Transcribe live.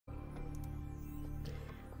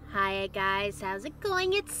Hi guys, how's it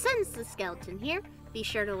going? It's Sense the Skeleton here. Be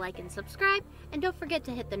sure to like and subscribe, and don't forget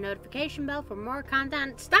to hit the notification bell for more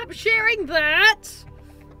content. Stop sharing that!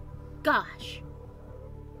 Gosh.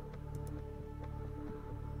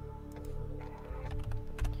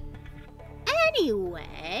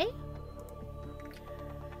 Anyway,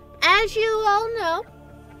 as you all know,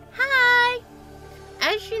 hi!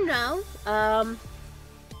 As you know,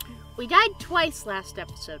 we died twice last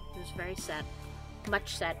episode. It was very sad.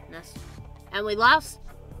 Much sadness. And we lost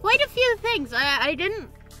quite a few things. I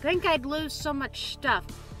didn't think I'd lose so much stuff.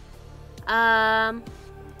 Let's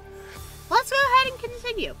go ahead and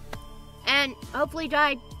continue. And hopefully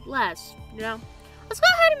die less, you know. Let's go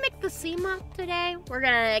ahead and make the sea moth today. We're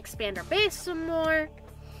gonna expand our base some more.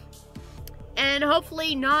 And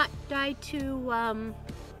hopefully not die to,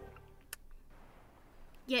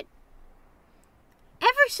 yet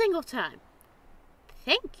every single time.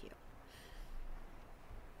 Thank you.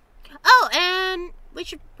 Oh, and we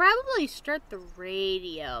should probably start the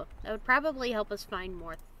radio. That would probably help us find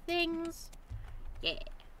more things. Yeah.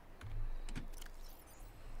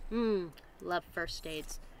 Love first aid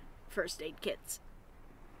kits.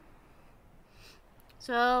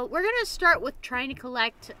 So, we're gonna start with trying to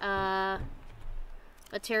collect,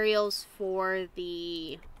 materials for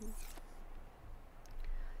the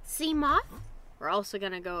sea moth. We're also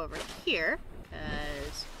gonna go over here,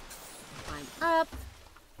 because climb up.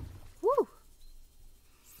 Woo!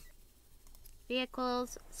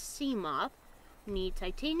 Vehicles, sea moth. We need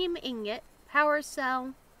titanium ingot, power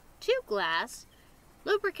cell, 2 glass,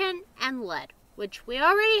 lubricant, and lead. Which we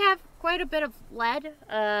already have quite a bit of lead.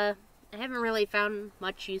 I haven't really found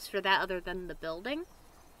much use for that other than the building.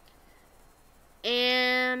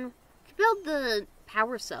 And to build the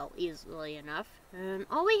power cell easily enough. And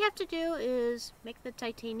all we have to do is make the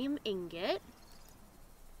titanium ingot.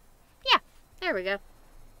 Yeah, there we go.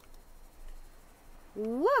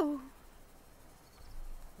 Whoa!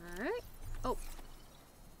 Alright. Oh.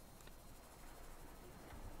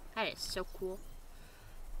 That is so cool.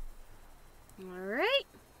 Alright.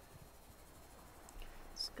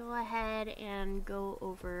 Let's go ahead and go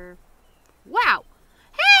over... Wow!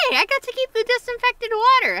 Hey! I got to keep the disinfected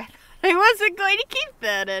water! I wasn't going to keep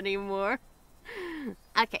that anymore.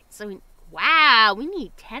 Okay, so... Wow! We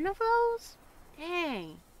need 10 of those?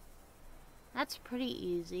 Dang. That's pretty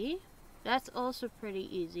easy. That's also pretty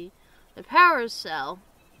easy. The power cell.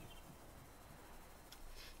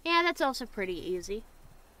 Yeah, that's also pretty easy.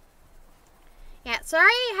 Yeah,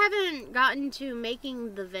 sorry I haven't gotten to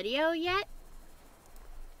making the video yet.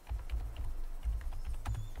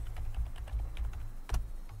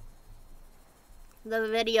 The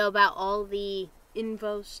video about all the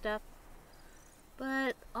info stuff.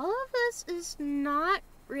 But all of this is not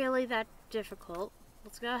really that difficult.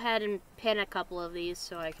 Let's go ahead and pin a couple of these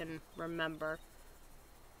so I can remember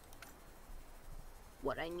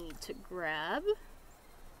what I need to grab.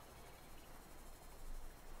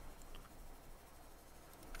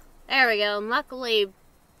 There we go. And luckily,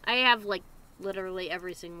 I have, like, literally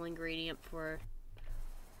every single ingredient for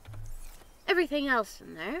everything else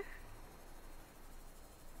in there.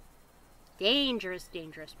 Dangerous,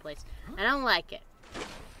 dangerous place. I don't like it.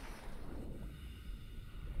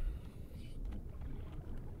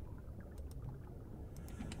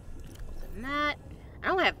 That. I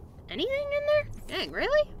don't have anything in there? Dang,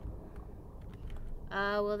 really?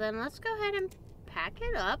 Well then let's go ahead and pack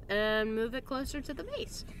it up and move it closer to the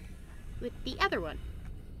base with the other one.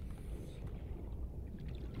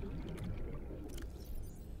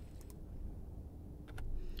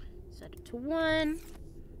 Set it to 1.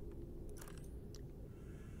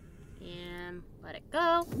 And let it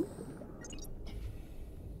go.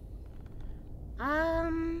 I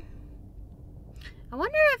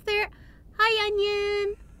wonder if there... Hi,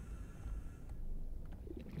 Onion!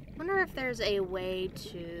 Wonder if there's a way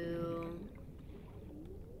to...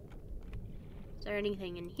 Is there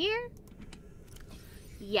anything in here?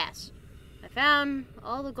 Yes. I found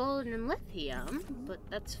all the gold and lithium, but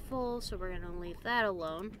that's full, so we're gonna leave that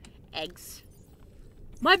alone. Eggs.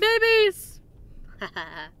 My babies!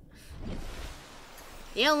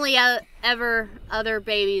 The only other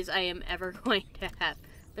babies I am ever going to have.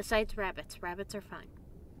 Besides rabbits. Rabbits are fine.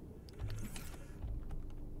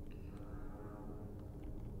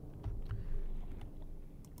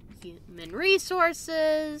 Human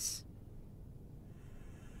resources.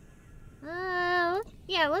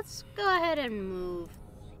 Yeah, let's go ahead and move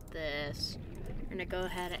this. We're gonna go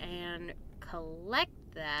ahead and collect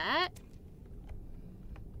that.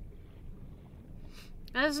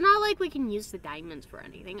 Now, it's not like we can use the diamonds for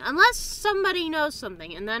anything. Unless somebody knows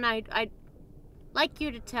something, and then I'd like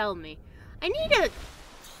you to tell me. I need a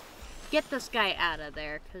get this guy out of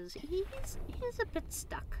there, because he's a bit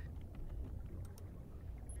stuck.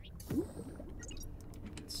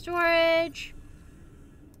 Storage.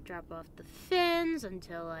 Drop off the fins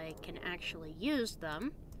until I can actually use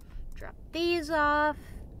them. Drop these off.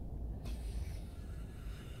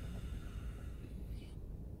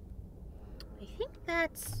 I think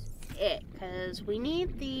that's it, because we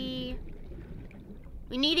need to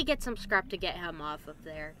get some scrap to get him off of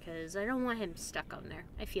there, because I don't want him stuck on there.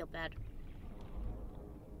 I feel bad.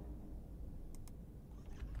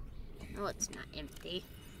 Oh, it's not empty.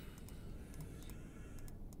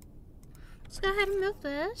 Let's go ahead and move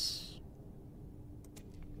this.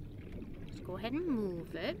 Let's go ahead and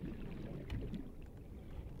move it.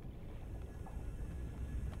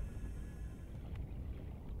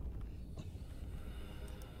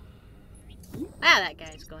 Ah, that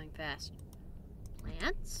guy's going fast.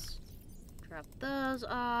 Plants. Drop those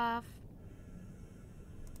off.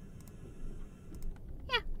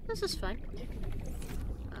 Yeah, this is fine.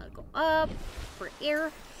 Go up for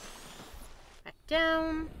air. Back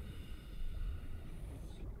down.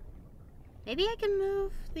 Maybe I can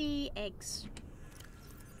move the eggs.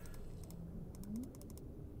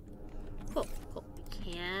 Cool, cool. We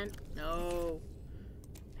can't. No.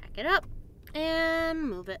 Back it up and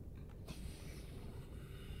move it.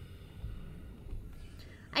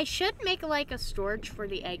 I should make like a storage for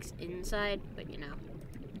the eggs inside, but you know.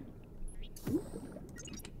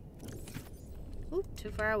 Oop,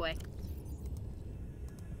 too far away.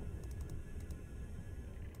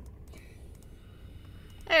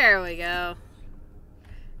 There we go.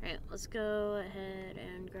 Alright, let's go ahead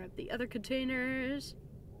and grab the other containers.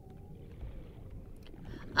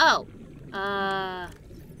 Oh, I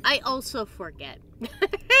also forget.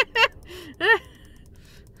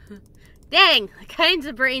 Dang, the kinds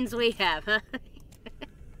of brains we have, huh?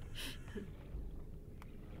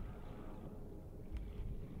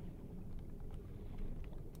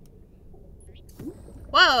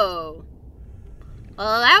 Whoa!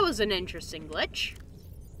 Well, that was an interesting glitch.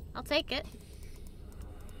 I'll take it.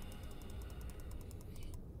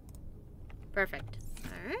 Perfect.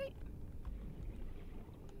 Alright.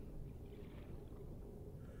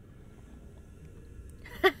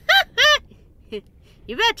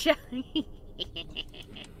 You betcha.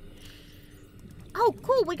 Oh,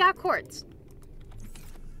 cool. We got quartz.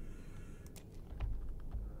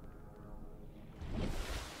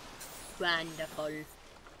 Wonderful.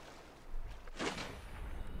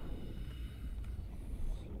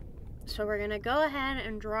 So we're gonna go ahead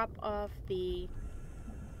and drop off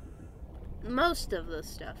most of the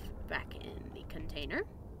stuff back in the container.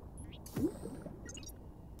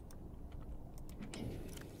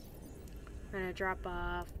 We're gonna drop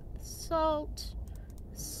off salt,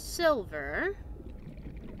 silver.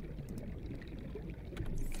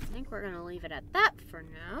 I think we're gonna leave it at that for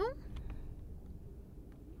now.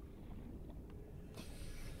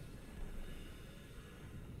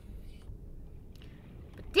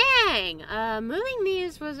 But dang! Moving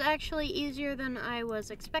these was actually easier than I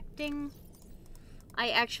was expecting. I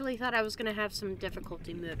actually thought I was gonna have some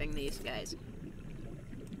difficulty moving these guys.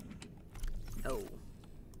 Oh.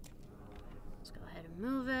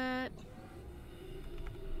 Move it.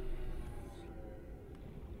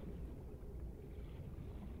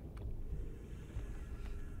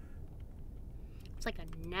 It's like a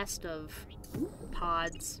nest of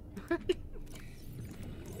pods.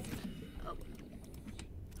 Oh.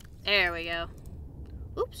 There we go.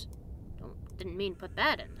 Oops. Didn't mean to put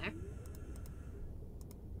that in there.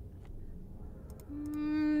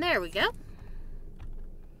 There we go.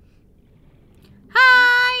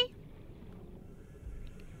 Hi!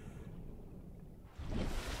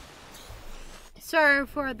 Sorry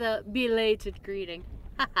for the belated greeting.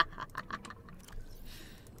 Ooh,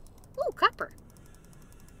 copper.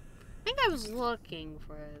 I think I was looking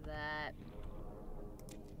for that.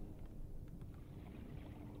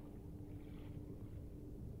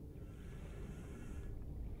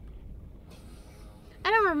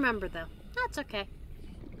 I don't remember though. That's okay.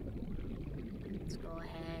 Let's go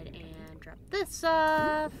ahead and drop this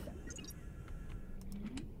off.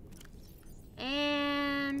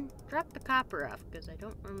 And drop the copper off, because I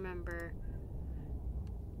don't remember.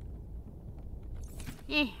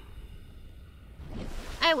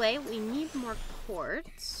 Anyway, we need more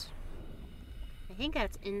quartz. I think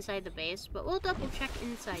that's inside the base, but we'll double check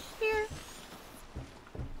inside here.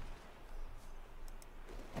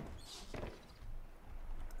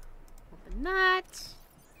 Open that.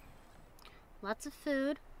 Lots of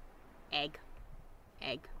food. Egg.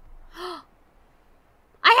 Egg. I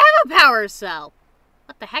have a power cell!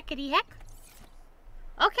 What the heckity heck?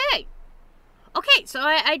 Okay. Okay, Okay, so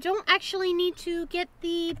I don't actually need to get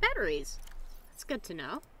the batteries. That's good to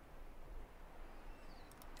know.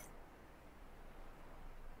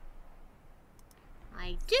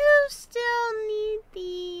 I do still need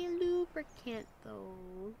the lubricant,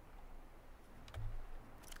 though.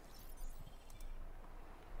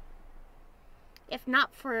 If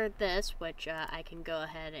not for this, which I can go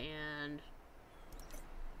ahead and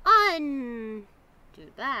undo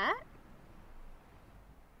that.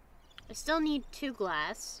 I still need 2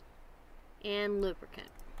 glass and lubricant.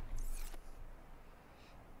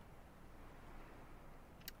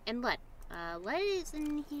 And lead. Lead is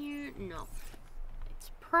in here. No.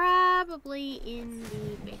 It's probably in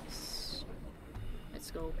the base.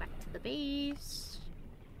 Let's go back to the base.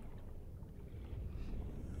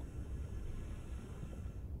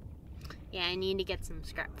 Yeah, I need to get some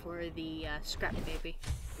scrap for the scrap baby.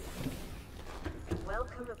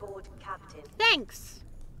 Welcome aboard, Captain. Thanks!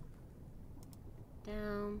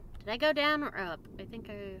 Down. Did I go down or up? I think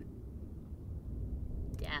I...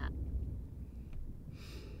 Down.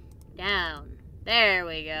 Down. There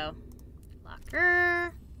we go.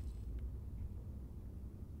 Locker.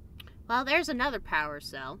 Well, there's another power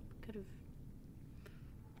cell. Could have...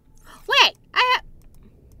 Wait! I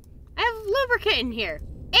have lubricant in here.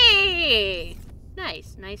 Hey!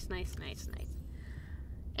 Nice, nice, nice, nice, nice.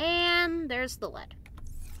 And there's the lead.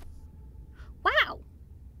 Wow!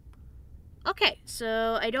 Okay,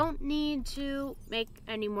 so I don't need to make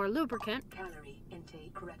any more lubricant. Calorie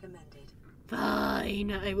intake recommended.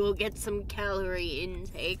 Fine, I will get some calorie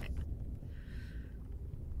intake.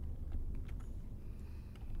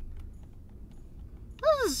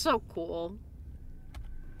 This is so cool.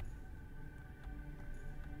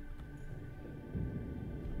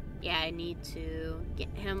 Yeah, I need to get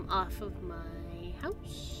him off of my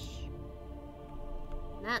house.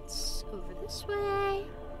 And that's over this way.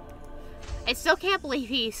 I still can't believe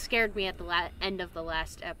he scared me at the end of the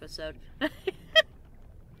last episode. Let's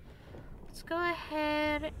go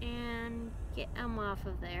ahead and get him off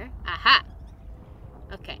of there. Aha!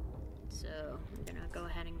 Okay, so I'm gonna go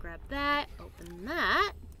ahead and grab that, open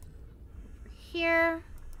that. Over here,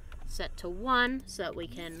 set to 1 so that we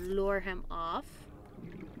can lure him off.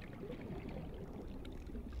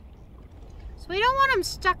 So we don't want him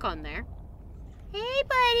stuck on there. Hey,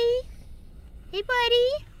 buddy! Hey,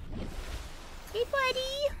 buddy! Hey,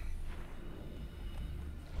 buddy!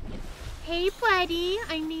 Hey, buddy!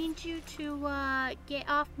 I need you to get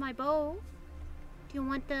off my bow. Do you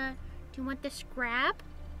want the scrap?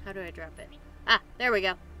 How do I drop it? Ah, there we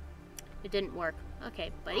go. It didn't work.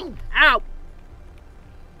 Okay, buddy. Ow!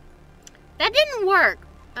 That didn't work.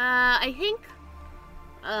 I think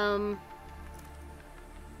I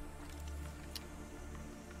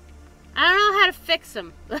don't know how to fix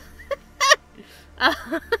them.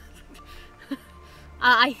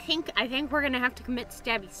 I think we're gonna have to commit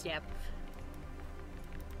stabby stab.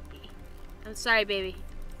 I'm sorry, baby.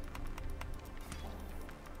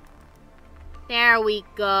 There we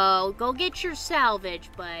go. Go get your salvage,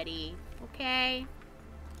 buddy. Okay?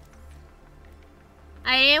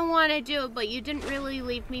 I didn't want to do it, but you didn't really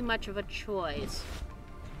leave me much of a choice.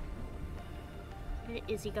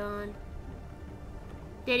 Is he gone?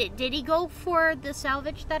 Did he go for the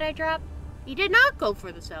salvage that I dropped? He did not go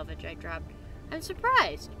for the salvage I dropped. I'm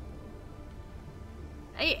surprised.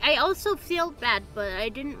 I also feel bad, but I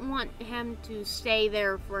didn't want him to stay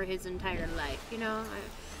there for his entire life, you know?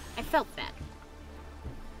 I felt bad.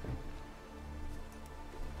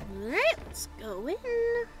 Alright, let's go in.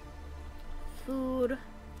 Food.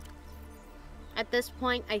 At this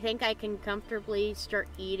point, I think I can comfortably start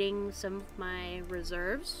eating some of my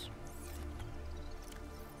reserves.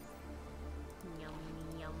 Yum,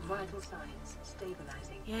 yum. Vital signs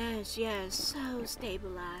stabilizing. Yes, yes, so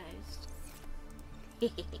stabilized.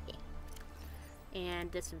 And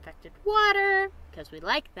disinfected water, because we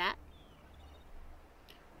like that.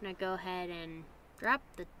 I'm gonna go ahead and drop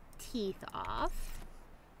the teeth off.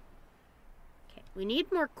 Okay, we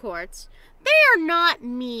need more quartz. They are not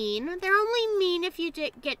mean. They're only mean if you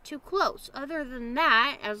get too close. Other than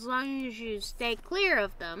that, as long as you stay clear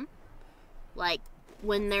of them, like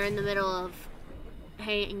when they're in the middle of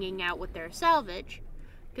hanging out with their salvage,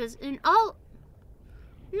 because in all...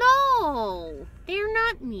 No! They're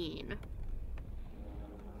not mean.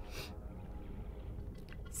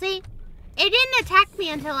 See? It didn't attack me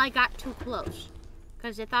until I got too close.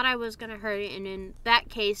 Because I thought I was going to hurt it. And in that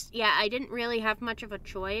case, yeah, I didn't really have much of a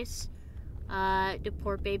choice. The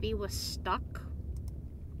poor baby was stuck.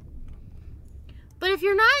 But if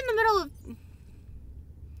you're not in the middle of...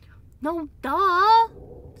 No, duh!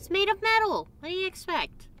 It's made of metal. What do you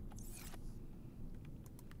expect?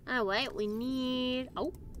 Oh, wait, we need...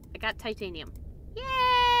 Oh, I got titanium.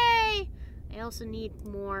 Yay! I also need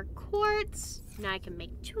more quartz. Now I can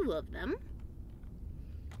make 2 of them.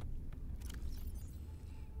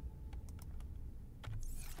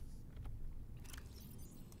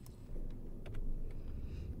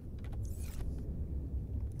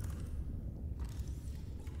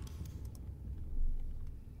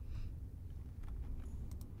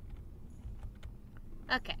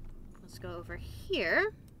 Okay, let's go over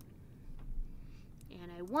here.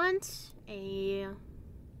 And I want a...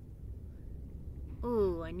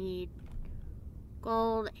 Ooh, I need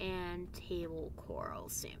gold and table coral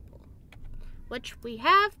sample. Which we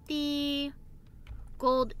have the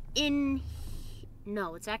gold in...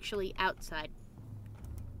 No, it's actually outside.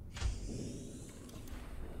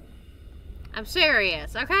 I'm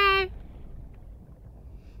serious, okay?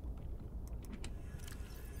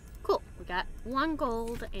 Cool, we got 1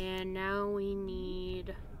 gold, and now we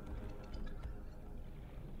need...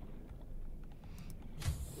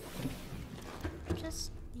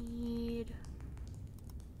 Just need...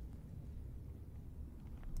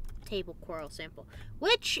 table coral sample,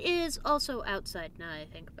 which is also outside now I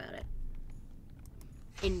think about it.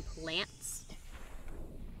 In plants.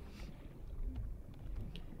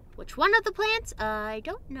 Which one of the plants? I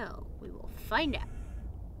don't know. We will find out.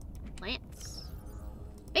 Plants.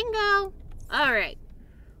 Bingo! Alright.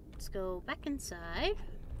 Let's go back inside.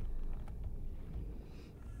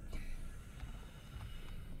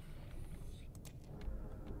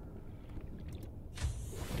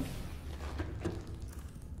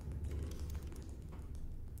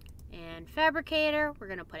 And fabricator, we're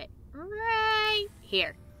gonna put it right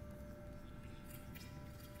here.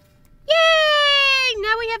 Yay!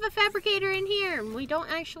 Now we have a fabricator in here, and we don't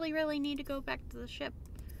actually really need to go back to the ship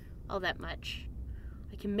all that much.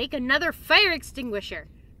 I can make another fire extinguisher.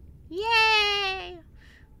 Yay!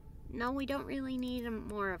 No, we don't really need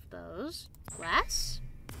more of those. Glass.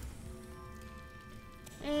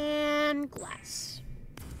 And glass.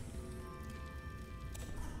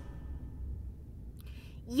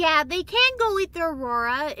 Yeah, they can go with the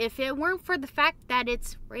Aurora if it weren't for the fact that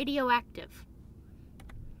it's radioactive.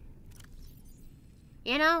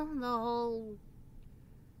 You know, the whole...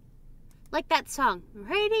 Like that song,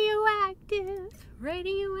 radioactive,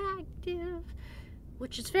 radioactive,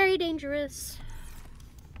 which is very dangerous.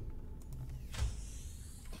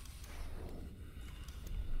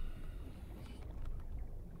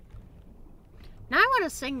 Now I want to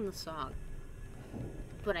sing the song,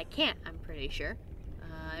 but I can't, I'm pretty sure.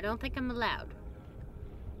 I don't think I'm allowed.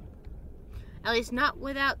 At least not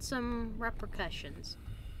without some repercussions.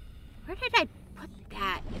 Where did I put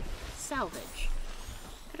that? Salvage.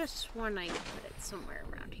 I could have sworn I put it somewhere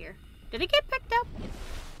around here. Did it get picked up?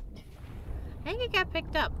 I think it got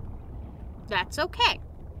picked up. That's okay.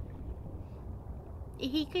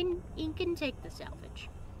 He can take the salvage.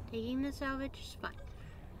 Taking the salvage is fine.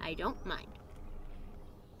 I don't mind.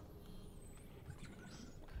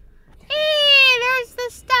 Hey, there's the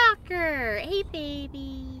stalker. Hey,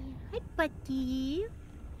 baby. Hi, buddy.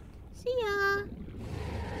 See ya.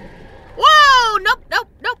 Whoa! Nope, nope,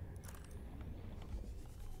 nope.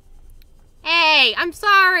 Hey, I'm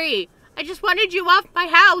sorry. I just wanted you off my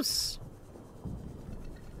house.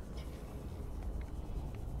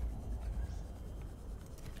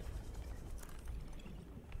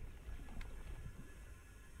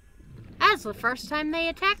 That's the first time they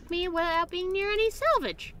attacked me without being near any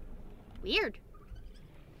salvage. Weird.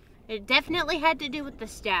 It definitely had to do with the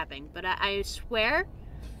stabbing, but I swear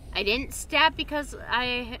I didn't stab because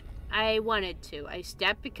I wanted to. I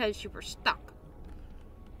stabbed because you were stuck.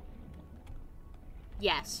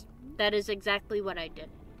 Yes, that is exactly what I did.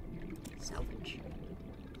 Salvage.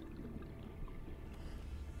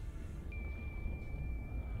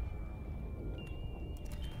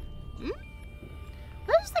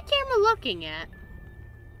 What is the camera looking at?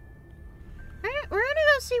 We're gonna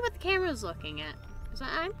go see what the camera's looking at. Because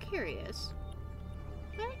I'm curious.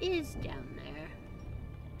 What is down there?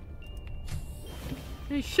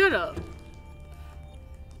 Hey, shut up.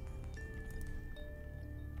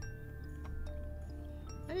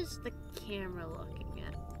 What is the camera looking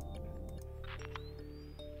at?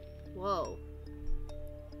 Whoa.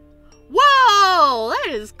 Whoa!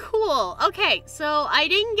 That is cool. Okay, so I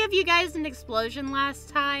didn't give you guys an explosion last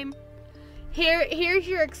time. Here's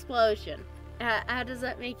your explosion. How does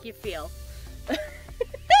that make you feel?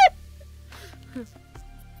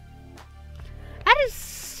 That is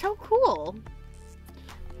so cool.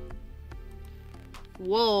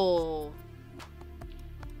 Whoa.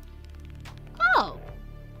 Oh.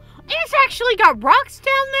 It's actually got rocks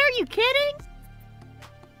down there? You kidding?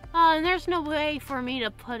 Oh, and there's no way for me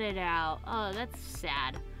to put it out. Oh, that's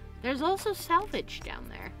sad. There's also salvage down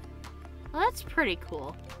there. Well, that's pretty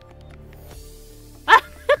cool.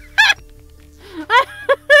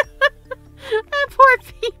 That poor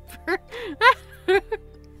peeper. I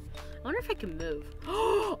wonder if I can move.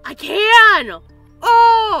 Oh, I can!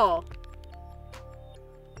 Oh!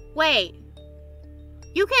 Wait.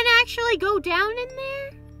 You can actually go down in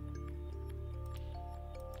there?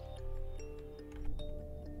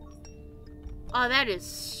 Oh, that is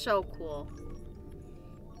so cool.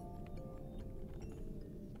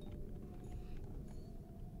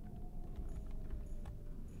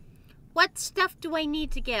 What stuff do I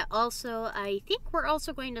need to get? Also, I think we're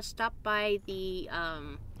also going to stop by the,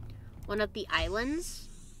 one of the islands.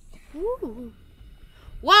 Ooh.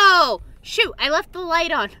 Whoa! Shoot, I left the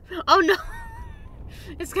light on. Oh no!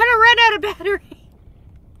 It's gonna run out of battery.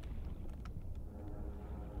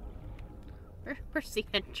 Where's the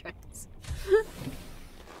entrance?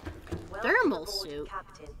 Thermal suit.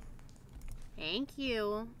 Captain. Thank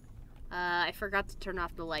you. I forgot to turn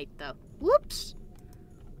off the light though. Whoops!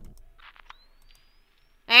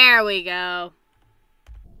 There we go.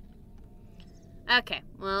 Okay,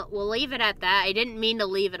 well, we'll leave it at that. I didn't mean to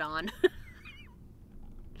leave it on.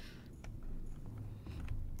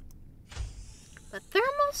 The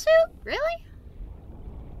thermal suit? Really?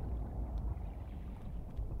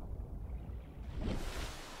 I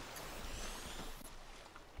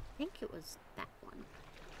think it was that one.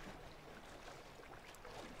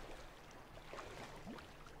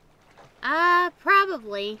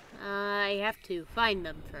 Probably. I have to find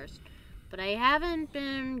them first. But I haven't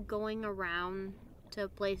been going around to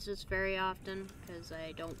places very often because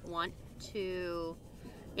I don't want to,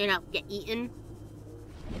 you know, get eaten.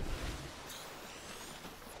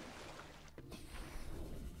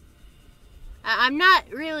 I'm not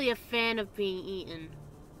really a fan of being eaten.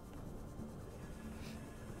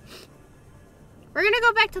 We're gonna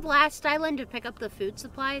go back to the last island to pick up the food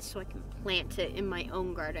supplies so I can plant it in my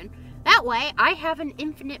own garden. That way, I have an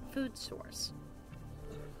infinite food source.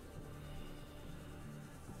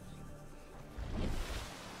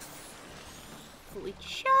 But we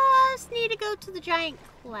just need to go to the giant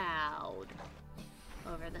cloud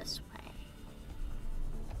over this way.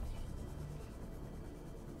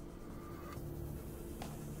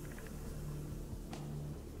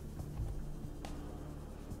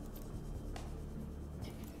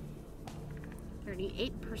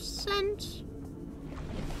 %.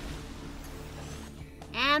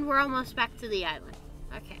 And we're almost back to the island.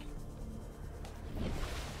 Okay.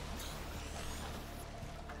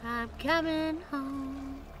 I'm coming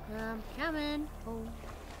home. I'm coming home.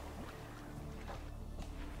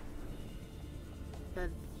 The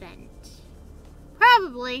vent.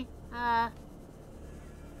 Probably,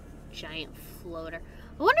 giant floater.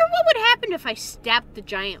 I wonder what would happen if I stabbed the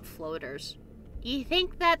giant floaters. Do you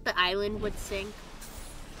think that the island would sink?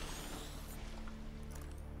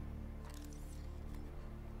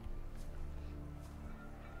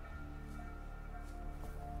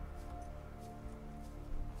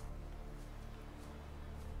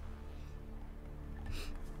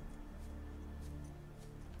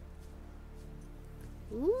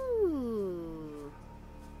 Ooh.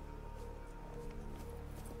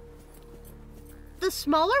 The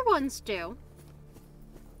smaller ones do.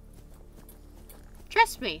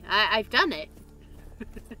 Trust me, I've done it.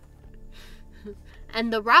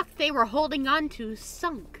 And the rock they were holding on to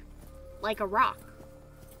sunk like a rock.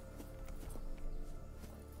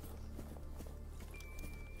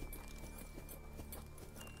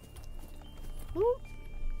 Ooh.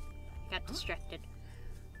 Got distracted.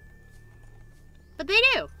 But they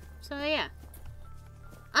do. So yeah.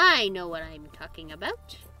 I know what I'm talking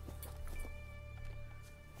about.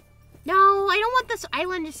 No, I don't want this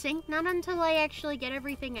island to sink. Not until I actually get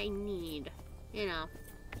everything I need. You know.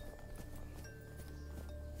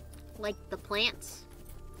 Like the plants.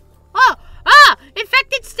 Oh! Ah!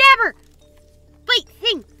 Infected stabber! Wait,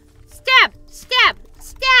 thing! Stab! Stab!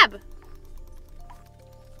 Stab!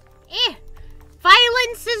 Eh!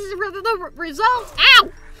 Violence is the result.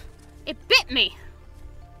 Ow! It bit me.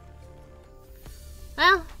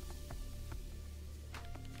 Well,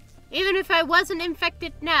 even if I wasn't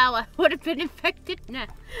infected now, I would have been infected now.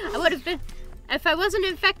 I would have been, if I wasn't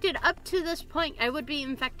infected up to this point, I would be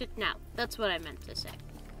infected now. That's what I meant to say.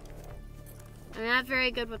 I'm not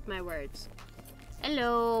very good with my words.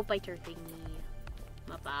 Hello, biter thingy.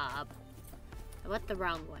 My bob. I went the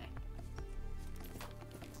wrong way.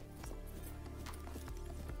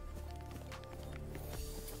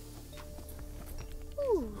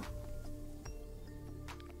 Ooh.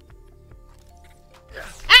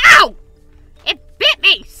 Ow! It bit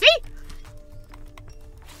me! See?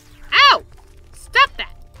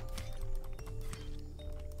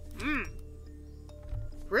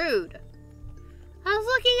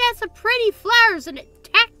 spiders and it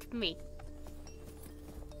attacked me.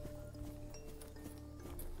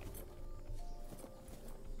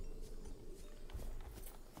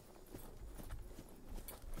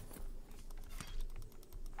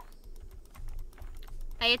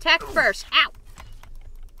 I attacked first. Ow!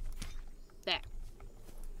 There.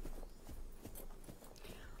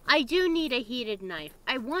 I do need a heated knife.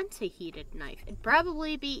 I want a heated knife. It'd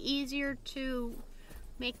probably be easier to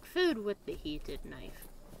make food with the heated knife.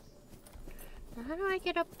 Now, how do I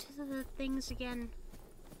get up to the things again?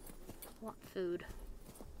 I want food.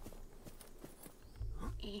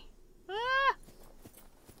 Ah!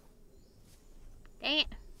 Dang it.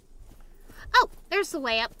 Oh, there's the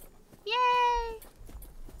way up. Yay!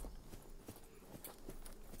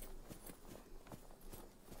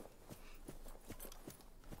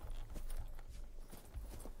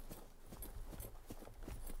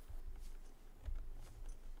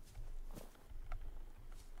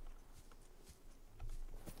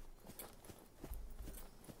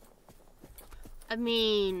 I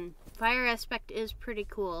mean, fire aspect is pretty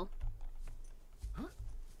cool. Huh?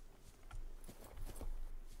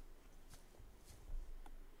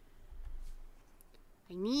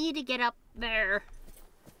 I need to get up there.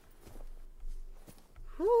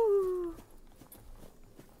 Whoo!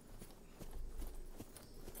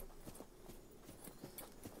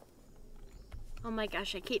 Oh my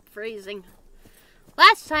gosh, I keep freezing.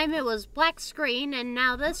 Last time it was black screen, and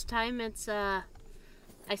now this time it's,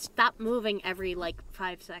 I stop moving every, like,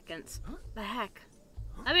 5 seconds. Huh? The heck?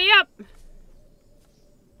 Let me up!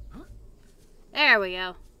 Huh? There we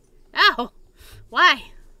go. Oh!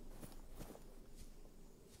 Why?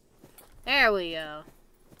 There we go.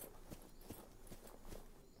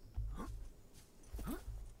 Huh? Huh?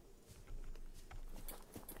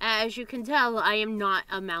 As you can tell, I am not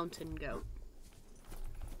a mountain goat.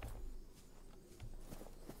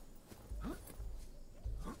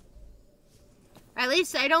 Or at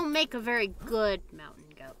least I don't make a very good mountain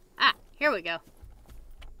goat. Ah, here we go.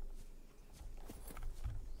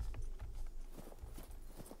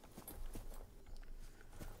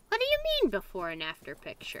 What do you mean before and after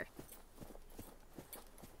picture?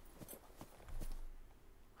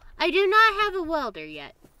 I do not have a welder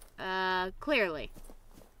yet. Clearly.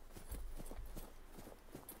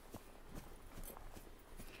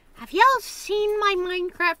 Have y'all seen my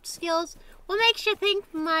Minecraft skills? What makes you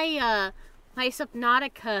think my, my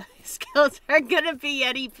Subnautica skills are gonna be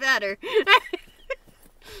any better?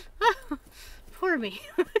 Poor me.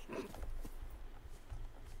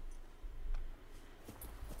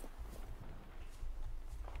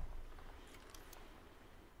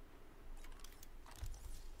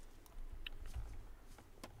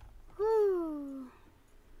 Whew.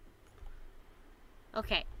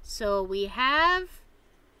 Okay, so we have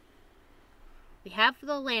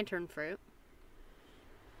the lantern fruit.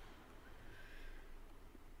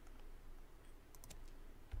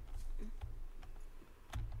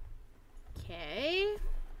 Okay.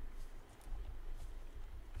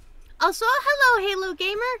 Also, hello, Halo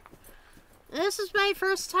Gamer. This is my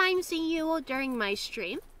first time seeing you during my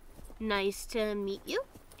stream. Nice to meet you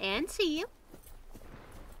and see you.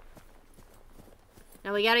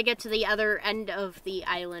 Now we gotta get to the other end of the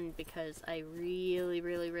island because I really,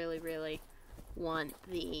 really, really, really want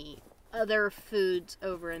the other foods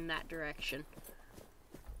over in that direction.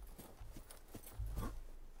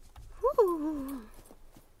 Whew.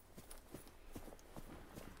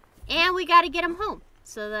 And we gotta get them home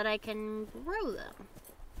so that I can grow them.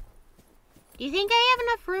 Do you think I have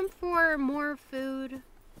enough room for more food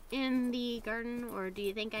in the garden? Or do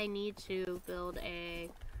you think I need to build a...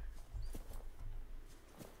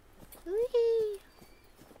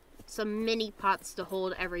 some mini pots to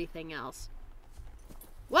hold everything else?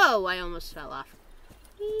 Whoa, I almost fell off.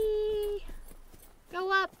 Whee!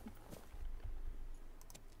 Go up.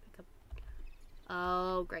 Pick up.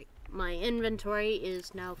 Oh, great. My inventory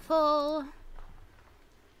is now full.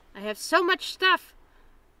 I have so much stuff.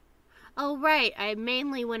 Oh, right. I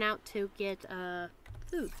mainly went out to get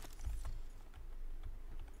food.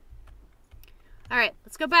 Alright,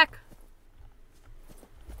 let's go back.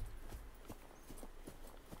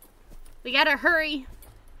 We gotta hurry.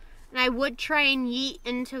 And I would try and yeet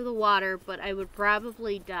into the water, but I would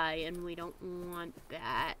probably die, and we don't want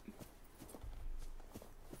that.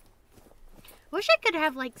 I wish I could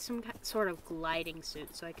have, like, some sort of gliding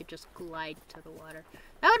suit so I could just glide to the water.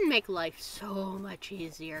 That would make life so much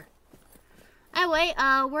easier. Anyway,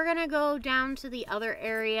 we're gonna go down to the other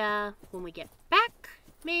area when we get back,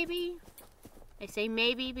 maybe. I say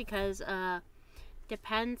maybe because,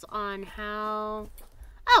 depends on how...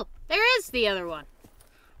 Oh, there is the other one.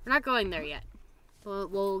 We're not going there yet.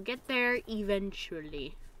 We'll get there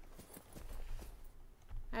eventually.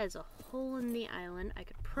 That is a hole in the island. I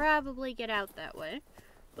could probably get out that way.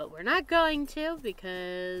 But we're not going to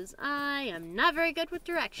because I am not very good with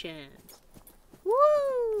directions.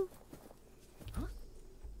 Woo!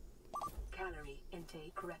 Calorie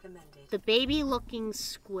intake recommended. The baby-looking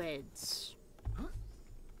squids.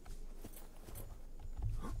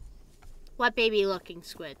 What baby-looking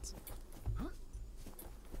squids? Oh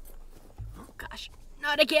gosh,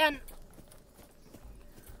 not again!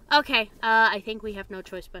 Okay, I think we have no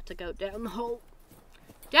choice but to go down the hole.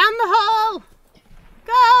 Down the hole!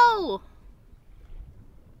 Go!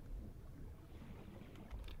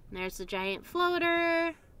 And there's the giant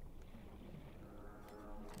floater.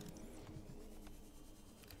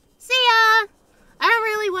 See ya! I don't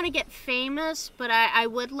really want to get famous, but I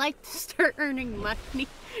would like to start earning money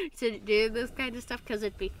to do this kind of stuff because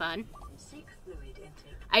it'd be fun. Seek fluid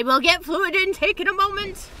intake. I will get fluid intake in a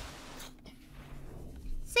moment.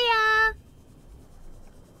 See ya!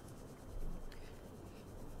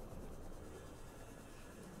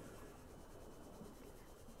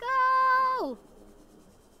 Go!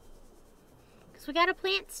 Because we gotta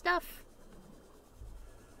plant stuff.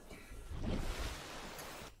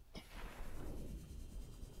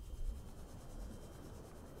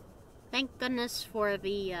 Thank goodness for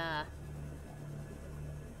the,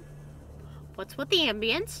 what's with the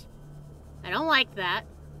ambience? I don't like that.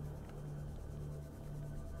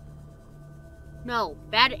 No,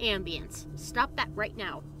 bad ambience. Stop that right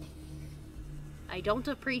now. I don't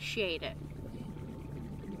appreciate it.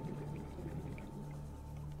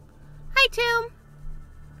 Hi, Tomb.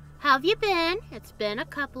 How have you been? It's been a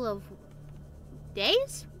couple of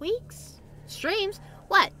days, weeks, streams.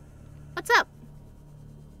 What? What's up?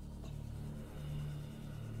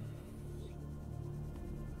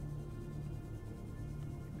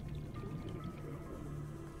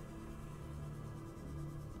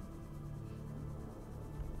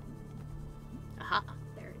 Aha,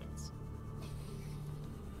 there it is.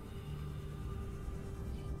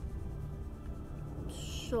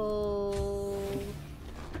 So...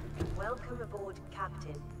 Welcome aboard,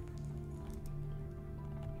 Captain.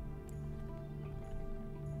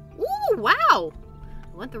 Ooh, wow! I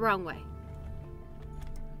went the wrong way.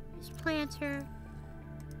 Use planter.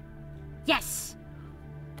 Yes!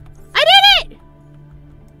 I did it!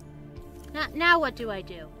 Now what do I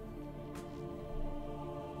do?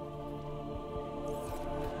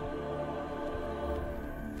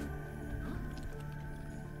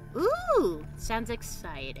 Ooh, sounds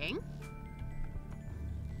exciting.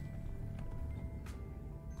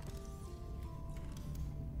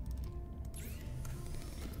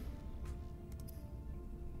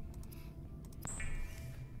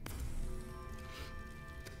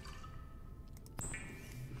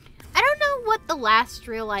 I don't know what the last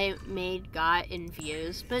reel I made got in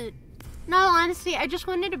views, but no, honestly, I just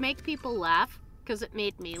wanted to make people laugh because it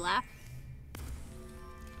made me laugh.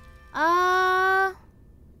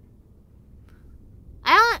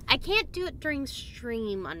 I can't do it during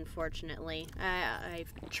stream, unfortunately.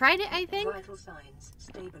 I've tried it, I think. Vital signs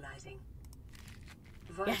stabilizing.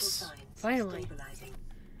 Vital Yes, signs finally. stabilizing.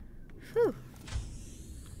 Whew.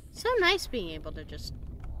 So nice being able to just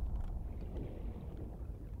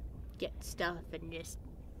get stuff and just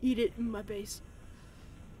eat it in my base.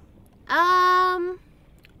 At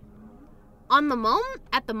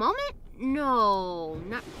the moment, no,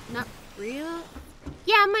 not real.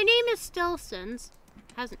 Yeah, my name is still Sins.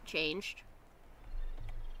 Hasn't changed.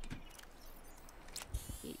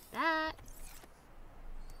 Eat that.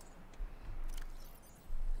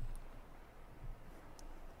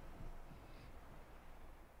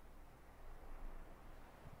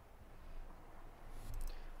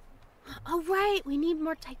 Oh right, we need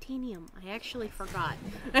more titanium. I actually forgot.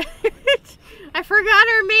 I forgot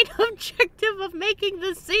our main objective of making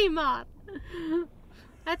the sea moth.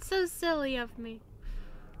 That's so silly of me.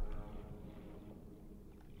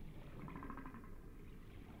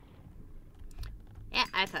 Yeah,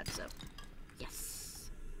 I thought so.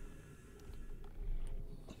 Yes.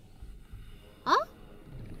 Huh?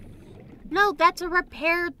 No, that's a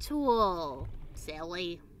repair tool.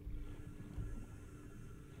 Silly.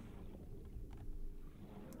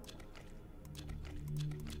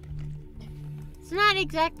 It's not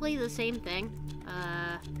exactly the same thing.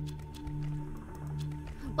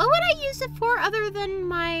 What would I use it for other than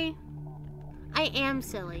my... I am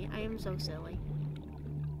silly. I am so silly.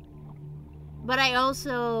 But I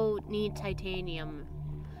also need titanium.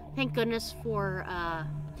 Thank goodness for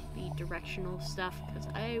the directional stuff, because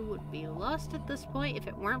I would be lost at this point if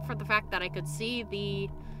it weren't for the fact that I could see the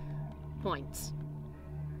points.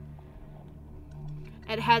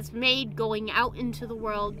 It has made going out into the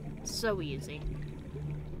world so easy.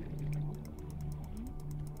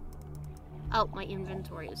 Oh, my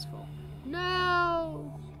inventory is full.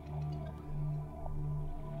 No!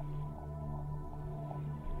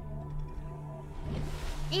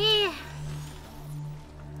 Yeah,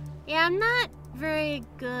 I'm not very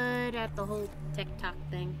good at the whole TikTok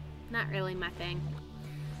thing. Not really my thing.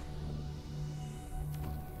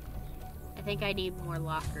 I think I need more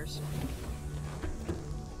lockers.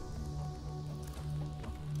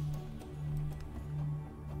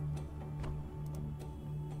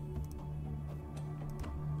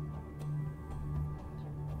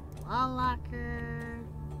 Wall locker.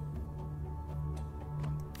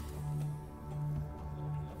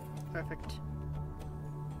 Perfect.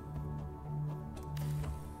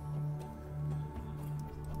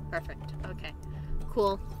 Perfect. Okay.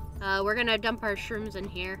 Cool. We're gonna dump our shrooms in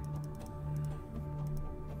here.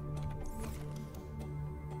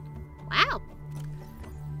 Wow.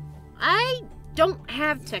 I don't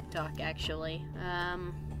have TikTok, actually.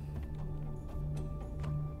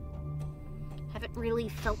 Haven't really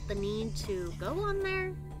felt the need to go on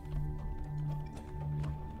there.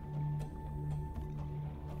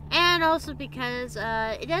 And also because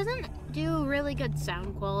it doesn't do really good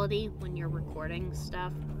sound quality when you're recording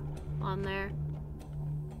stuff on there.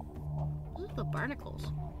 Those are the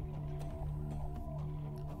barnacles.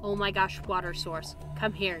 Oh my gosh, water source.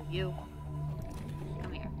 Come here, you.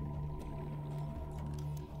 Come here.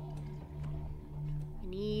 I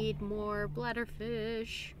need more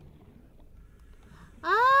bladderfish.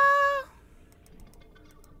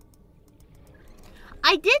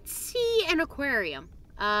 I did see an aquarium.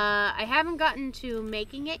 I haven't gotten to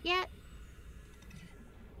making it yet.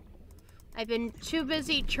 I've been too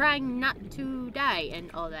busy trying not to die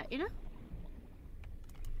and all that, you know?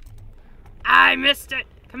 I missed it!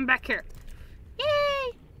 Come back here.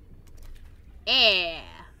 Yay! Yeah.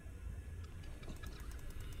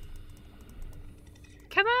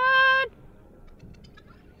 Come on!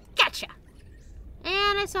 Gotcha!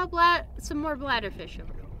 And I saw some more bladderfish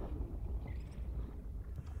over there.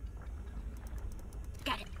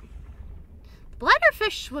 Got it.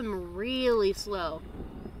 Bladderfish swim really slow.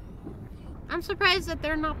 I'm surprised that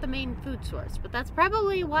they're not the main food source, but that's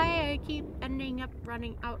probably why I keep ending up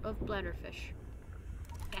running out of bladderfish.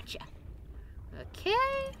 Gotcha. Okay.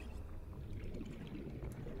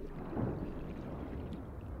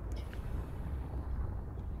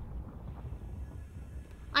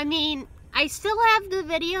 I mean, I still have the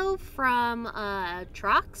video from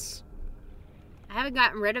Trox. I haven't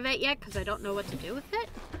gotten rid of it yet because I don't know what to do with it.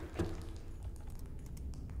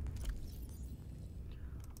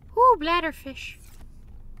 Ooh, bladderfish.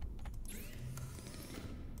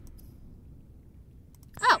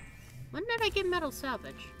 Oh, when did I get metal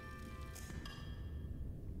salvage?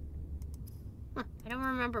 Huh, I don't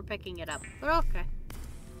remember picking it up, but okay.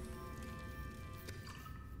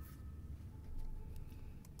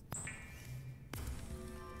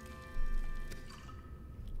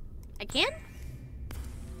 I can?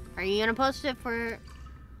 Are you gonna post it for...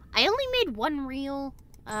 I only made one reel.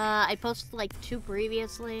 I posted like 2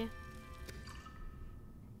 previously.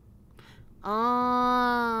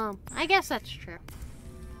 I guess that's true.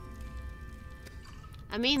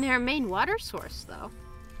 I mean, they're a main water source, though.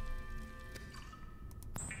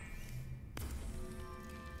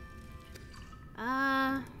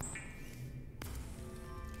 I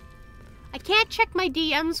can't check my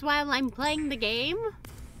DMs while I'm playing the game.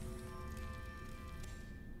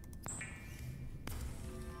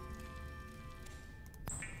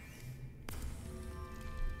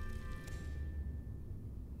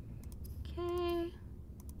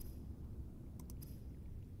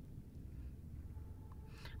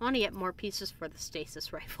 I want to get more pieces for the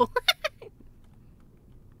stasis rifle.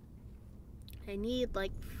 I need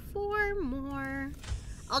like 4 more.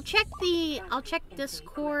 I'll check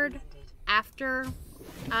Discord after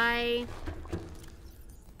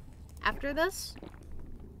this.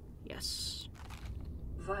 Yes.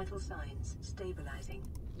 Vital signs stabilizing.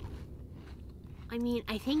 I mean,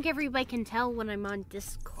 I think everybody can tell when I'm on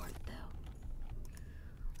Discord though.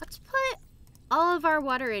 Let's put all of our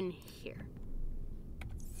water in here.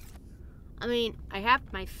 I mean, I have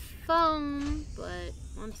my phone, but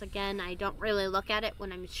once again, I don't really look at it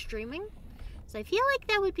when I'm streaming. So I feel like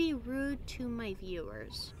that would be rude to my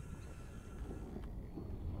viewers.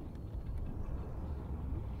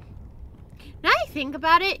 Now I think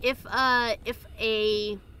about it, if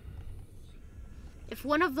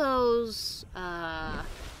one of those, oh,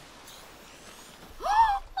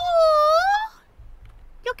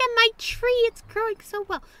 look at my tree, it's growing so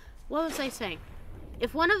well. What was I saying?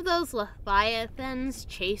 if one of those leviathans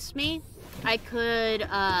chased me, I could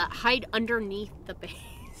hide underneath the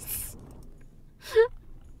base.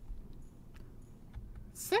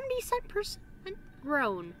 77%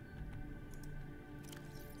 grown.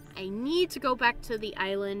 I need to go back to the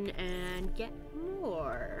island and get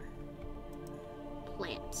more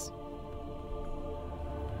plants.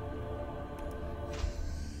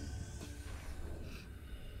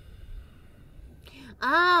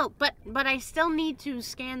 Oh, but I still need to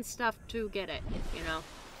scan stuff to get it, you know.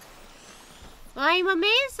 Well, I'm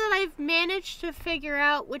amazed that I've managed to figure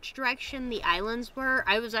out which direction the islands were.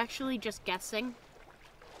 I was actually just guessing.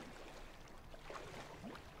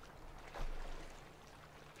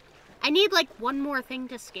 I need like one more thing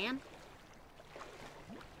to scan.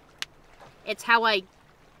 It's how I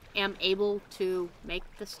am able to make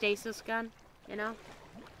the stasis gun, you know?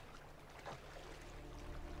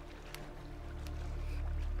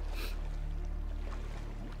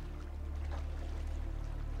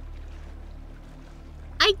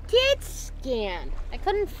 I did scan. I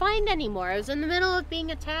couldn't find any more. I was in the middle of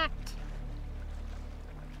being attacked.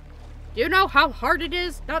 Do you know how hard it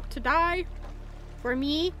is not to die? For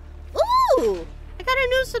me? Ooh! I got a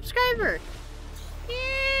new subscriber.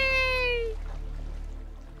 Yay!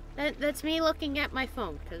 That's me looking at my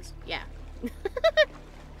phone, because, yeah.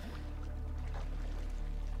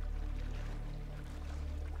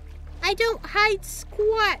 I don't hide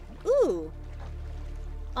squat. Ooh.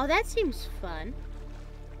 Oh, that seems fun.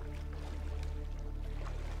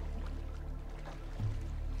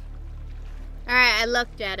 Alright, I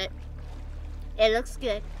looked at it. It looks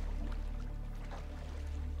good.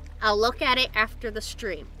 I'll look at it after the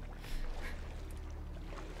stream.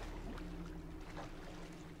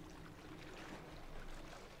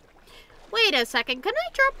 Wait a second, can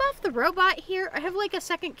I drop off the robot here? I have like a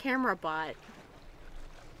second camera bot.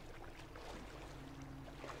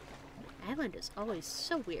 Island is always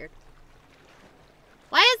so weird.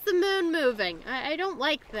 Why is the moon moving? I don't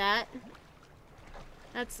like that.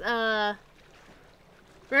 That's,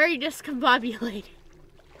 very discombobulating.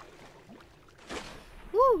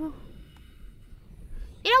 Woo.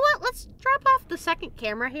 You know what? Let's drop off the second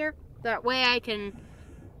camera here. That way I can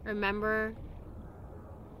remember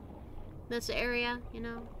this area, you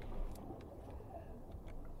know.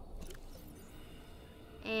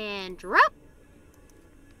 And drop.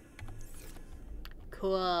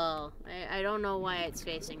 Cool. I don't know why it's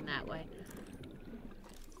facing that way.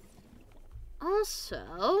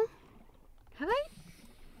 Also, have I?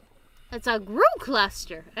 It's a Gru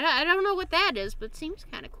cluster. I don't know what that is, but it seems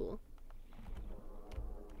kind of cool.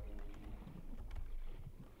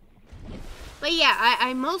 But yeah,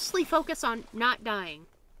 I mostly focus on not dying.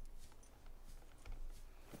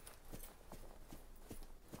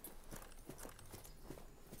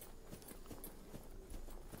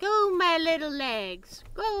 Go, my little legs.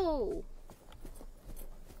 Go.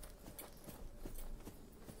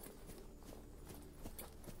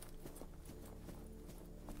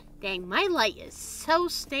 Dang, my light is so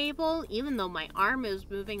stable, even though my arm is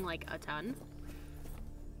moving like a ton.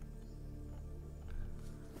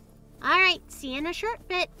 Alright, see you in a short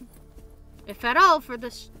bit. If at all for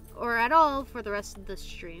this, or at all for the rest of the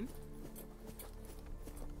stream.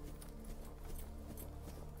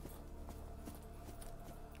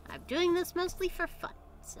 I'm doing this mostly for fun,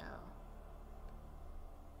 so.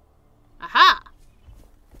 Aha!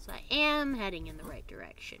 So I am heading in the right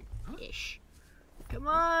direction-ish. Come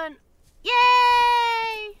on!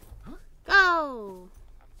 Yay! Go!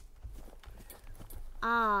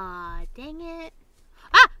 Ah, dang it.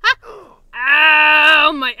 Ah! Ah!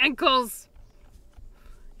 Ow! My ankles!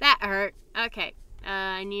 That hurt. Okay.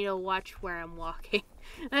 I need to watch where I'm walking.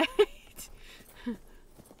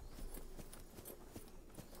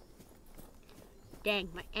 Dang,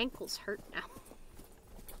 my ankles hurt now.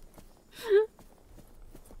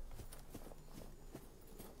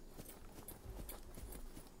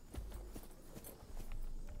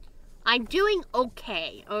 I'm doing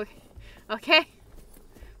okay. Okay?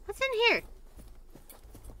 What's in here?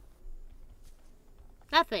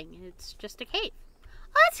 Nothing. It's just a cave.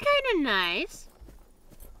 Oh, that's kind of nice.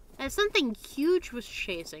 If something huge was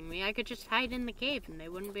chasing me, I could just hide in the cave and they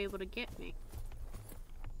wouldn't be able to get me.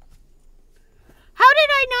 How did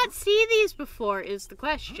I not see these before is the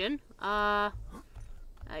question. I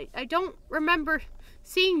don't remember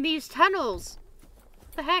seeing these tunnels.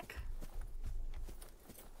 What the heck?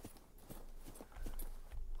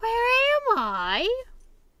 Where am I?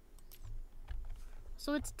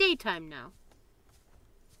 So it's daytime now.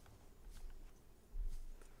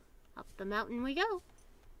 Up the mountain we go.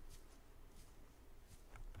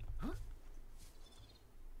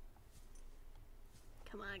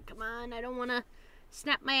 Come on, come on. I don't want to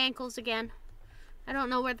snap my ankles again. I don't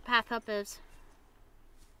know where the path up is.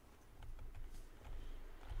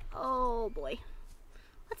 Oh, boy.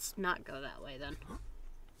 Let's not go that way, then.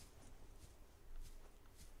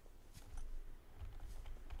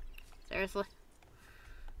 Seriously?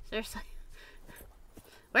 Seriously?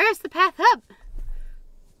 Where's the path up?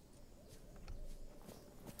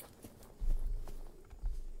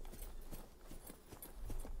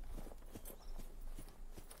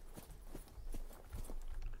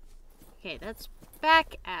 Okay, that's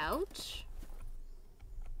back out.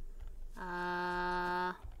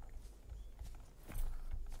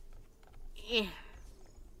 Yeah.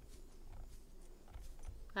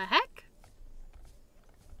 The heck?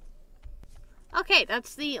 Okay,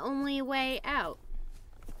 that's the only way out.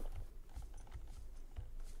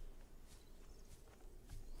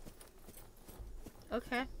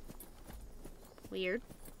 Okay. Weird.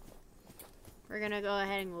 We're gonna go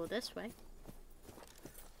ahead and go this way.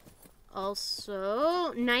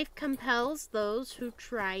 Also, knife compels those who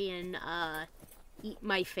try and eat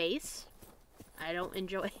my face. I don't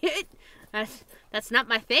enjoy it. That's not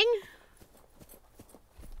my thing.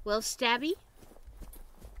 Well, stabby.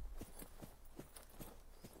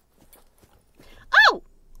 Oh!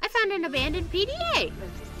 I found an abandoned PDA.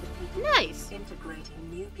 Nice. Integrating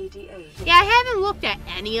new PDA. Yeah, I haven't looked at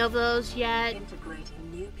any of those yet.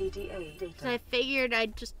 Integrating new PDA data. So I figured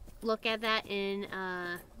I'd just look at that in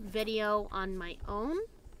a video on my own.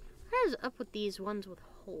 What is up with these ones with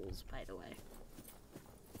holes, by the way?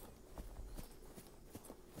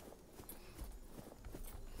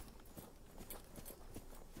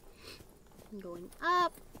 I'm going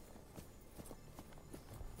up.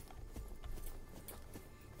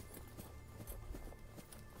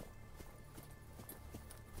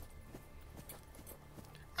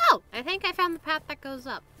 Oh, I think I found the path that goes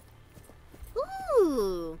up.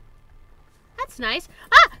 Ooh, that's nice.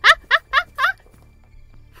 Ah, ah, ah, ah, ah.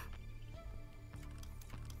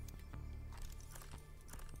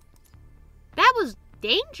 That was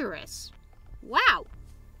dangerous. Wow.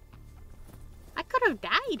 I could have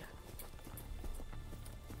died.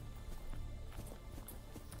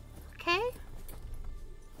 Okay.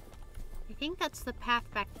 I think that's the path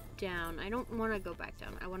back down. I don't want to go back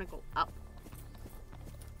down. I want to go up.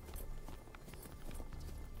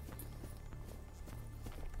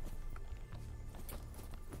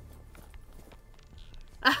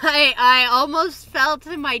 I almost fell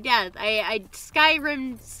to my death. I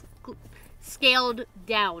Skyrim scaled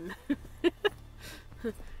down.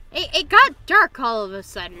 It got dark all of a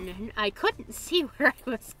sudden, and I couldn't see where I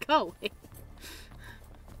was going.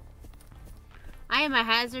 I am a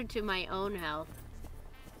hazard to my own health.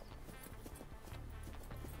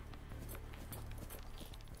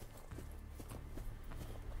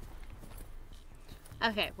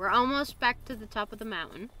 Okay, we're almost back to the top of the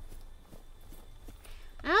mountain.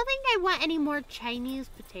 I don't think I want any more Chinese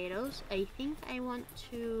potatoes. I think I want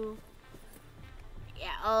to...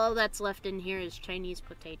 Yeah, all that's left in here is Chinese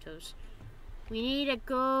potatoes. We need to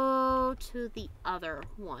go to the other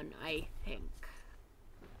one, I think.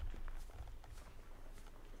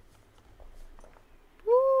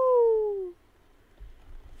 Woo!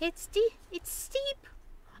 It's steep.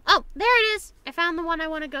 Oh, there it is. I found the one I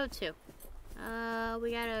want to go to.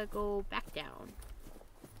 We gotta go back down.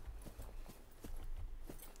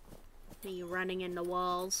 Me running into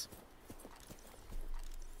walls.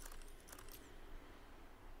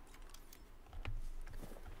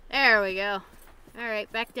 There we go.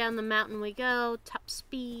 Alright, back down the mountain we go. Top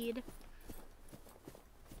speed.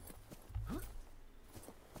 Huh?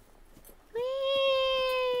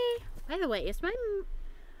 Whee! By the way, is my...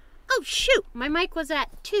 Oh, shoot! My mic was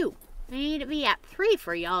at 2. I need to be at 3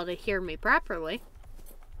 for y'all to hear me properly.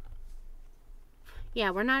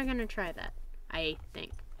 Yeah, we're not gonna try that, I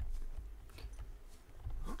think.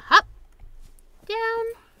 Up, down.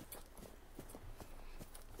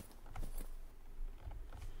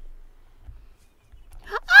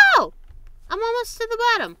 Oh! I'm almost to the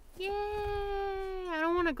bottom. Yay! I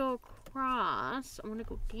don't want to go across. I want to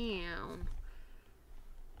go down.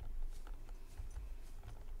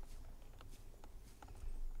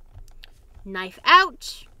 Knife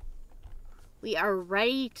out. We are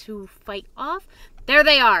ready to fight off. There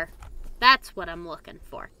they are. That's what I'm looking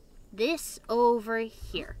for. This over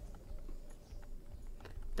here.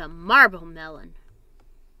 The marble melon.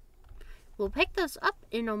 We'll pick those up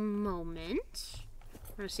in a moment.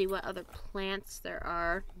 I'm going to see what other plants there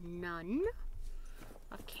are. None.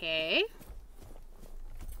 Okay.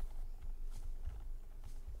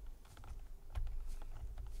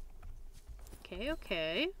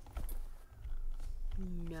 Okay.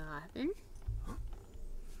 Nothing.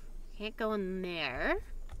 Can't go in there.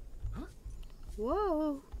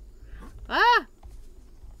 Whoa. Ah!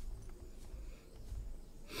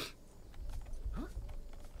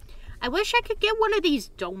 I wish I could get one of these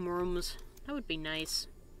dome rooms. That would be nice.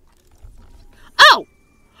 Oh!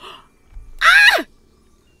 Ah!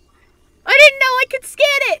 I didn't know I could scan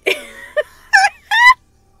it!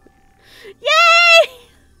 Yay!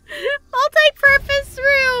 Multi-purpose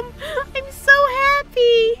room! I'm so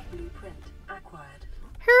happy! Blueprint acquired.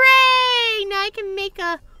 Hooray! Now I can make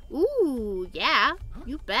a... Ooh, yeah.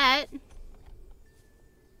 You bet.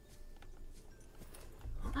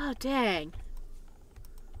 Oh, dang.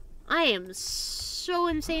 I am so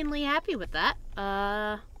insanely happy with that.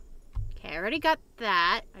 Okay, I already got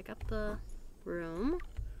that. I got the room.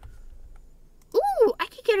 Ooh, I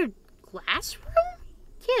could get a glass room?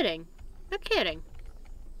 Kidding. No kidding.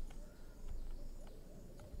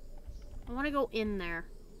 I want to go in there.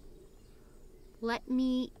 Let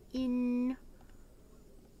me in.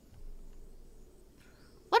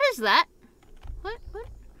 What is that? What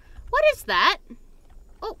is that?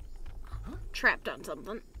 Oh, trapped on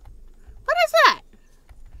something. What is that?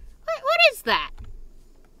 What is that?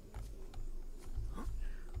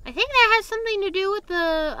 I think that has something to do with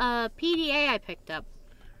the PDA I picked up.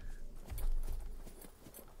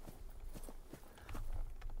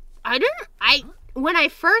 When I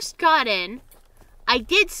first got in, I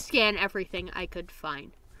did scan everything I could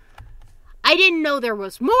find. I didn't know there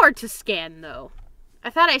was more to scan, though. I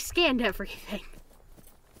thought I scanned everything.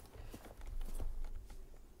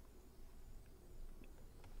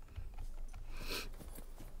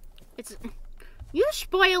 You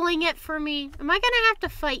spoiling it for me? Am I gonna have to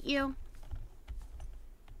fight you?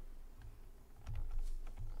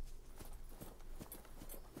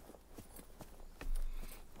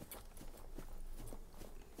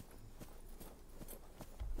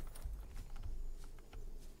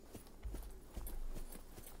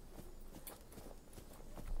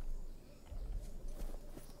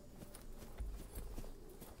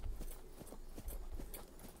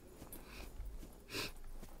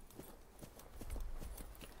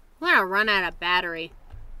 I'm gonna run out of battery.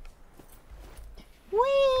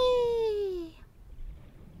 Whee!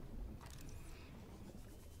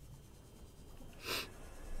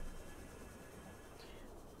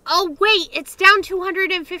 Oh wait, it's down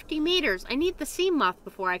 250 meters. I need the sea moth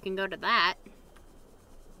before I can go to that.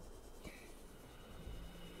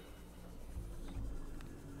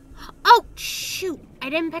 Oh shoot!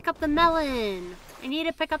 I didn't pick up the melon. I need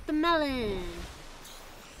to pick up the melon.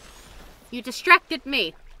 You distracted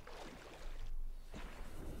me.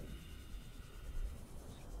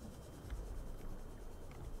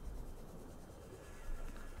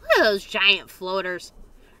 Look at those giant floaters.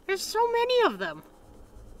 There's so many of them.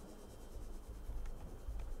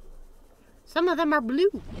 Some of them are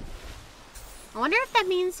blue. I wonder if that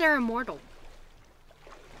means they're immortal.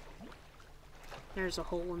 There's a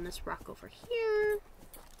hole in this rock over here.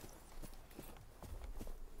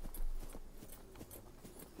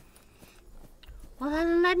 Well,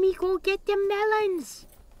 then let me go get the melons.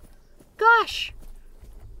 Gosh.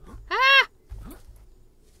 Ah!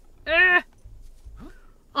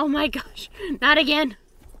 Oh my gosh. Not again.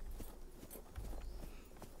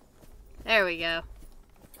 There we go.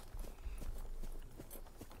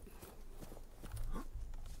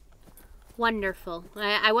 Wonderful.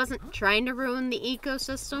 I wasn't trying to ruin the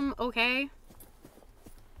ecosystem, okay?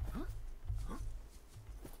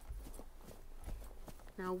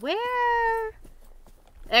 Now where?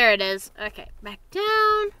 There it is. Okay, back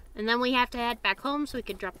down. And then we have to head back home so we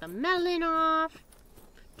can drop the melon off.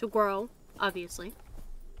 To grow, obviously.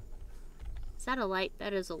 Is that a light?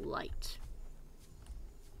 That is a light.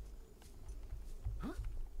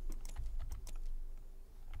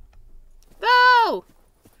 Go!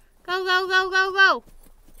 Go, go, go, go, go!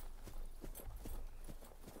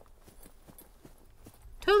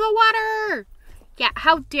 To the water! Yeah,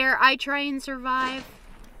 how dare I try and survive?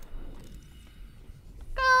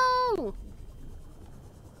 Go!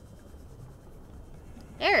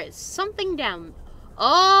 There is something down.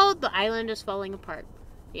 Oh, the island is falling apart.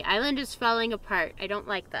 The island is falling apart. I don't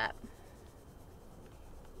like that.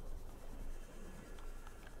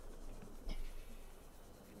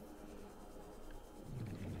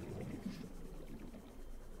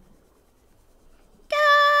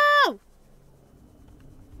 Go!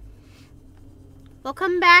 We'll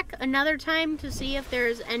come back another time to see if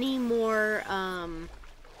there's any more,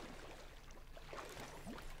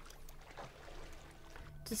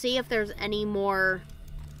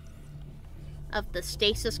 of the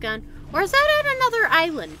stasis gun. Or is that at another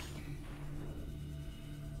island?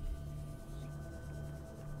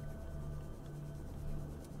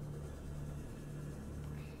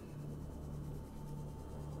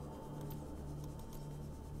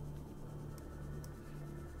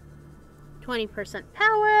 20%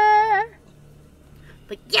 power.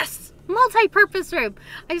 But yes! Multi-purpose room!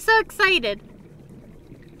 I'm so excited.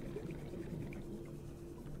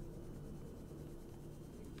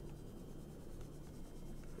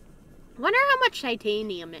 Wonder how much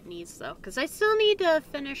titanium it needs though, because I still need to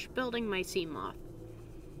finish building my sea moth.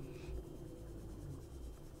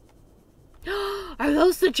 Are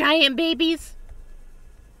those the giant babies?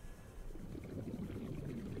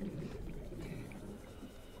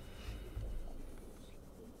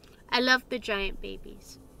 I love the giant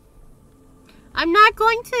babies. I'm not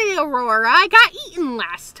going to the Aurora. I got eaten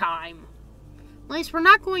last time. At least we're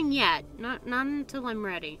not going yet. Not until I'm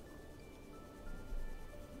ready.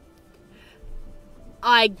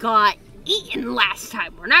 I got eaten last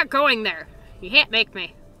time. We're not going there. You can't make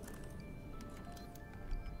me.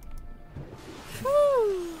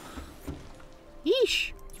 Whew.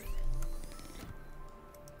 Yeesh.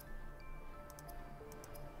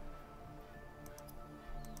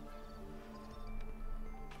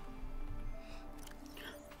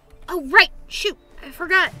 Oh, right. Shoot. I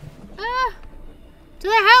forgot. To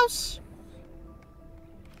the house.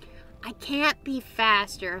 I can't be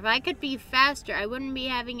faster. If I could be faster, I wouldn't be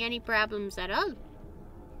having any problems at all.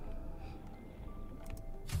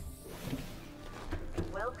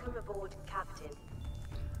 Welcome aboard, Captain.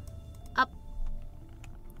 Up.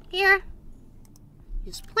 Here.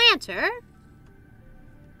 Use planter.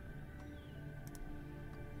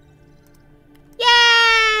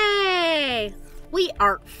 Yay! We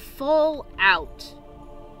are full out.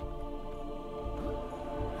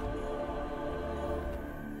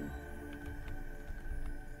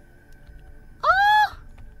 Oh!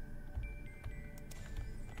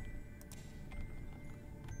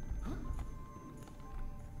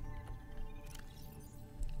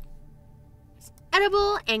 It's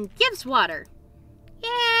edible and gives water.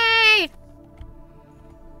 Yay!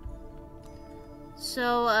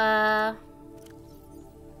 So,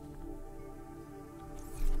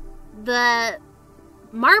 the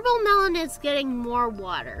marble melon is getting more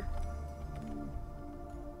water.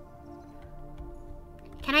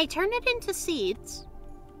 Can I turn it into seeds?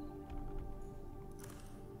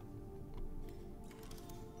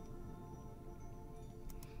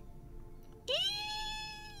 Yay!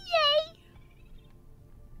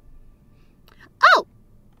 Oh!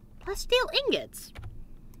 Plasteel ingots.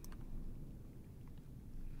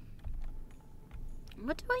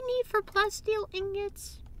 What do I need for plasteel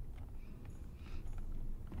ingots?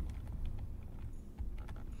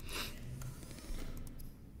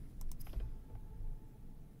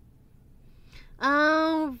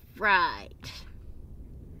 Oh, right.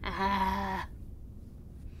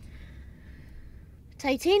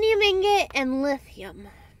 Titanium ingot and lithium.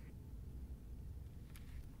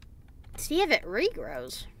 See if it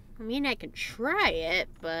regrows. I mean, I can try it,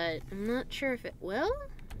 but I'm not sure if it will.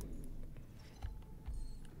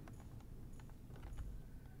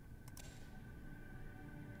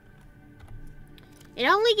 It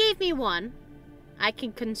only gave me one. I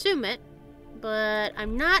can consume it, but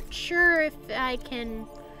I'm not sure if I can...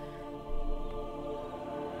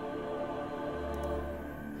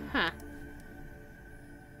 Huh.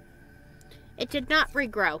 It did not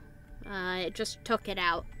regrow. It just took it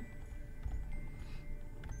out.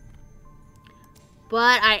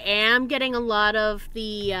 But I am getting a lot of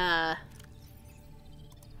the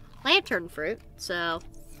lantern fruit, so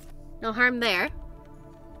no harm there.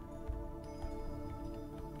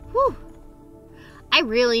 Whew. I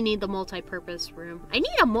really need the multi-purpose room. I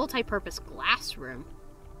need a multi-purpose glass room.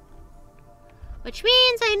 Which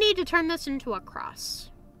means I need to turn this into a cross.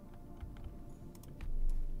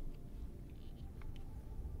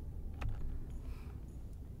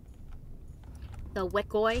 The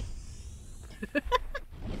Wickoi.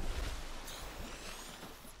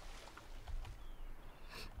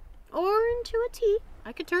 Or into a T.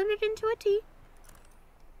 I could turn it into a T.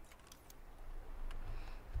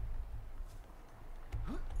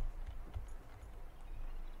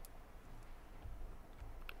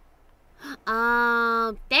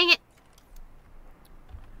 Dang it.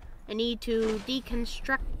 I need to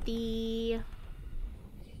deconstruct the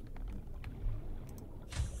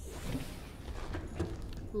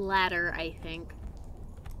ladder, I think.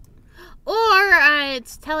 Or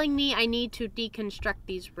it's telling me I need to deconstruct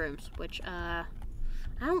these rooms, which, I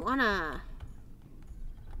don't wanna...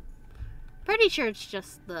 Pretty sure it's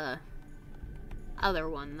just the other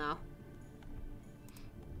one, though.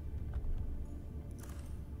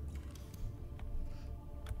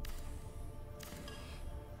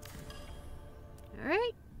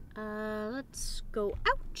 Alright, let's go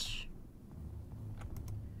out.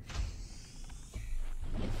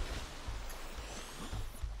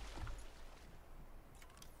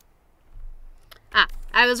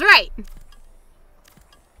 I was right.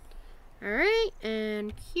 Alright,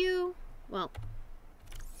 and Q. Well.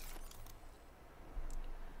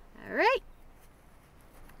 Alright.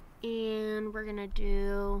 And we're gonna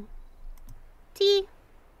do T.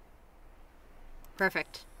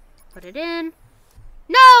 Perfect. Put it in.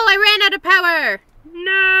 No! I ran out of power!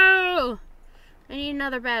 No! I need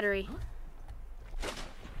another battery.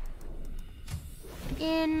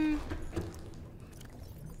 In.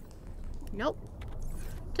 Nope.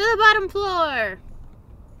 To the bottom floor!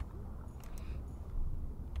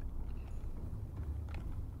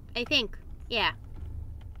 I think. Yeah.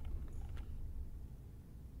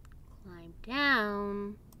 Climb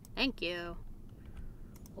down. Thank you.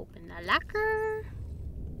 Open the locker.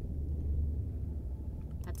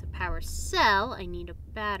 That's a power cell. I need a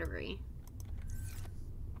battery.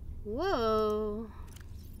 Whoa.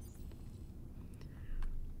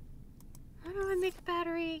 How do I make a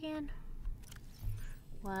battery again?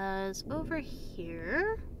 Was over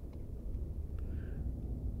here.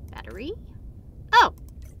 Battery. Oh,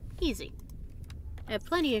 easy. I have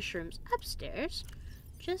plenty of shrooms upstairs.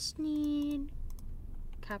 Just need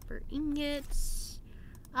copper ingots.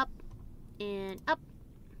 Up and up.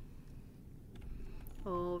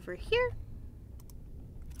 Over here.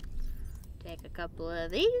 Take a couple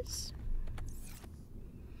of these.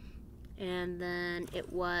 And then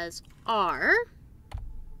it was R.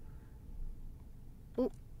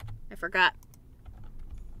 Oh, I forgot.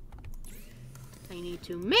 I need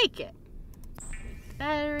to make it. Make the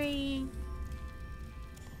battery.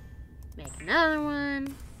 Make another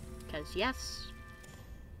one. Because yes.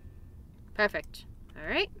 Perfect.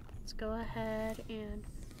 Alright, let's go ahead and...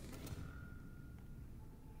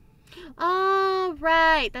 Oh,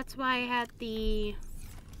 right. That's why I had the...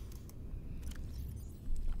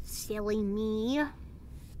 Silly me.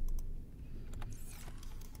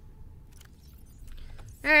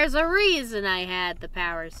 There's a reason I had the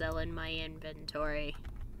power cell in my inventory.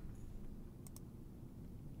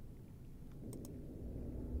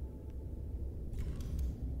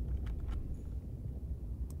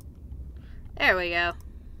 There we go.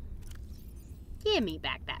 Give me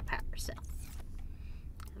back that power cell.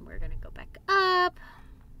 And we're gonna go back up.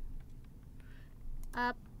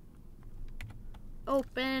 Up.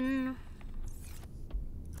 Open.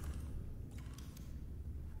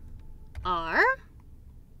 R.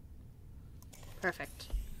 Perfect.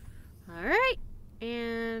 Alright.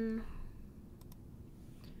 And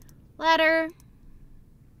ladder.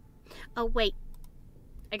 Oh, wait.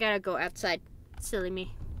 I gotta go outside. Silly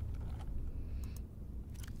me.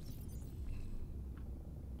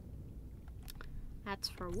 That's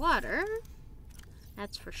for water.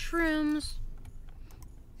 That's for shrooms.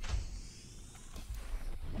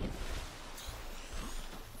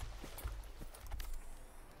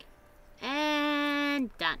 And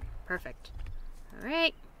done. Perfect.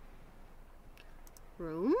 Alright.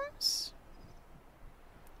 Rooms.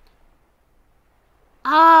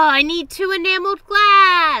 Oh, I need 2 enameled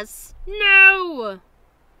glass! No!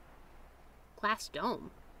 Glass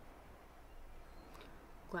dome.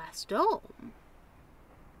 Glass dome.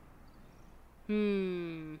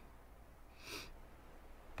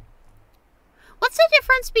 What's the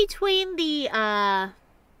difference between the,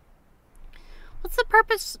 what's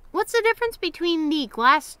the difference between the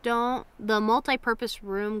glass dome, the multi-purpose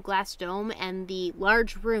room glass dome, and the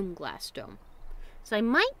large room glass dome? So I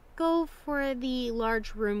might go for the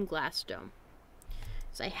large room glass dome.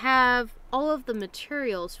 So I have all of the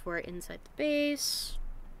materials for it inside the base.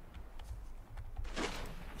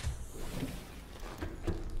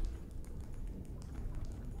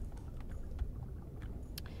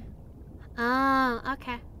 Ah,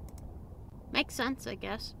 okay. Makes sense, I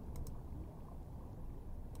guess.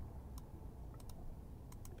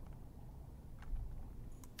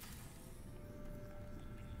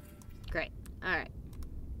 Great. Alright.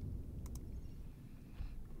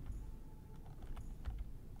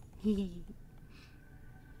 I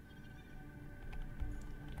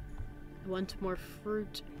want more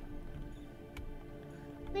fruit.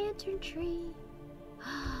 Lantern tree.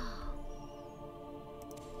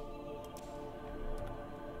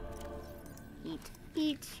 Eat,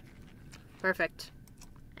 eat. Perfect.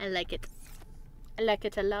 I like it. I like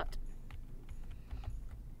it a lot.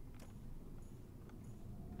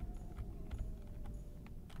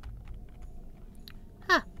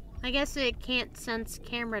 Huh. I guess it can't sense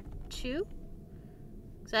camera 2.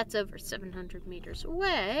 'Cause that's over 700 meters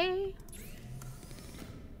away.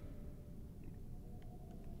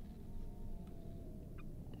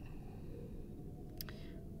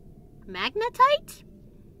 Magnetite?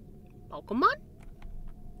 Pokemon?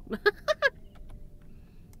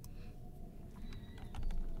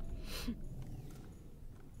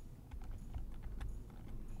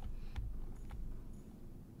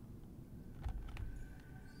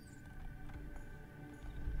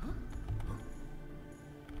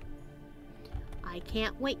 I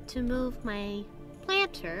can't wait to move my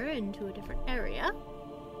planter into a different area.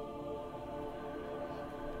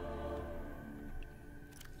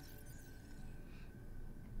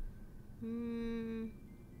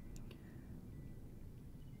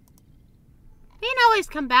 We can always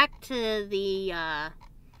come back to the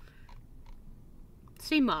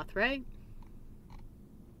sea moth, right?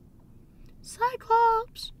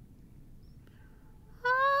 Cyclops!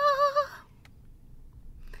 Ah,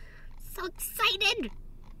 so excited!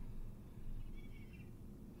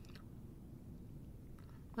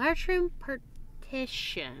 Large room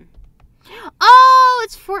partition. Oh,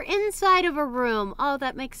 it's for inside of a room. Oh,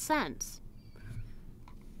 that makes sense.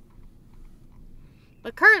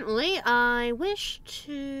 But currently, I wish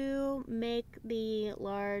to make the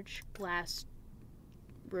large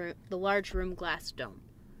room glass dome.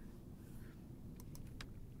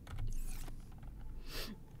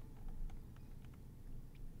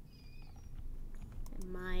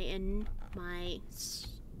 My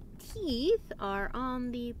teeth are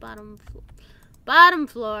on the bottom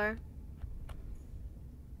floor.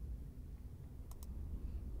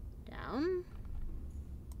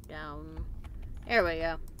 Down. There we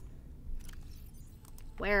go.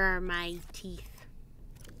 Where are my teeth?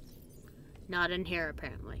 Not in here,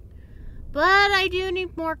 apparently. But I do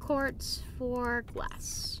need more quartz for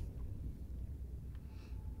glass.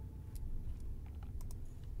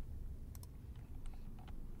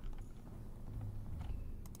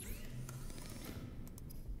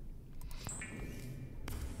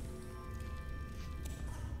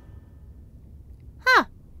 Huh.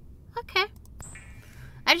 Okay.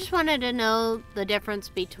 I just wanted to know the difference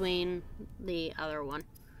between the other one.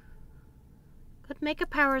 Could make a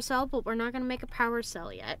power cell, but we're not going to make a power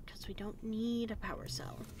cell yet, because we don't need a power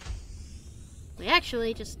cell. We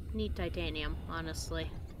actually just need titanium, honestly.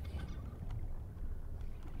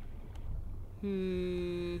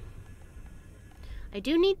 I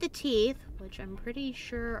do need the teeth, which I'm pretty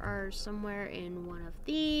sure are somewhere in one of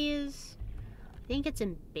these. I think it's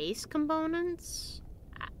in base components.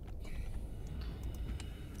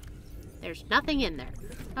 There's nothing in there.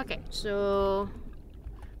 Okay, so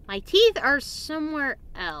my teeth are somewhere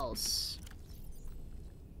else.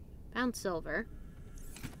 Found silver.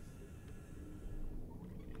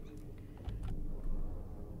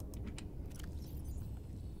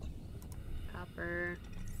 Copper.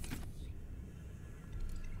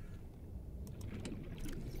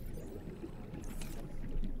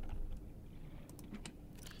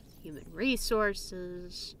 Human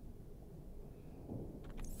resources.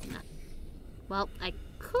 Well, I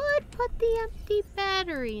could put the empty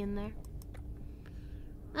battery in there.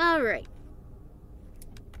 Alright.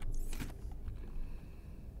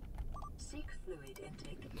 Seek fluid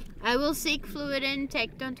intake. I will seek fluid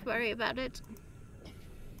intake, don't worry about it.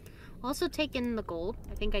 Also take in the gold.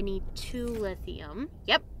 I think I need 2 lithium.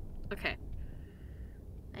 Yep. Okay.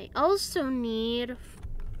 I also need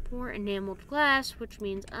 4 enameled glass, which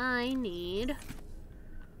means I need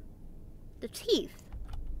the teeth.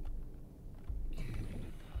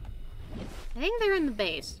 I think they're in the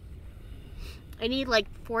base. I need like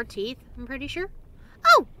 4 teeth, I'm pretty sure.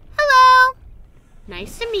 Oh, hello!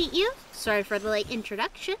 Nice to meet you. Sorry for the late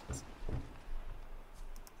introductions.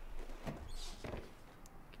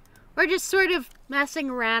 We're just sort of messing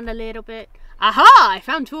around a little bit. Aha! I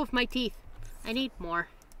found 2 of my teeth. I need more.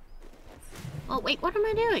 Oh, wait, what am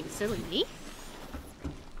I doing? Silly me?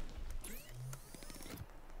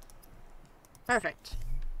 Perfect.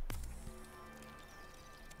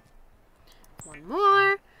 1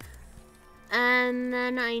 more. And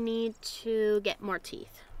then I need to get more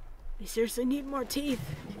teeth. I seriously need more teeth.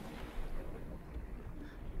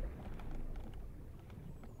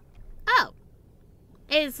 Oh.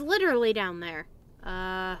 It's literally down there.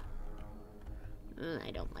 I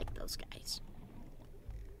don't like those guys.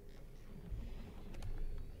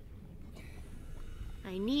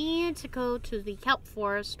 I need to go to the kelp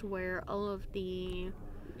forest where all of the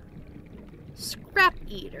scrap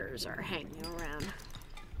eaters are hanging around.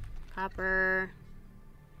 Copper.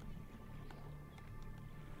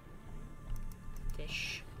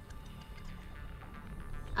 Fish.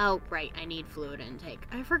 Oh, right, I need fluid intake.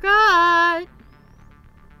 I forgot!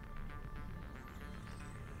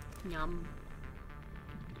 Yum.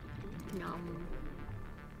 Yum.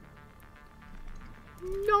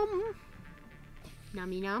 Yum.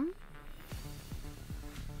 Nummy num.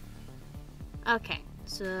 Okay,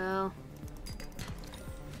 so...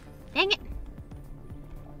 Dang it!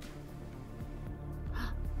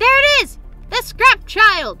 There it is! The scrap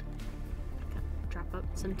child! Drop up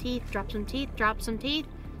some teeth, drop some teeth, drop some teeth.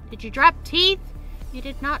 Did you drop teeth? You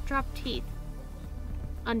did not drop teeth.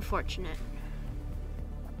 Unfortunate.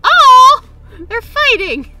 They're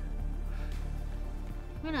fighting!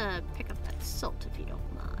 I'm gonna pick up that salt if you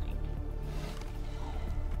don't mind.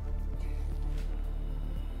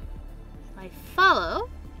 I follow.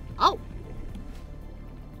 Oh!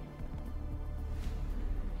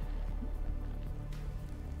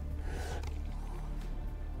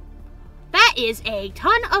 That is a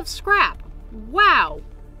ton of scrap. Wow.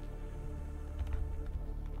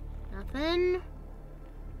 Nothing.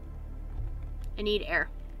 I need air.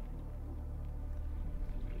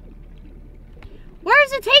 Where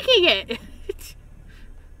is it taking it?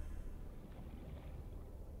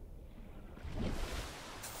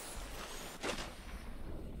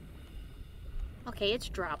 Okay, it's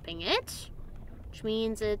dropping it. Which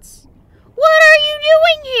means it's... What are you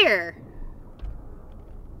doing here?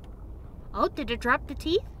 Oh, did it drop the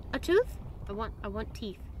teeth? A tooth? I want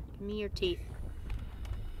teeth. Give me your teeth.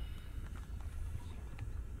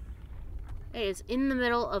 It is in the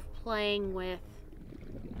middle of playing with...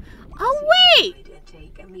 Oh, wait!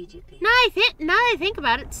 Now that I think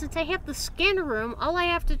about it, since I have the scanner room, all I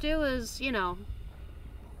have to do is, you know...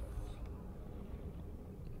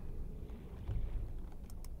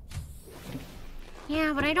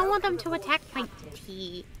 Yeah, but I don't want them to attack my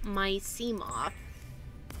sea moth.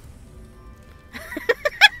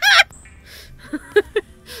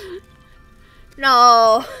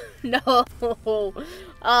 No, no. Oh,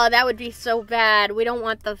 that would be so bad. We don't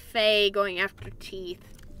want the Fae going after teeth.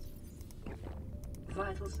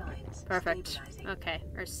 Vital signs. Perfect. Stabilizing. Okay,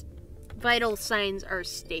 our vital signs are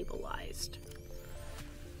stabilized.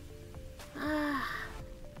 I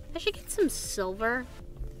should get some silver.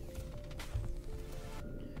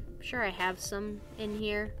 I'm sure I have some in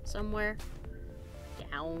here somewhere.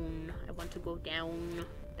 Down. I want to go down.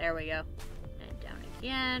 There we go. And down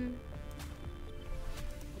again.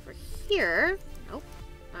 Over here. Nope.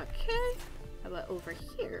 Okay. How about over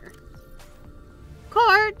here?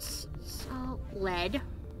 Quartz. So, lead.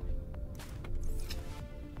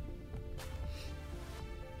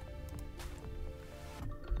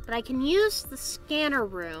 But I can use the scanner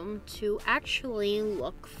room to actually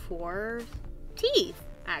look for teeth,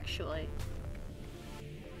 actually.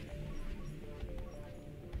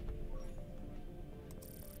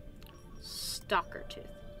 Stalker tooth.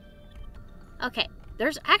 Okay,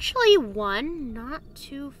 there's actually one not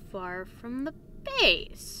too far from the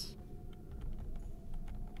base.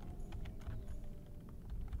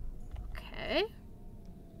 Okay.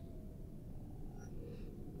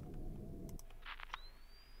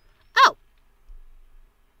 Oh!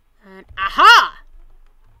 And aha!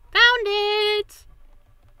 Found it!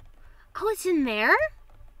 Oh, it's in there?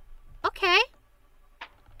 Okay.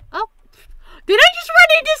 Oh. Did I just run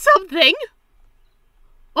into something?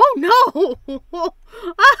 Oh no!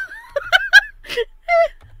 Ah!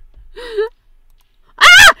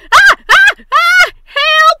 Ah! Ah! Ah!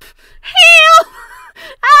 Help! Help!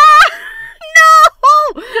 Ah! No!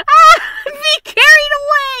 Ah! Be carried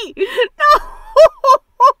away! No!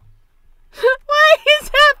 What is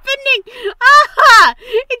happening? Ah!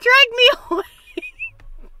 It dragged me away!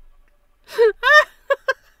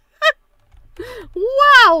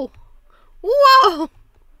 Wow! Whoa!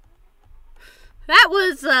 That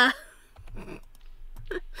was, wow,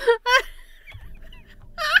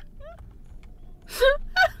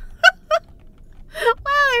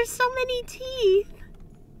 there's so many teeth.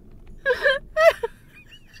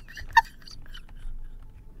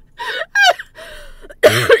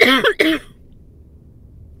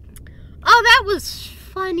 Oh, that was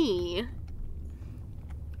funny.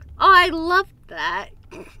 Oh, I loved that.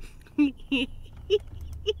 We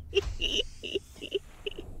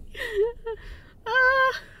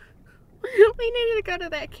need to go to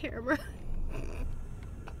that camera.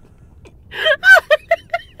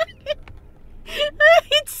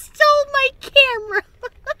 It stole my camera.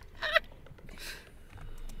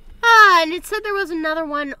 And it said there was another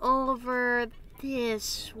one over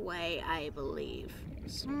this way, I believe.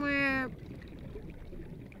 Somewhere.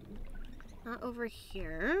 Not over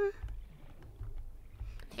here.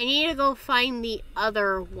 I need to go find the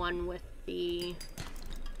other one with the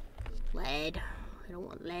lead. I don't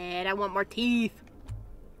want lead. I want more teeth.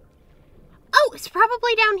 Oh, it's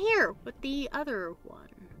probably down here with the other one.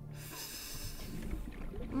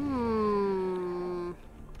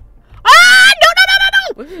 Ah! No, no, no, no,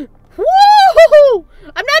 no! Woo!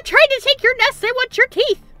 I'm not trying to take your nest. I want your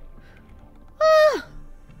teeth. Ah.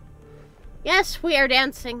 Yes, we are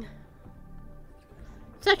dancing.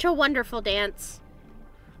 Such a wonderful dance.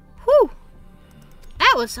 Whew.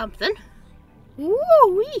 That was something.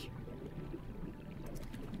 Woo-wee.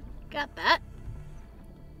 Got that.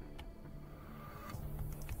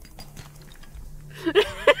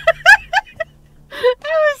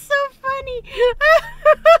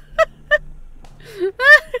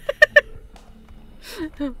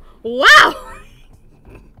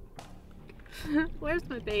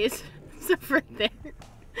 over there.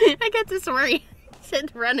 I got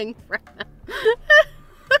disoriented running from him.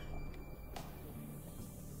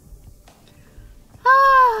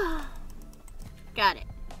 Oh, got it.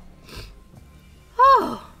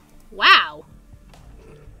 Oh, wow.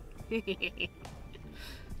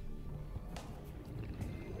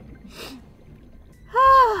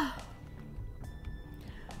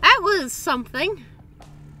 That was something.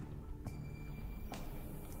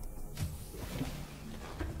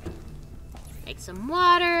 Make some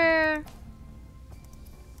water.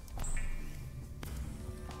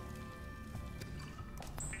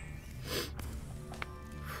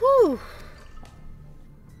 Whew.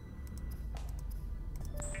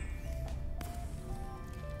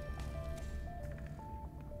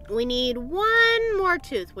 We need one more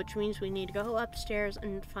tooth, which means we need to go upstairs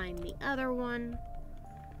and find the other one.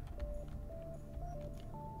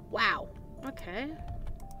 Wow. Okay.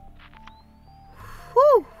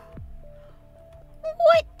 Whew.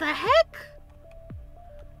 What the heck?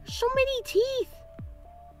 So many teeth.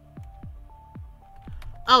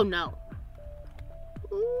 Oh no.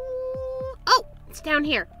 Ooh. Oh, it's down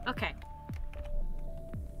here. Okay.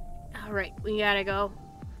 All right, we gotta go.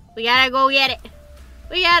 We gotta go get it.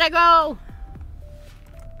 We gotta go.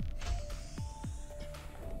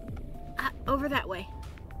 Over that way.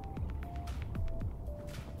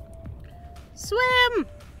 Swim.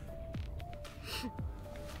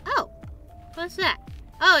 Oh, what's that?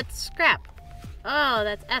 Oh, it's scrap. Oh,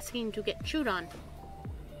 that's asking to get chewed on.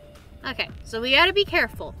 Okay, so we gotta be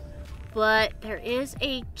careful. But there is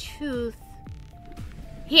a tooth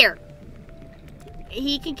here.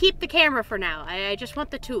 He can keep the camera for now. I just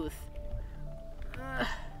want the tooth.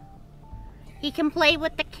 He can play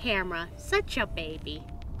with the camera. Such a baby.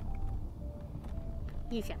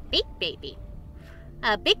 He's a big baby.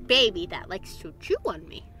 A big baby that likes to chew on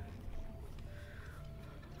me.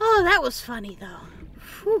 Oh, that was funny though.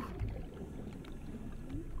 Whew.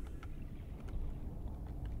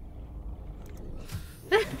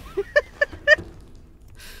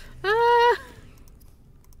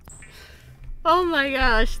 Oh my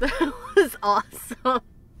gosh, that was awesome.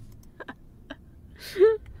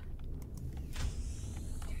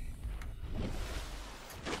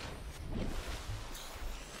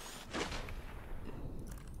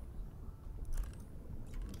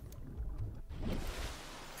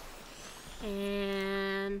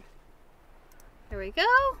 And there we go.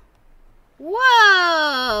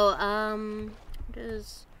 Whoa! It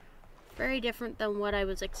is very different than what I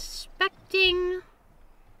was expecting.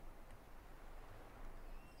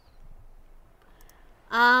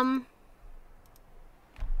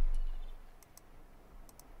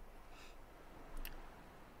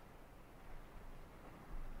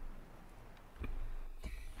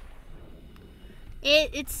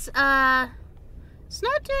 It's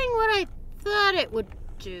not doing what I thought it would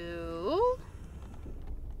do.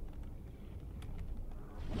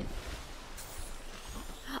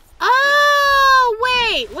 Oh,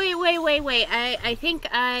 wait. I think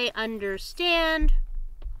I understand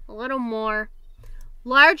a little more.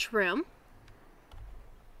 Large room.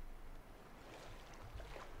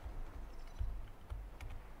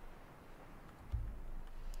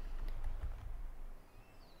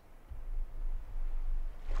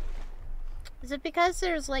 Is it because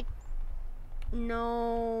there's like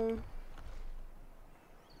no...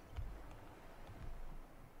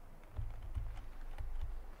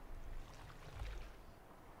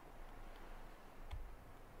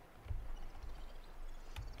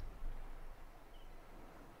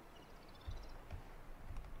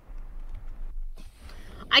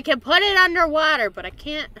 I can put it underwater, but I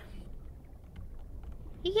can't.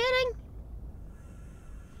 You kidding?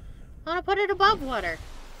 I want to put it above water.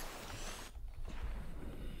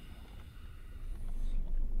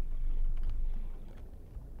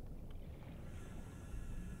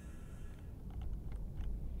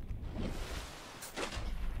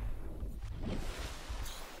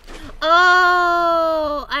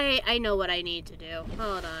 Oh, I know what I need to do.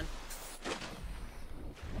 Hold on.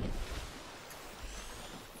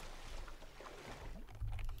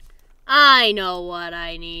 I know what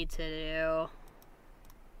I need to do.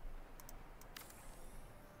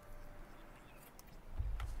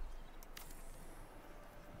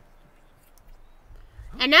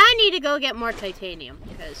 And now I need to go get more titanium,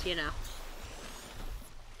 because, you know.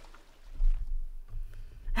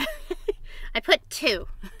 I put 2.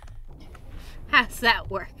 How's that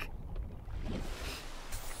work?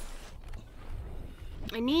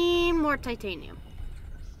 I need more titanium.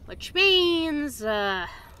 Which means, oh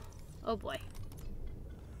boy.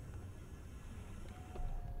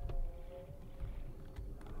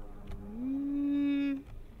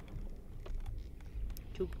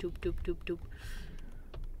 Toop.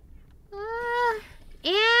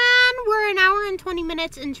 And we're an hour and 20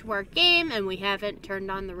 minutes into our game, and we haven't turned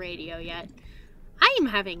on the radio yet. I am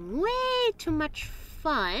having way too much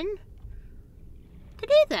fun to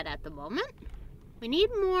do that at the moment. We need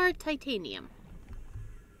more titanium.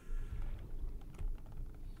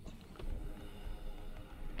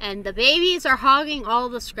 And the babies are hogging all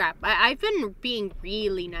the scrap. I've been being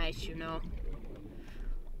really nice, you know.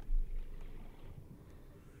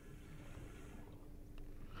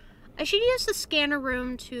 I should use the scanner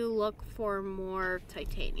room to look for more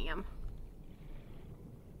titanium.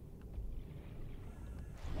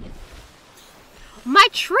 My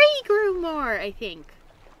tree grew more, I think.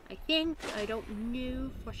 I don't know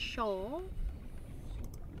for sure.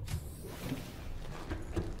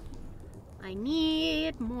 I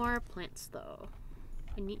need more plants though.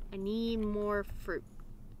 I need more fruit.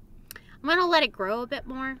 I'm gonna let it grow a bit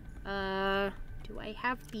more. Do I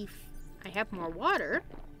have beef? I have more water.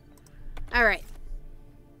 Alright.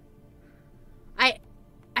 I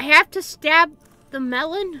have to stab the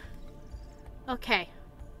melon? Okay.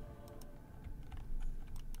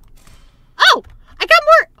 Oh! I got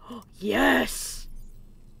more! Oh, yes!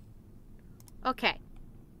 Okay.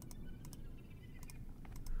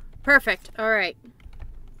 Perfect. Alright.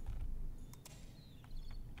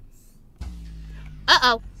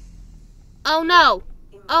 Uh-oh. Oh no.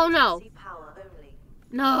 Oh no.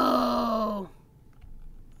 No.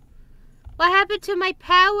 What happened to my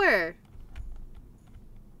power?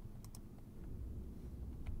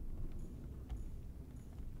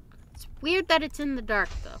 It's weird that it's in the dark,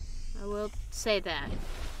 though. I will say that.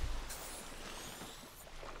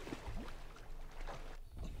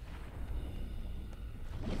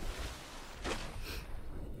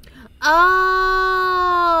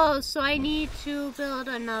 Oh, so I need to build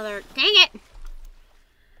another... Dang it!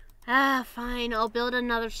 Ah, fine. I'll build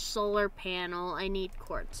another solar panel. I need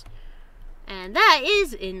quartz. And that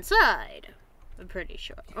is inside. I'm pretty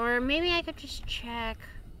sure. Or maybe I could just check.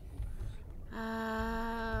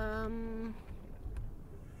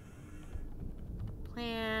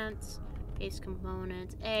 Plants, base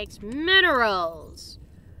components, eggs, minerals.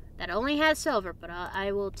 That only has silver, but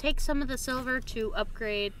I will take some of the silver to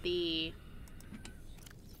upgrade the...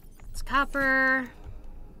 It's copper.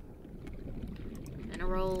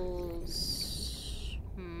 Minerals.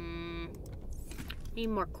 Need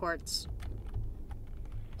more quartz.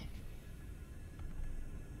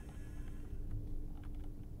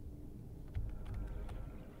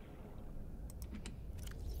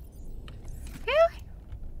 Really?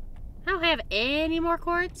 I don't have any more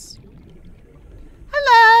quartz.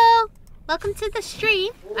 Hello! Welcome to the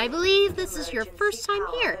stream. I believe this is your first time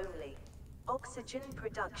here. Oxygen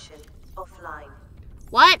production offline.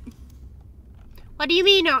 What? What do you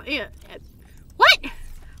mean? What?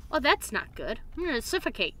 Oh, that's not good. I'm gonna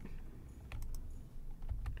suffocate.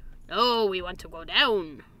 No, we want to go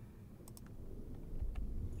down.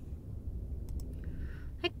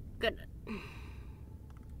 Thank goodness.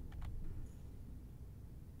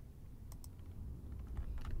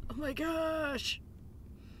 Oh my gosh.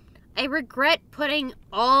 I regret putting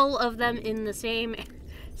all of them in the same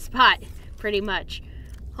spot, pretty much.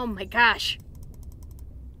 Oh my gosh.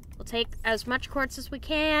 We'll take as much quartz as we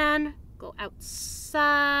can. Go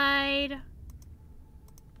outside.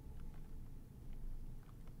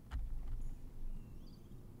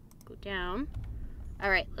 Go down.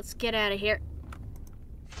 Alright, let's get out of here.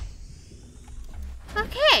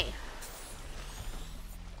 Okay.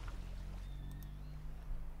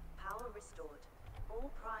 Power restored.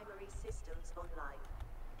 All primary systems online.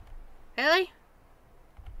 Really?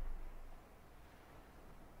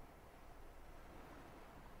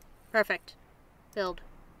 Perfect. Build.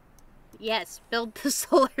 Yes, build the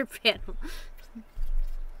solar panel.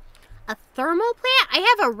 A thermal plant? I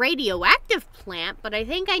have a radioactive plant, but I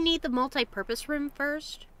think I need the multi-purpose room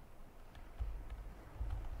first.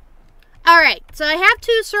 Alright, so I have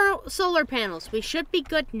 2 solar panels. We should be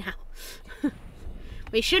good now.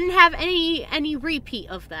 We shouldn't have any repeat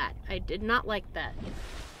of that. I did not like that.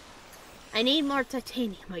 I need more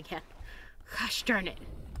titanium again. Gosh darn it.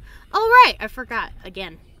 Oh right, I forgot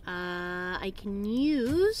again. I can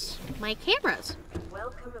use my cameras.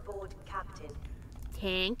 Welcome aboard, Captain.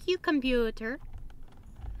 Thank you, computer.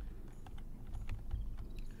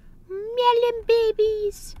 Melon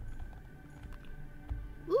babies.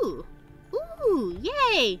 Ooh. Ooh,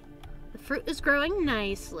 yay. The fruit is growing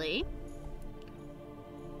nicely.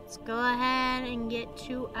 Let's go ahead and get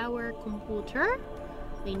to our computer.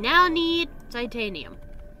 We now need titanium.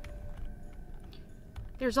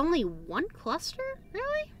 There's only 1 cluster?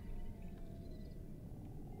 Really?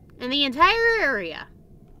 In the entire area.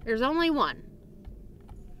 There's only one.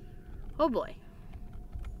 Oh boy.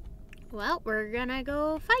 Well, we're gonna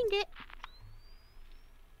go find it.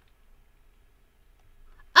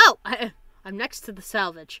 Oh! I'm next to the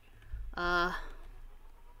salvage. Go,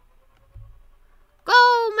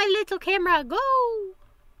 my little camera, go!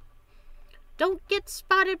 Don't get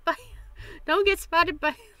spotted by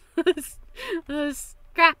those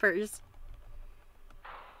scrappers.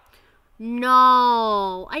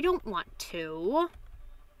 No, I don't want to.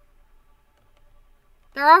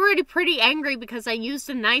 They're already pretty angry because I used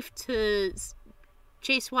a knife to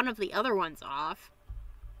chase one of the other ones off.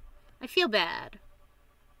 I feel bad.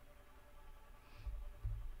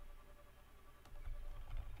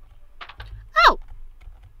 Oh!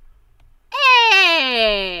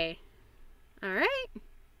 Hey! Alright.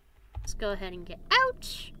 Let's go ahead and get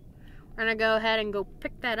out. We're gonna go ahead and go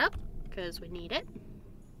pick that up because we need it.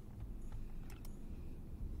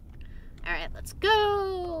 Alright, let's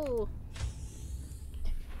go!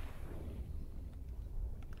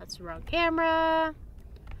 That's the wrong camera.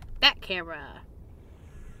 That camera.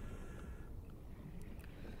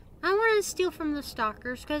 I want to steal from the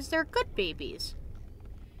stalkers because they're good babies.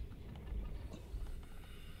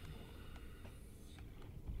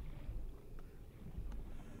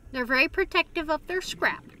 They're very protective of their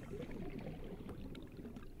scrap.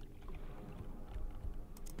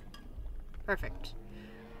 Perfect.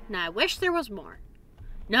 Now I wish there was more.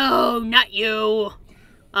 No, not you.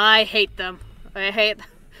 I hate them. I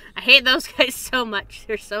hate those guys so much.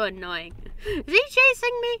 They're so annoying. Is he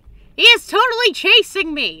chasing me? He is totally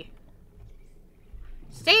chasing me.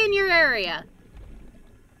 Stay in your area.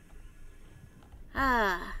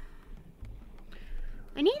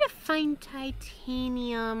 I need to find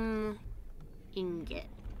titanium ingot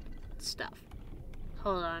stuff.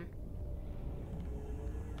 Hold on.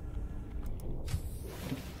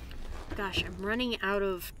 Gosh, I'm running out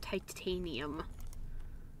of titanium.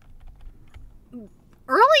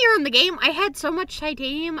 Earlier in the game, I had so much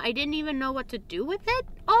titanium, I didn't even know what to do with it.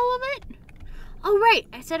 All of it. Oh, right.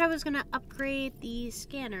 I said I was going to upgrade the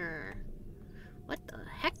scanner. What the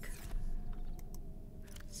heck?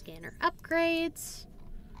 Scanner upgrades.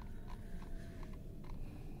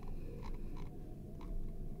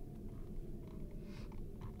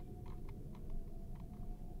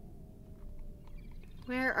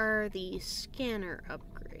 Where are the scanner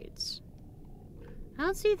upgrades? I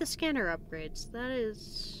don't see the scanner upgrades. That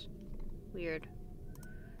is weird.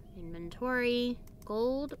 Inventory,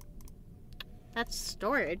 gold. That's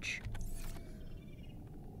storage.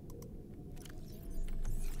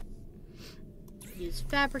 Use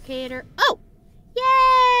fabricator. Oh!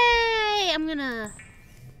 Yay! I'm gonna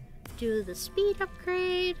do the speed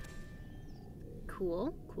upgrade.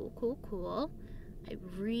 Cool, cool, cool, cool. I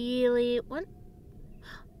really want...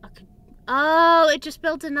 Okay. Oh, it just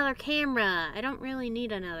built another camera. I don't really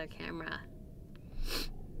need another camera.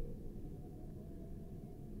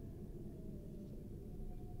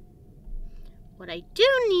 What I do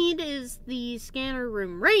need is the scanner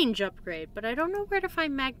room range upgrade, but I don't know where to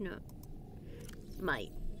find Magnet.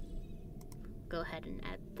 Might. Go ahead and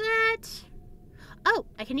add that. Oh,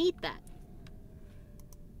 I can eat that.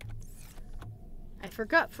 I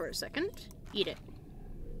forgot for a second. Eat it.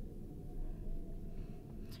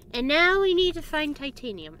 And now we need to find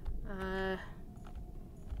titanium.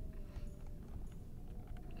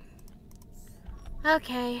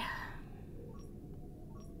 Okay.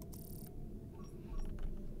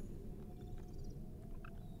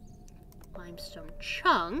 Limestone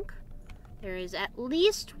chunk. There is at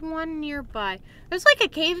least one nearby. There's like a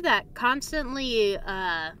cave that constantly,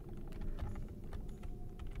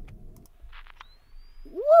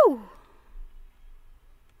 Woo!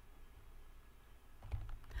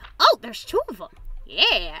 Oh, there's two of them.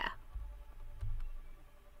 Yeah.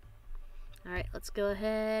 Alright, let's go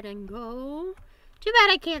ahead and go. Too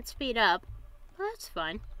bad I can't speed up. Well, that's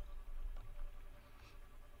fine.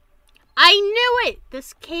 I knew it!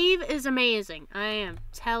 This cave is amazing. I am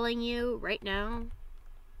telling you right now.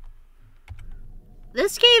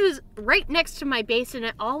 This cave is right next to my base and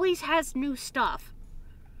it always has new stuff.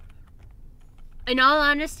 In all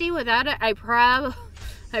honesty, without it, I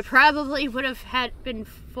probably would have been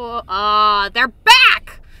full. They're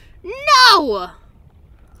back! No!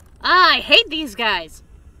 I hate these guys.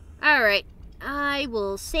 Alright. I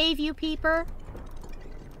will save you, peeper.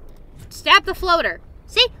 Stab the floater.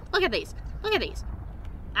 See? Look at these. Look at these.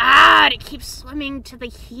 It keeps swimming to the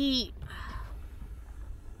heat.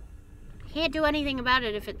 Can't do anything about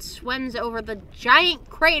it if it swims over the giant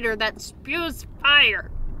crater that spews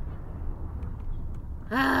fire.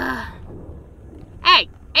 Hey,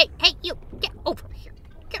 you, get over here.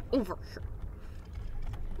 Get over here.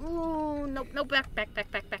 Ooh, nope, no, back.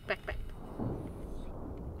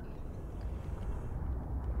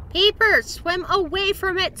 Peeper, swim away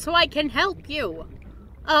from it so I can help you.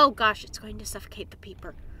 Oh gosh, it's going to suffocate the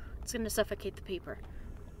peeper. It's going to suffocate the peeper.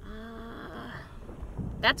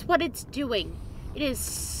 That's what it's doing. It is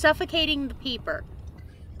suffocating the peeper.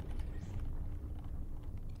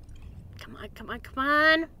 Come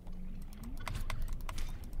on.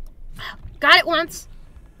 Got it once.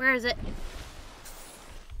 Where is it?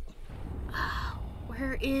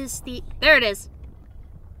 Where is the... There it is.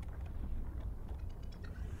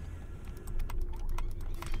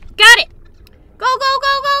 Got it! Go!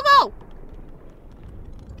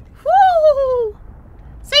 Woo!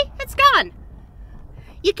 See? It's gone.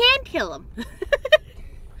 You can kill him.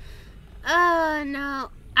 No.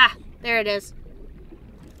 Ah, there it is.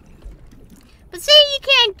 But see, you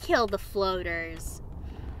can't kill the floaters.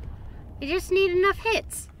 You just need enough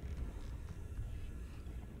hits.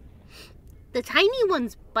 The tiny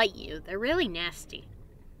ones bite you. They're really nasty.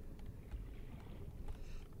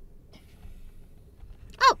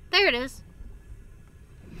 Oh, there it is.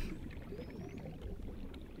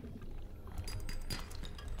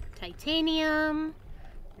 Titanium.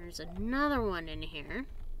 There's another one in here.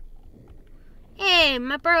 Hey,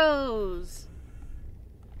 my bros.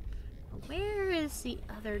 Where is the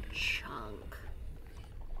other chunk?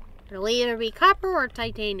 It'll either be copper or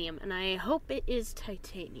titanium, and I hope it is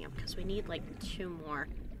titanium, because we need like 2 more.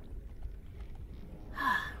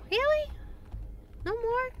 Really? No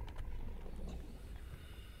more?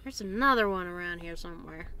 There's another one around here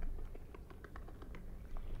somewhere.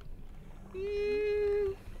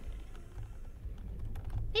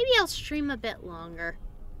 Maybe I'll stream a bit longer.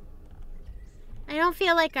 I don't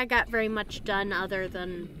feel like I got very much done other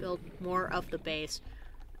than build more of the base.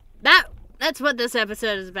 That's what this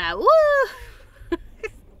episode is about. Woo! I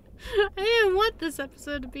didn't want this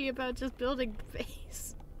episode to be about just building the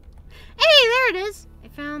base. Hey, there it is! I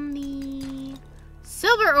found the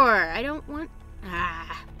silver ore. I don't want...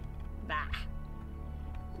 Bah.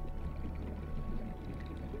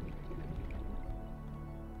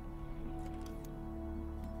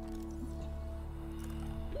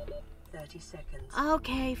 30 seconds.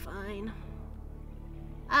 Okay, fine.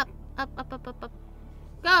 Up.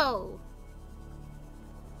 Go!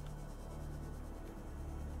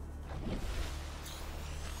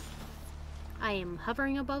 I am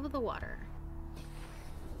hovering above the water.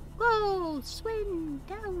 Whoa! Swim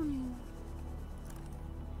down!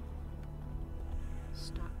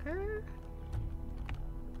 Stalker?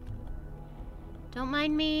 Don't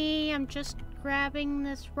mind me, I'm just grabbing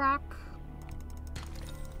this rock.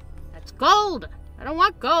 That's gold! I don't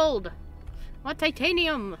want gold! I want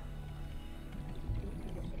titanium!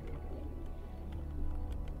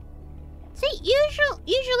 See,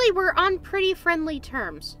 usually we're on pretty friendly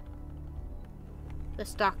terms. The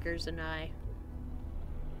stalkers and I.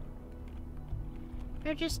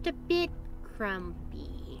 They're just a bit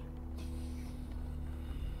grumpy.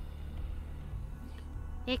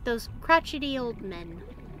 Like those crotchety old men.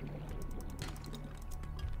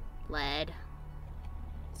 Lead.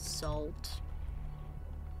 Salt.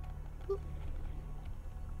 Ooh.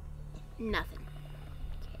 Nothing.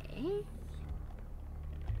 Okay.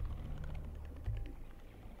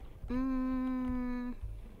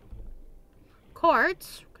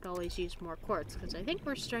 Quartz. Could always use more quartz because I think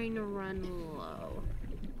we're starting to run low.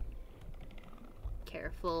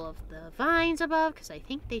 Careful of the vines above because I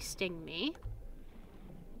think they sting me.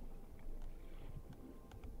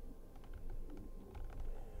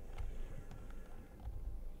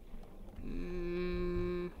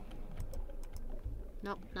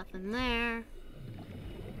 Nope, nothing there.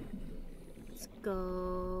 Let's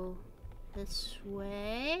go this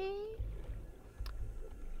way.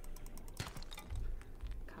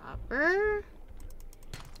 Copper.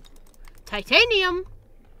 Titanium.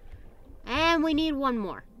 And we need one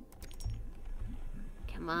more.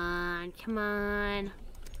 Come on, come on.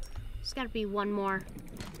 There's gotta be one more.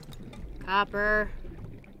 Copper.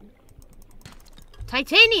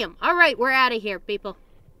 Titanium! Alright, we're out of here, people.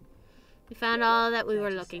 We found all that we were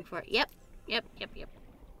looking for. Yep.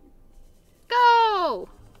 Go!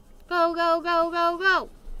 Go!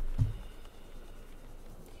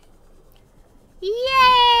 Yay!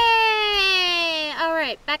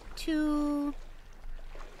 Alright, back to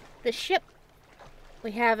the ship.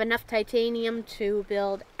 We have enough titanium to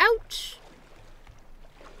build out.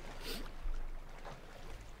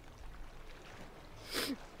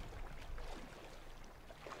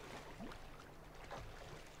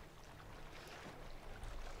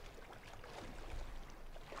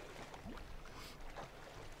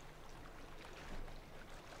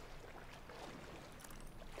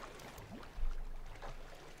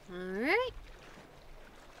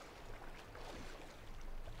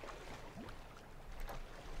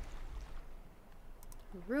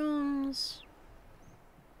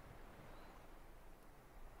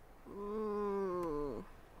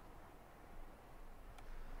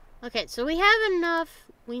 Okay, so we have enough.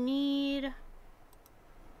 We need...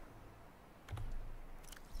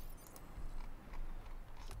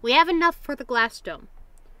 We have enough for the glass dome.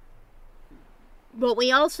 But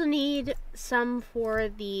we also need some for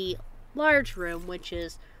the large room, which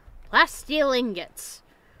is plasteel ingots.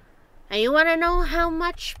 And you want to know how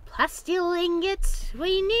much plasteel ingots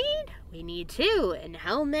we need? We need 2. And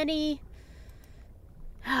how many?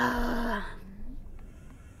 To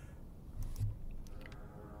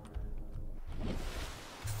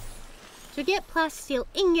get plasteel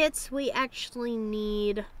ingots, we actually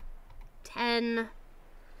need 10.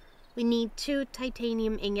 We need 2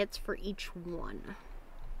 titanium ingots for each one.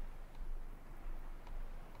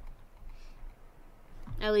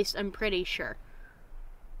 At least I'm pretty sure.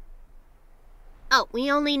 Oh, we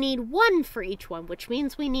only need 1 for each one, which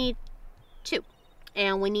means we need 2.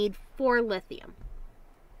 And we need 4 lithium.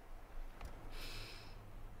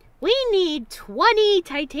 We need 20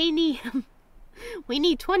 titanium. We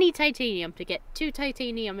need 20 titanium to get 2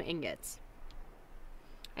 titanium ingots.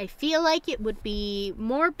 I feel like it would be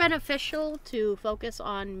more beneficial to focus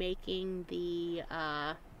on making the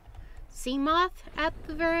sea moth at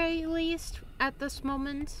the very least at this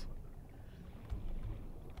moment.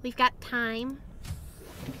 We've got time.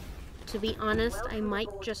 To be honest, I might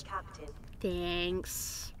just...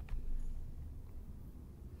 Thanks.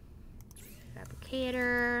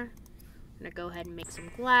 Fabricator. I'm gonna go ahead and make some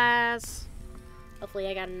glass. Hopefully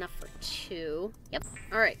I got enough for 2. Yep.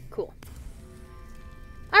 Alright, cool.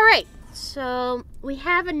 Alright, so we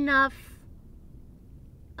have enough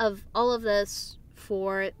of all of this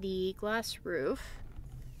for the glass roof.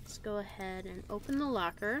 Let's go ahead and open the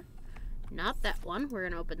locker. Not that one. We're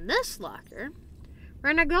going to open this locker.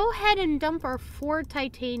 We're going to go ahead and dump our 4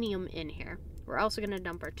 titanium in here. We're also going to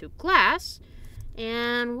dump our 2 glass.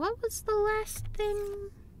 And what was the last thing?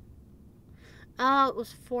 Oh, it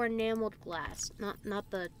was 4 enameled glass. Not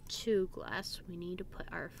the 2 glass. We need to put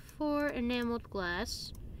our 4 enameled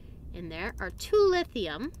glass in there. Our 2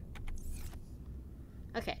 lithium.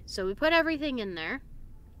 Okay, so we put everything in there.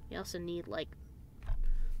 We also need like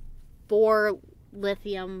 4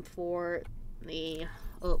 lithium for the...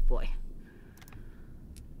 Oh boy.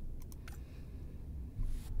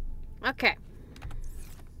 Okay.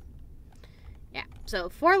 Yeah, so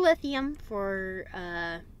 4 lithium for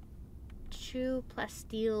 2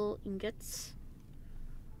 plasteel ingots.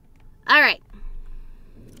 Alright.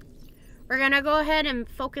 We're going to go ahead and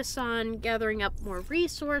focus on gathering up more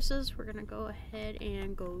resources. We're going to go ahead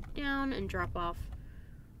and go down and drop off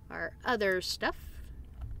our other stuff.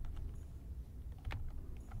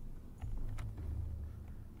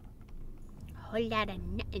 A whole lot of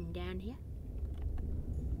nothing down here.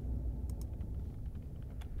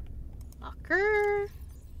 Locker.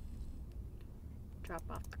 Drop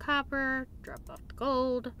off the copper. Drop off the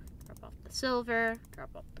gold. Drop off the silver.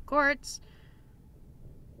 Drop off the quartz.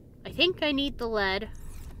 I think I need the lead.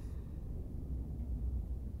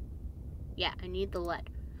 Yeah, I need the lead.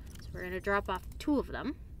 So we're going to drop off 2 of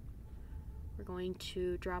them. We're going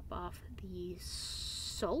to drop off the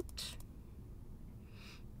salt.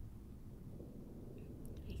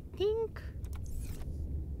 I think...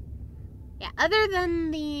 Yeah, other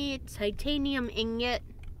than the titanium ingot,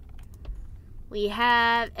 we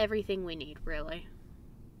have everything we need, really.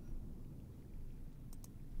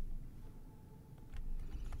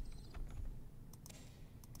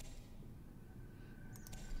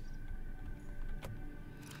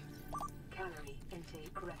 Calorie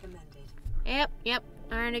intake recommended. Yep,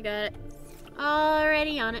 already got it.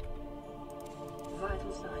 Already on it.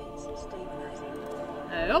 Vital signs stabilizing.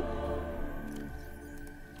 Yep.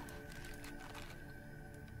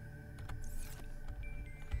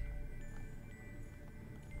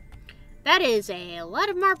 That is a lot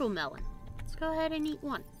of marble melon. Let's go ahead and eat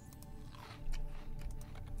 1.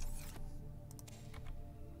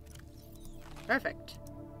 Perfect.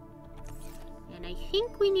 And I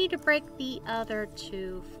think we need to break the other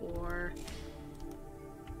 2 for...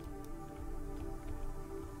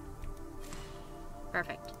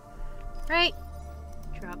 Perfect. Right.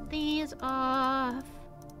 Drop these off.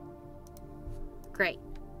 Great.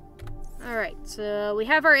 Alright, so we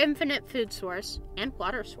have our infinite food source and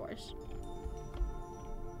water source.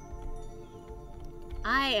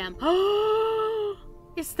 I am...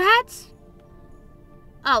 Is that...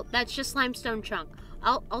 Oh, that's just limestone chunk.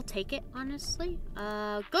 I'll take it, honestly.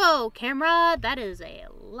 Go, camera! That is a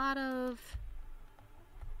lot of...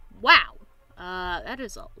 Wow. That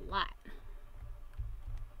is a lot.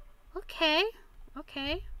 Okay.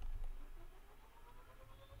 Okay.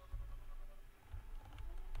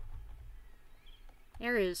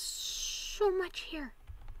 There is so much here.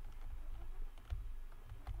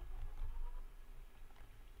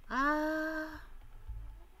 I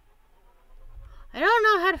don't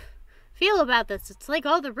know how to feel about this. It's like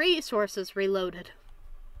all the resources reloaded.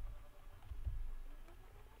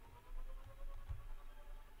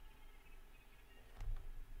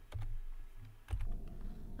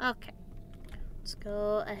 Okay. Let's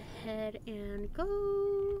go ahead and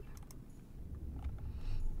go.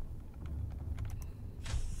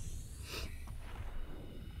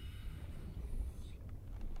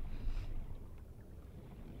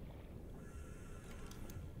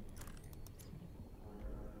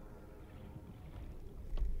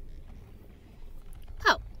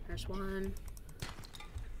 Oh, there's one.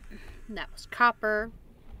 That was copper.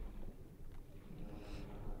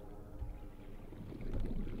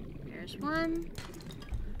 There's one.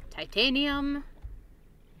 Titanium.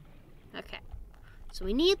 Okay. So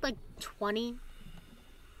we need like 20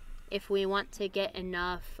 if we want to get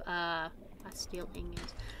enough steel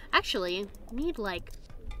ingots. Actually, we need like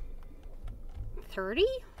 30?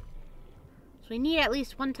 So we need at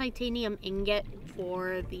least one titanium ingot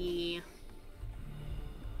for the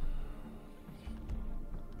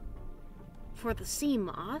sea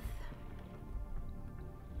moth.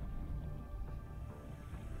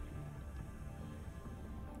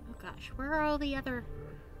 Oh gosh, where are all the other...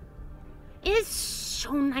 It is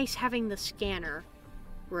so nice having the scanner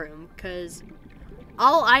room, because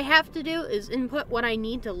all I have to do is input what I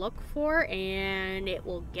need to look for, and it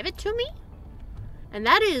will give it to me. And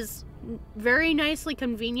that is very nicely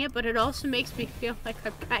convenient, but it also makes me feel like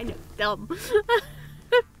I'm kind of dumb.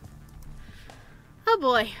 Oh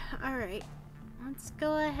boy. Alright. Let's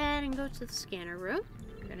go ahead and go to the scanner room.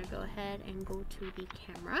 We're gonna go ahead and go to the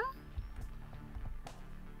camera.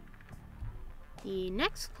 The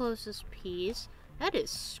next closest piece, that is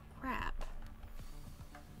scrap.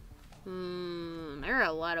 There are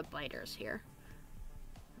a lot of biters here.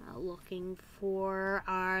 Looking for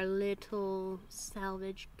our little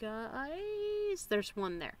salvage guys. There's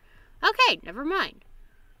one there. Okay, never mind.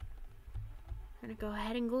 I'm gonna go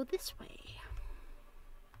ahead and go this way.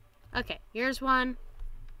 Okay, here's one.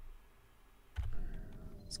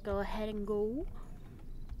 Let's go ahead and go.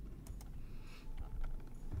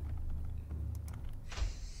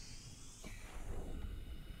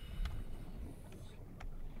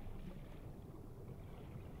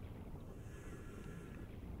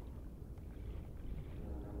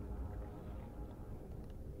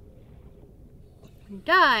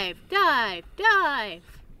 Dive, dive,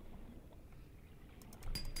 dive.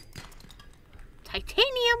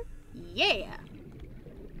 Titanium, yeah.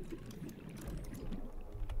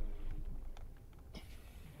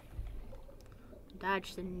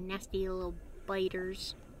 Dodge the nasty little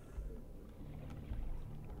biters.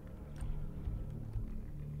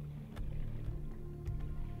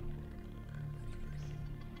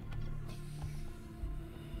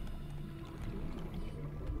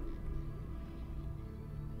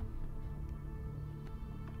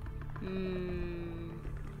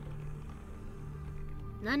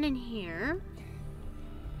 None in here.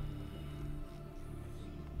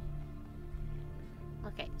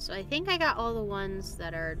 Okay, so I think I got all the ones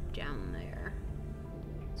that are down there.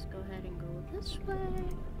 Let's go ahead and go this way.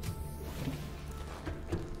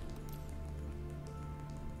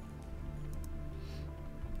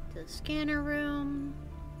 To the scanner room.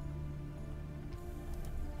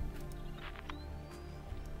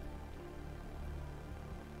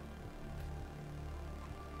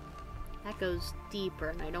 That goes deeper,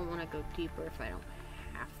 and I don't want to go deeper if I don't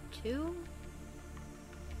have to.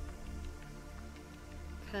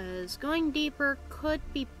 Because going deeper could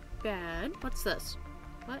be bad. What's this?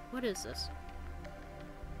 What is this?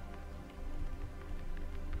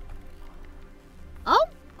 Oh,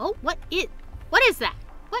 what is that?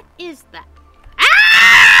 What is that?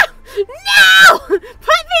 Ah! No! Put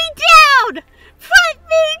me down! Put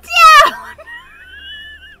me down!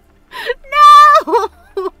 No!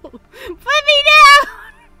 Put me down!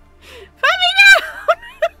 Put me down!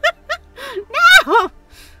 No!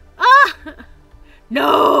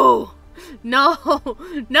 No! No!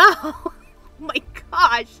 No! Oh my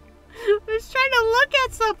gosh! I was trying to look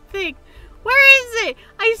at something! Where is it?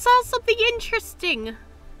 I saw something interesting!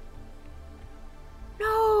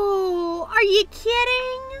 No! Are you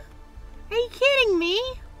kidding? Are you kidding me?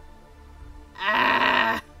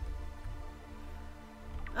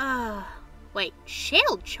 Wait,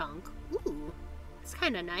 shale chunk? Ooh, it's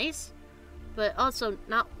kind of nice. But also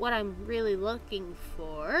not what I'm really looking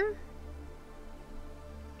for.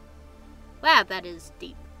 Wow, that is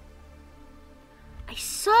deep. I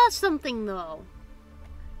saw something though.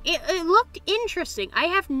 It looked interesting. I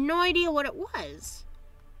have no idea what it was.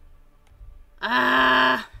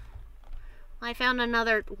 I found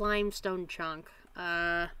another limestone chunk.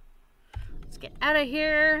 Let's get out of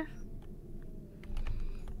here.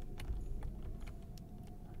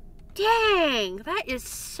 Dang, that is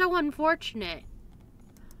so unfortunate.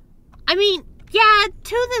 I mean, yeah,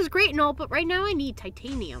 tooth is great and all, but right now I need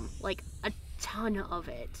titanium. Like, a ton of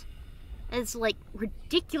it. It's like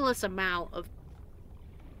ridiculous amount of...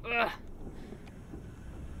 Ugh.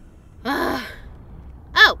 Ugh.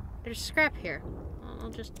 Oh, there's scrap here. I'll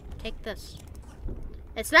just take this.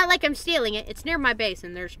 It's not like I'm stealing it. It's near my base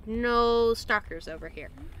and there's no stalkers over here.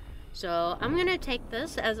 So I'm gonna take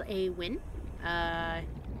this as a win.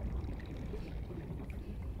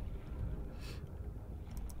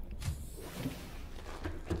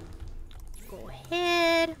 Go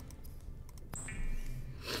ahead.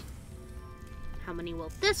 How many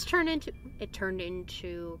will this turn into? It turned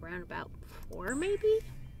into around about 4 maybe?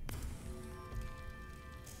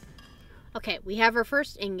 Okay, we have our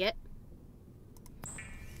first ingot.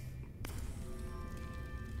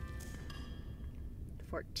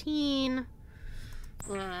 $14.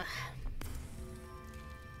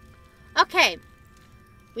 Okay.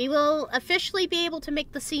 We will officially be able to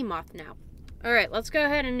make the sea moth now. Alright, let's go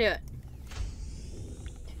ahead and do it.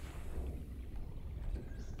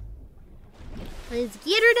 Let's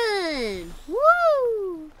get her done!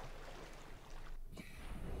 Woo!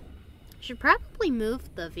 Should probably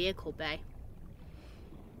move the vehicle bay.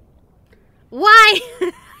 Why?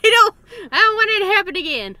 I don't want it to happen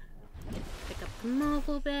again. Pick up the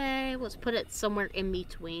mobile bay. Let's put it somewhere in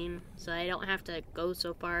between so I don't have to go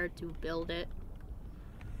so far to build it.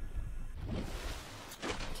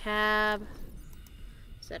 Cab.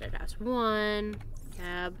 Set it as 1.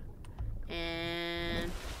 Cab.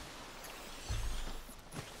 And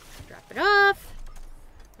drop it off.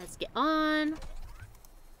 Let's get on.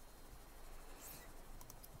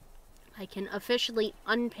 I can officially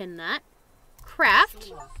unpin that.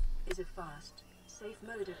 Craft. Is a fast, safe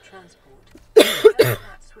mode of transport. That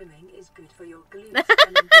swimming is good for your glutes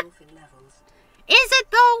and endorphin levels. Is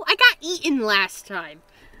it though? I got eaten last time.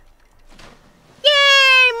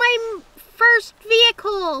 Yay! My first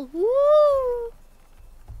vehicle! Woo! Oh,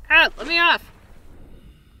 let me off.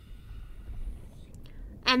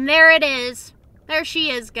 And there it is. There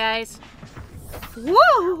she is, guys. Woo!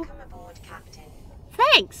 Welcome aboard, Captain.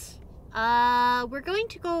 Thanks. We're going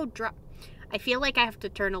to go drop... I feel like I have to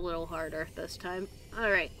turn a little harder this time.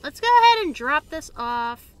 Alright, let's go ahead and drop this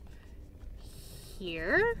off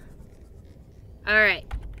here.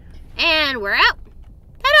 Alright. And we're out.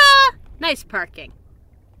 Ta-da! Nice parking.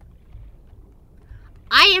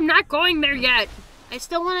 I am not going there yet. I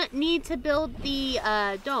still need to build the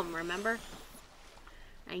dome, remember?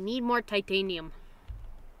 I need more titanium.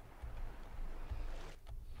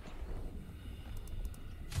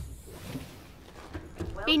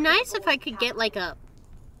 Be nice if I could get like a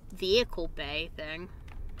vehicle bay thing.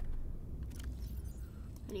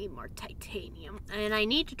 I need more titanium. And I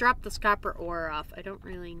need to drop this copper ore off. I don't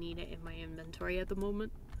really need it in my inventory at the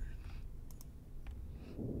moment.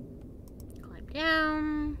 Climb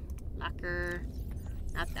down. Locker.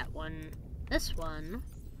 Not that one. This one.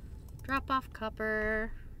 Drop off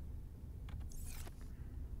copper.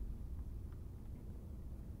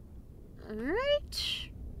 Alright.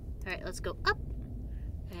 Alright, let's go up.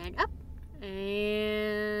 And up.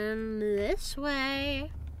 And this way.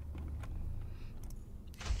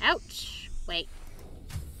 Ouch. Wait.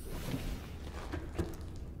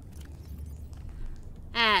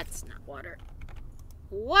 That's not water.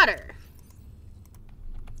 Water.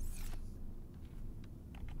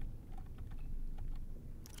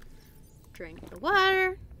 Drink the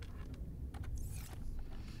water.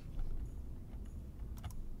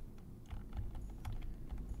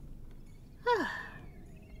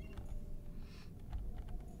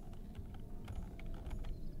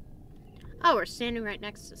 Oh, we're standing right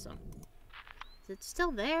next to some. Is it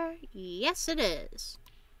still there? Yes, it is.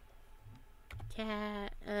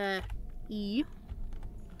 E.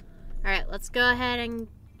 Alright, let's go ahead and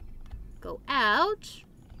go out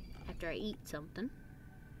after I eat something.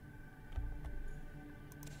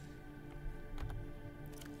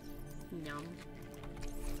 Yum.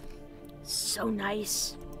 So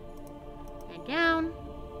nice. And down.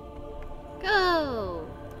 Go!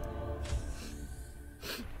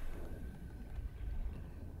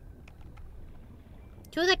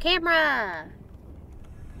 To the camera!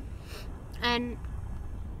 And...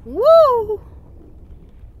 woo!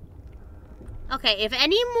 Okay, if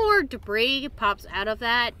any more debris pops out of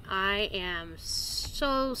that, I am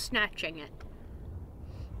so snatching it.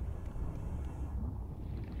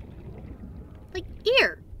 Like,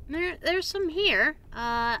 here! There's some here.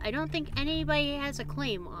 I don't think anybody has a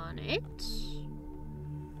claim on it.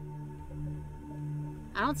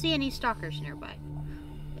 I don't see any stalkers nearby.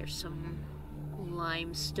 There's some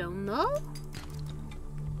limestone, though.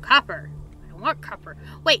 Copper. I want copper.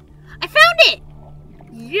 Wait, I found it!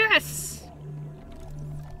 Yes!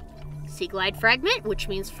 Sea glide fragment, which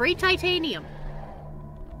means free titanium.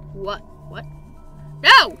 What? What?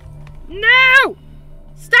 No! No!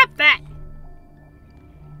 Stop that!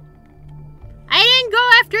 I didn't go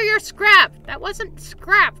after your scrap. That wasn't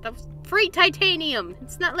scrap. That was free titanium.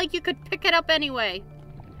 It's not like you could pick it up anyway.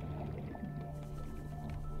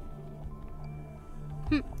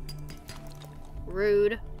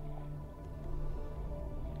 Rude.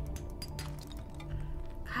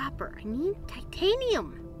 Copper. I need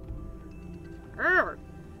titanium. Urgh.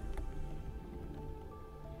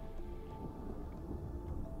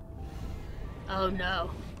 Oh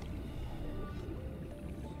no.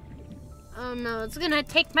 Oh no, it's gonna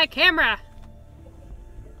take my camera.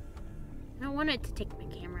 I don't want it to take my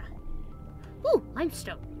camera. Ooh,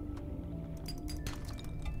 limestone.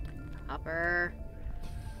 Copper.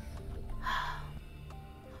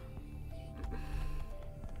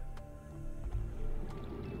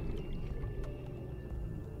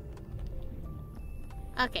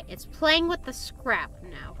 Okay, it's playing with the scrap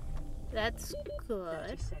now. That's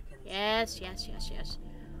good. Yes, yes, yes, yes.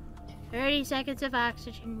 30 seconds of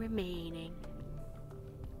oxygen remaining.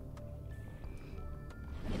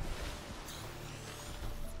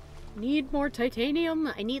 Need more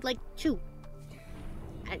titanium? I need like 2.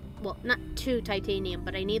 Well, not 2 titanium,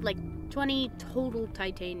 but I need like 20 total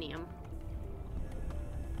titanium.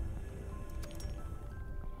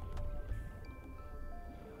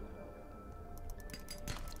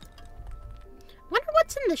 Wonder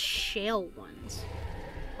what's in the shale ones.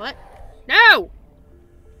 What? No!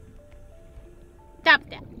 Stop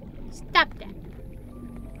that. Stop that.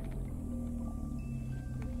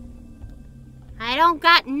 I don't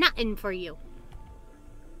got nothing for you.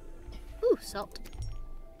 Ooh, salt.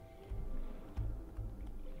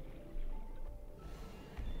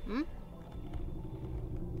 Hmm?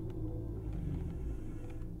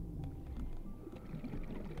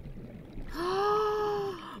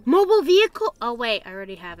 Mobile vehicle? Oh wait, I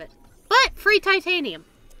already have it. But free titanium.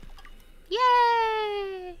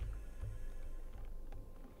 Yay!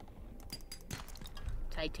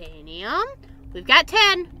 Titanium. We've got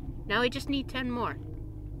 10. Now we just need 10 more.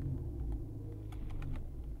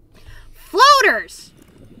 Floaters!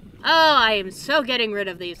 Oh, I am so getting rid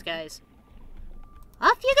of these guys.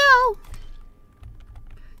 Off you go.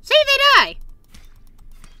 See, they die.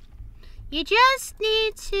 You just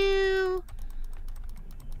need to...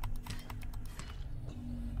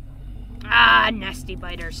 Ah, nasty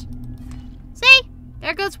biters. See?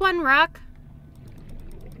 There goes one rock.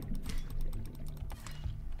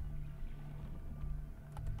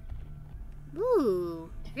 Ooh,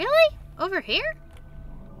 really? Over here?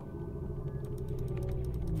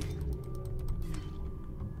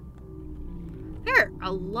 There are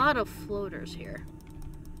a lot of floaters here.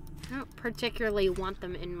 I don't particularly want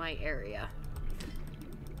them in my area.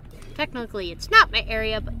 Technically, it's not my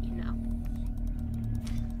area, but you know.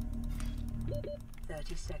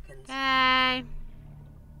 30 seconds. Okay.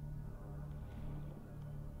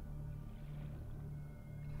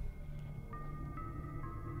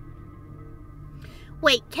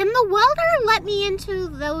 Wait, can the welder let me into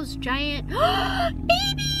those giant...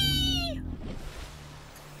 Baby!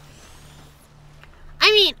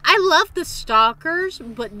 I mean, I love the stalkers,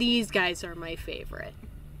 but these guys are my favorite.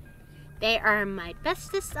 They are my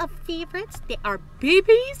bestest of favorites. They are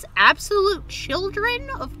babies, absolute children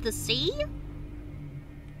of the sea.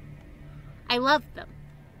 I love them.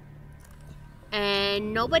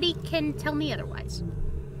 And nobody can tell me otherwise.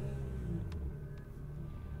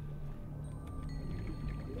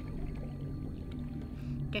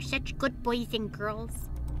 They're such good boys and girls.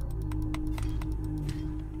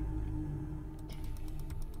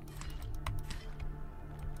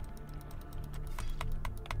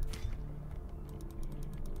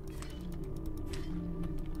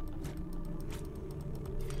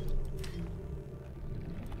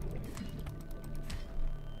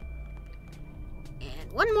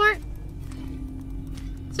 And one more.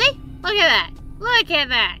 See? Look at that. Look at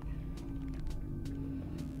that.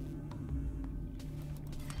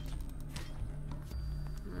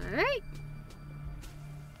 Alright.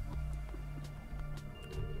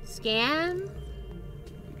 Scan.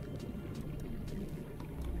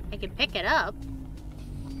 I can pick it up.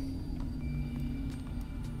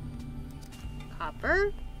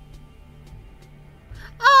 Copper.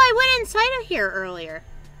 Oh, I went inside of here earlier.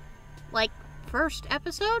 Like, first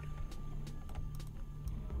episode?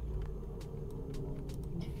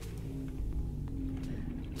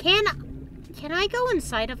 Can I go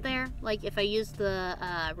inside of there? Like, if I use the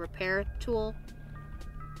repair tool?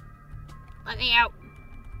 Let me out!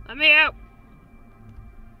 Let me out!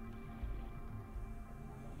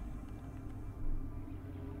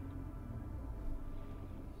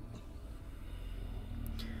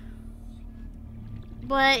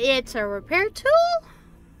 But it's a repair tool?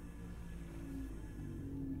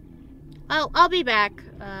 Oh, I'll be back.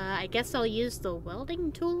 I guess I'll use the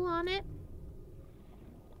welding tool on it.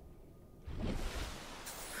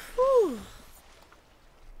 Whew.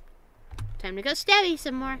 Time to go stabby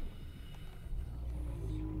some more.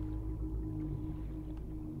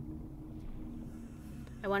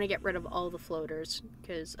 I want to get rid of all the floaters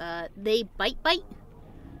because they bite,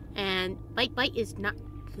 and bite is not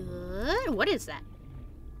good. What is that?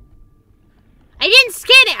 I didn't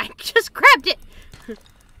scan it. I just grabbed it.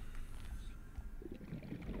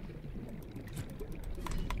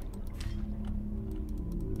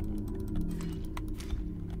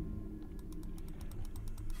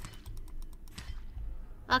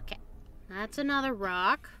 Okay, that's another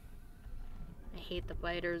rock. I hate the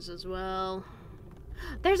biters as well.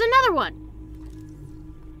 There's another one!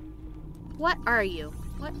 What are you?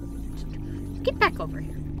 What? Get back over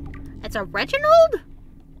here. It's a Reginald?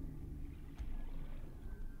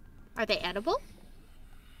 Are they edible?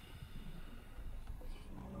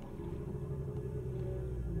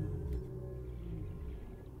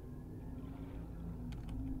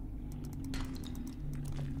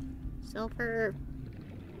 Silver.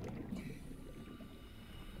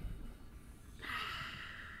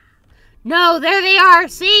 No, there they are,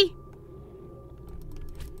 see?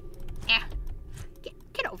 Yeah.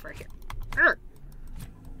 Get over here. Urgh.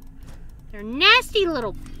 They're nasty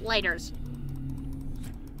little blighters.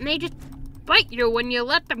 And they just bite you when you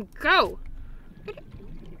let them go.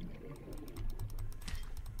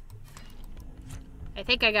 I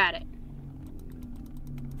think I got it.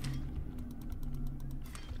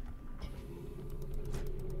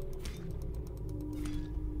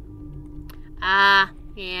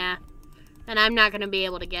 Yeah. And I'm not going to be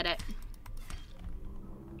able to get it.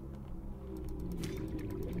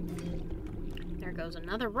 There goes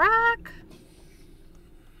another rock.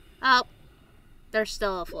 Oh. There's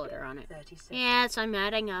still a floater on it. Yes, I'm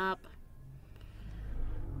adding up.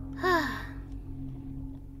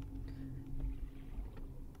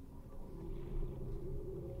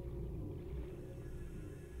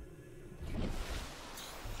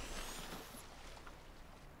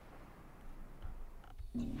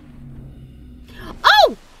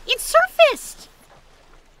 Oh! It's surfaced!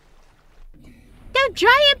 The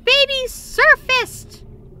giant baby surfaced!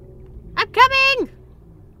 I'm coming!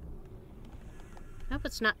 I hope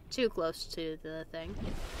it's not too close to the thing.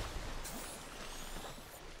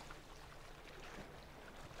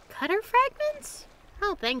 Cutter fragments? I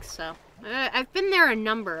don't think so. I've been there a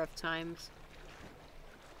number of times.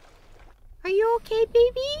 Are you okay,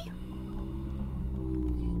 baby?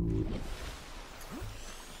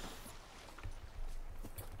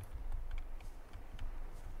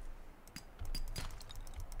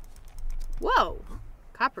 Whoa!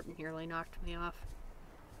 Copper nearly knocked me off.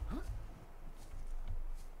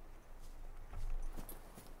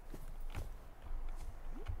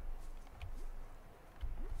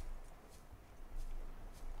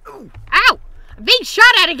 Ow! I'm being shot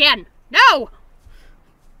at again! No!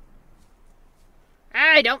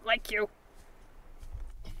 I don't like you.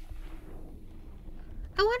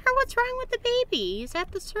 I wonder what's wrong with the baby. He's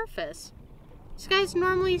at the surface. These guys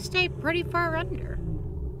normally stay pretty far under.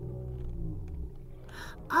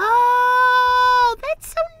 Oh, that's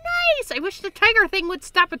so nice! I wish the tiger thing would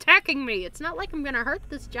stop attacking me. It's not like I'm gonna hurt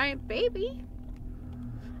this giant baby.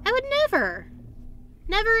 I would never.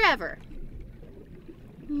 Never ever.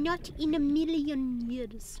 Not in a million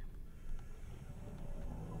years.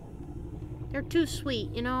 They're too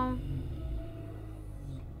sweet, you know?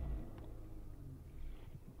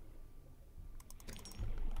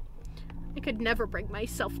 I could never bring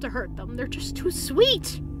myself to hurt them. They're just too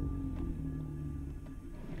sweet!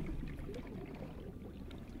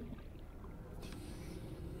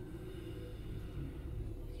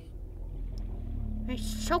 They're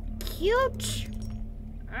so cute!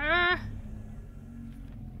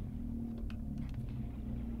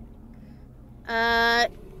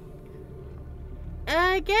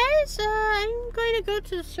 Guys, I'm going to go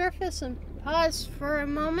to the surface and pause for a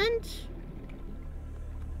moment.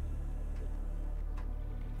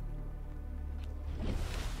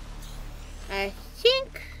 I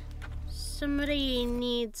think somebody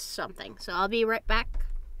needs something, so I'll be right back.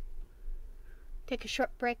 Take a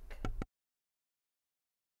short break.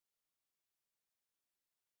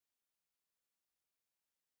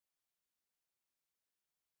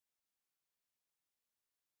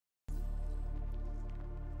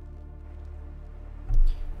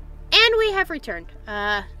 And we have returned.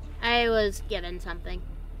 I was given something.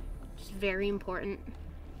 It's very important.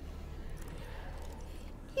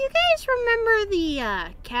 You guys remember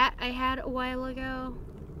the cat I had a while ago?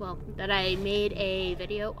 Well, that I made a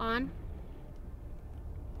video on?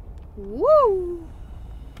 Woo!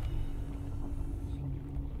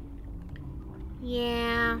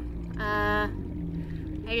 Yeah, I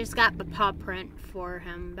just got the paw print for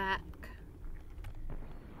him back.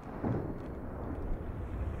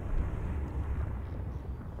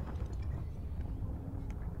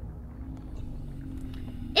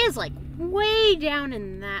 It's like way down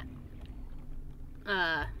in that,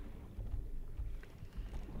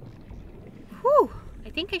 whew, I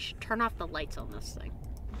think I should turn off the lights on this thing.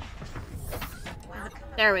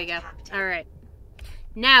 There we go. Alright.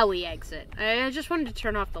 Now we exit. I just wanted to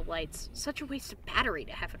turn off the lights. Such a waste of battery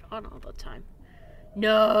to have it on all the time.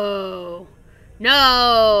 No!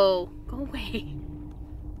 No! Go away.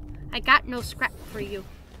 I got no scrap for you.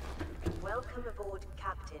 Welcome aboard,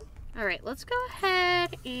 Captain. Alright, let's go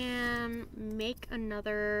ahead and make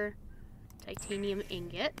another titanium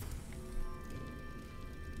ingot.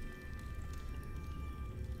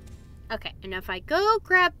 Okay, and if I go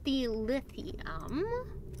grab the lithium...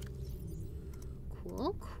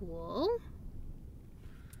 Cool.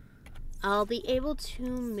 I'll be able to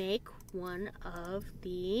make one of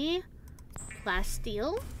the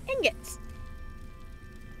plasteel ingots.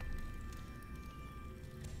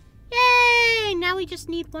 Yay! Now we just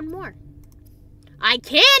need one more. I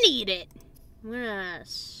can eat it! I'm gonna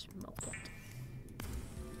smoke it.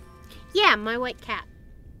 Yeah, my white cat.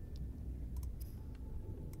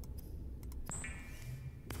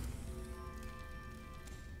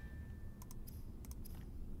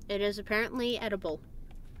 It is apparently edible.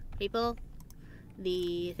 People,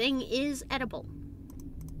 the thing is edible.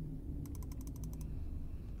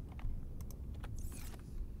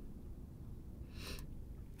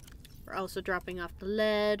 We're also dropping off the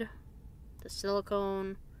lead, the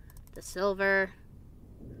silicone, the silver.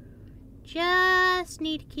 Just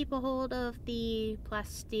need to keep a hold of the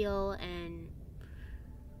plasteel and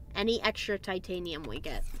any extra titanium we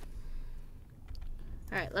get.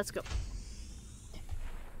 Alright, let's go.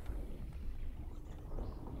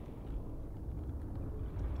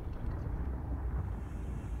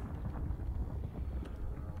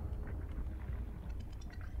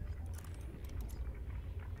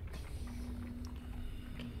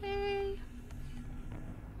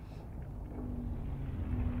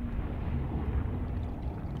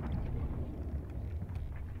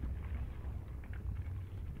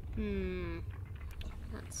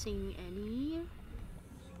 Not seeing any.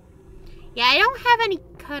 Yeah, I don't have any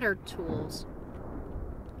cutter tools.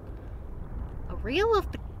 A reel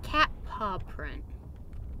of the cat paw print.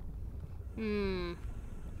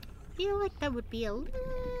 Feel like that would be a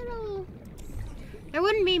little... There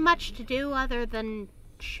wouldn't be much to do other than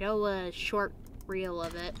show a short reel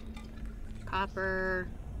of it. Copper.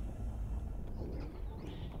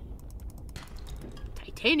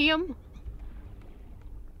 Titanium.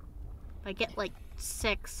 If I get like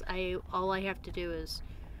 6, all I have to do is...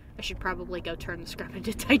 I should probably go turn the scrap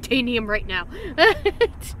into titanium right now.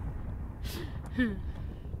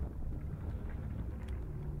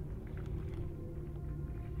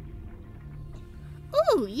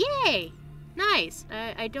 Ooh, yay! Nice.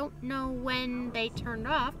 I don't know when they turned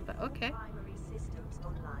off, but okay. Primary systems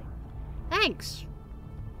online. Thanks.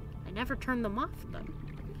 I never turned them off, though.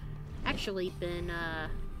 Actually been,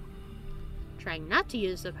 trying not to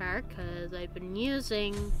use the power because I've been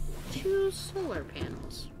using 2 solar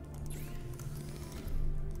panels.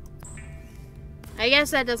 I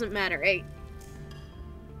guess that doesn't matter, right?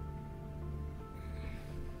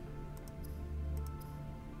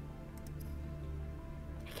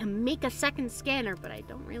 I can make a second scanner, but I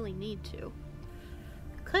don't really need to.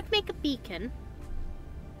 Could make a beacon.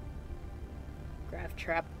 Grav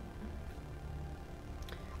trap.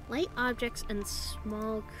 Light objects and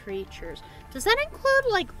small creatures. Does that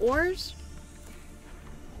include, like, ores?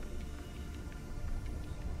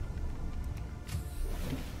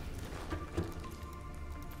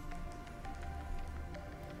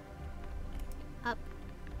 Up.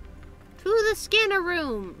 To the scanner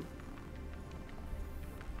room!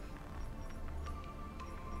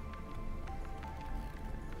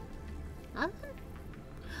 Nothing?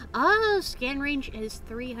 Oh, scan range is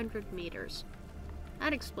 300 meters.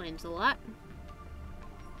 That explains a lot.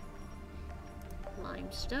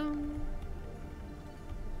 Limestone.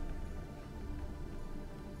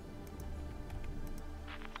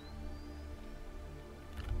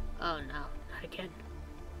 Oh no, not again.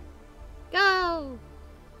 Go!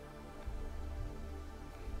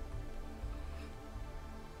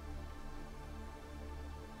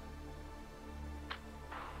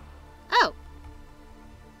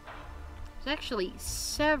 actually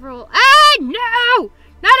several... Ah, no!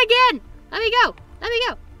 Not again! Let me go! Let me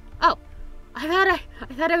go! Oh, I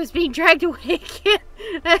thought I was being dragged away again.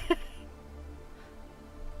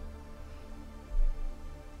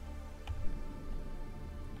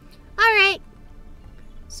 Alright.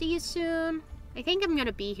 See you soon. I think I'm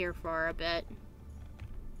gonna be here for a bit.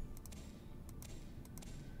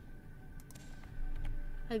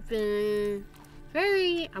 I've been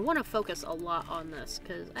I want to focus a lot on this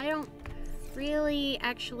because I don't really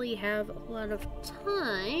actually have a lot of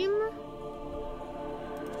time.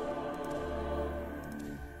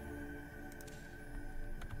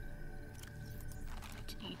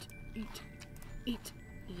 Eat.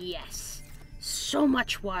 Yes. So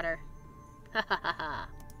much water. Ha ha ha ha.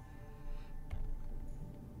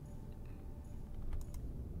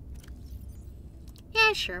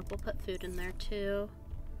 Yeah, sure. We'll put food in there too.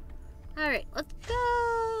 Alright, let's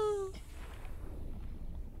go!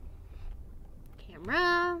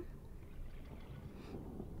 Camera.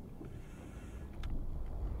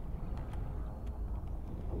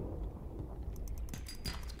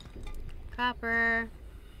 Copper.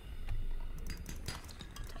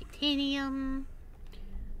 Titanium.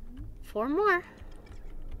 4 more.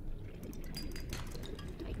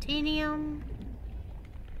 Titanium.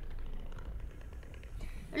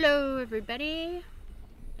 Hello, everybody.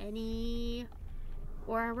 Any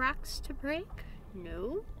ore rocks to break?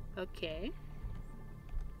 No? Okay.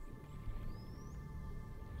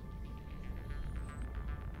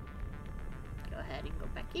 Go ahead and go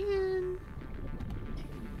back in.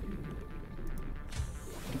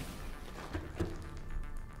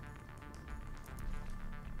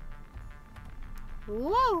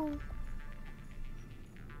 Whoa!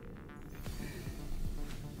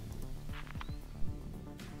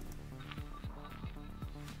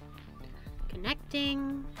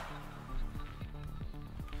 Connecting.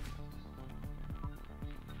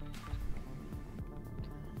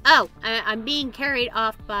 Oh, I'm being carried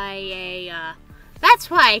off by a, that's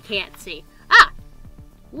why I can't see. Ah!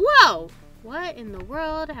 Whoa! What in the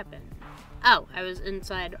world happened? Oh, I was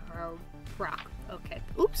inside a rock. Okay.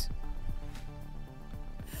 Oops.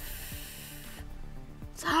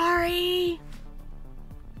 Sorry!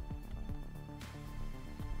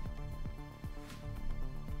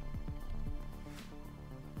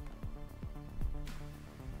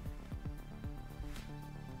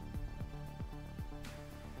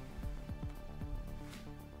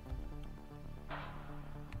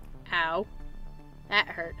 Ow. That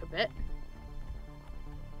hurt a bit.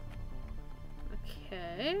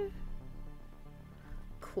 Okay.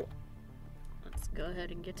 Cool. Let's go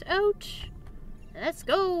ahead and get out. Let's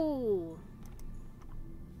go!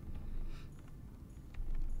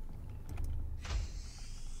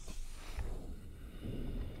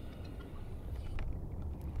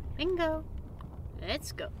 Bingo!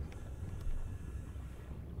 Let's go.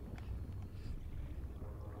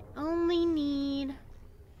 Only need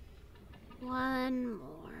 1 more.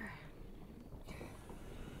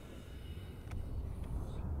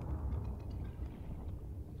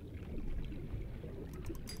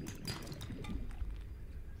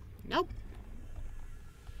 Nope.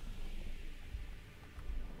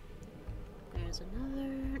 There's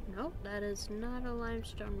another... Nope, that is not a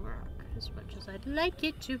limestone rock, as much as I'd like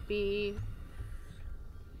it to be.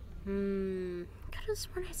 Could have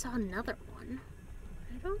sworn I saw another one.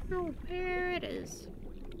 I don't know where it is.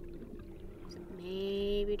 Is it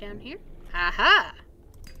maybe down here? Aha!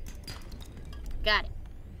 Got it.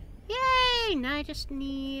 Yay! Now I just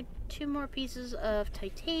need 2 more pieces of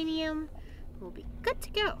titanium. We'll be good to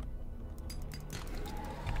go.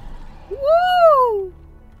 Woo!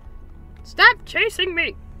 Stop chasing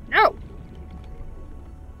me! No!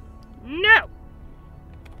 No!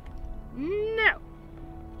 No!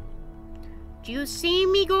 Do you see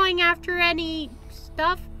me going after any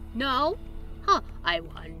stuff? No? Huh, I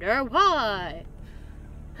wonder why.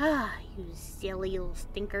 Ah, you silly little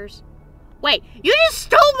stinkers. Wait, you just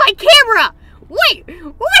stole my camera! Wait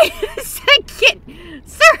a second!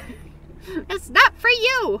 Sir! It's not for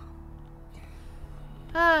you!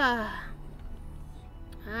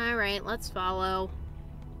 Alright, let's follow.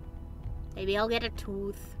 Maybe I'll get a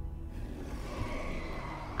tooth.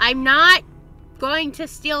 I'm not going to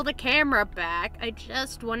steal the camera back. I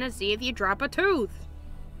just want to see if you drop a tooth.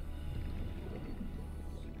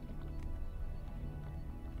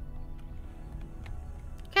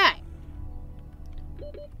 Okay.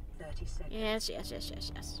 30 seconds.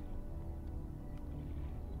 Yes.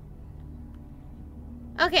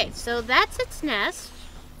 Okay, so that's its nest.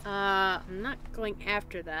 I'm not going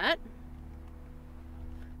after that.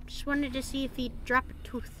 Just wanted to see if he'd drop a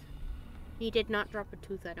tooth. He did not drop a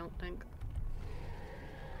tooth, I don't think.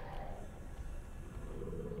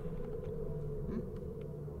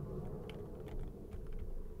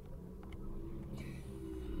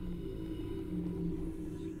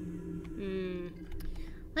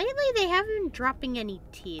 they haven't been dropping any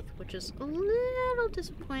teeth, which is a little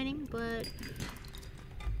disappointing, but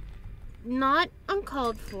not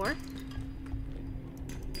uncalled for.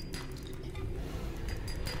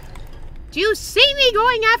 Do you see me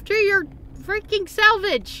going after your freaking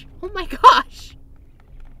salvage? Oh my gosh.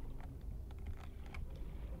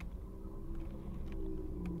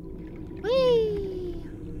 Whee!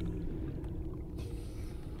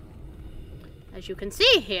 As you can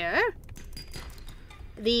see here,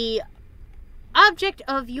 the object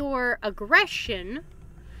of your aggression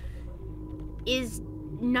is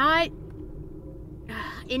not...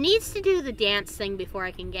 It needs to do the dance thing before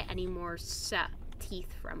I can get any more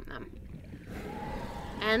teeth from them.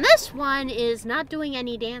 And this one is not doing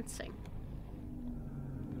any dancing.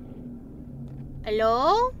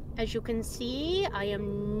 Hello? As you can see, I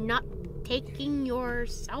am not taking your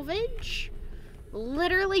salvage.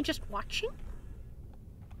 Literally just watching.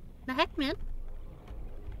 The heck, man?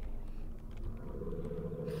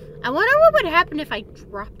 I wonder what would happen if I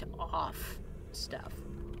dropped off stuff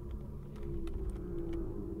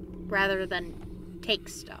rather than take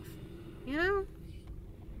stuff, you know?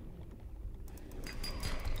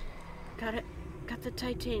 Got it. Got the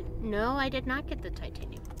titanium. No, I did not get the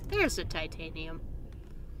titanium. There's the titanium.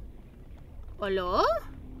 Hello?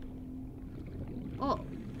 Oh.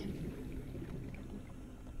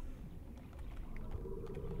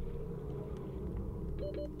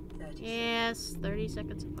 Yes, 30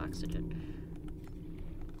 seconds of oxygen.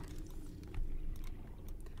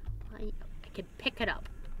 I can pick it up.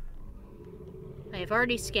 I have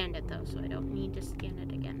already scanned it though, so I don't need to scan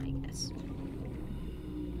it again, I guess.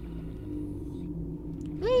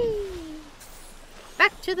 Whee!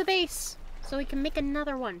 Back to the base, so we can make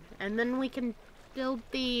another one, and then we can build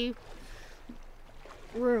the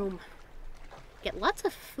room. Get lots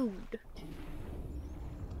of food.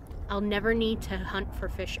 I'll never need to hunt for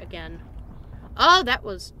fish again. Oh, that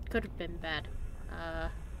could have been bad.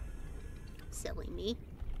 Silly me.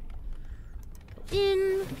 Go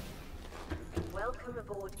in. Welcome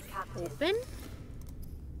aboard, Captain. Open.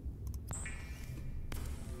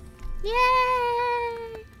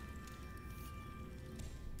 Yay!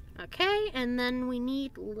 Okay, and then we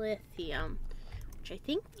need lithium, which I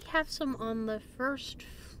think we have some on the first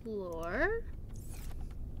floor.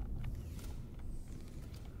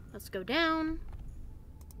 Let's go down.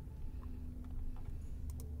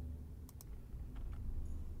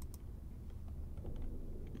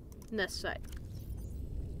 This side.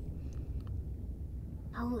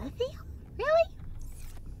 Oh, lithium? Really?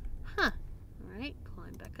 Huh. Alright,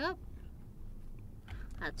 climb back up.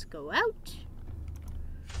 Let's go out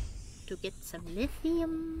to get some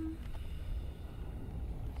lithium.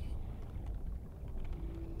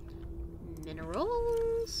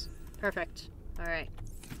 Minerals. Perfect. Alright.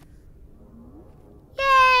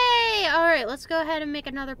 Yay! Alright, let's go ahead and make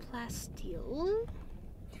another plasteel.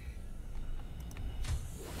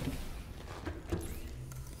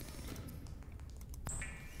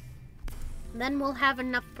 Then we'll have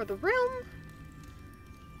enough for the room.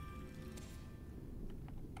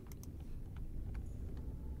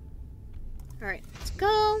 Alright, let's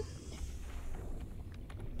go.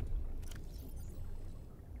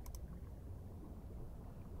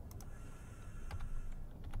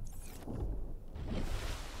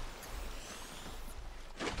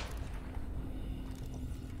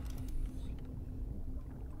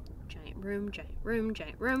 Giant room, giant room,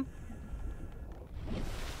 giant room.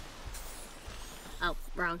 Oh,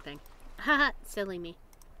 wrong thing. Haha, silly me.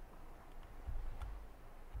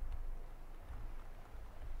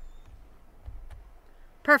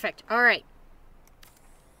 Perfect. All right.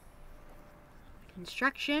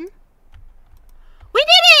 Construction. We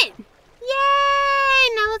did it!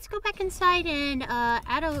 Yay! Now let's go back inside and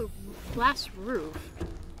add a glass roof.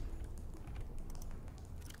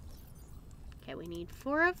 Okay, we need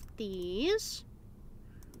 4 of these.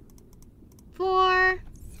 4.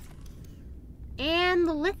 And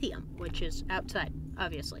the lithium, which is outside,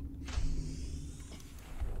 obviously.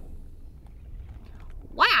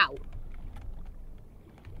 Wow!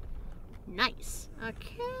 Nice.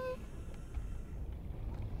 Okay.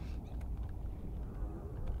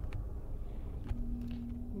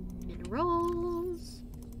 Minerals.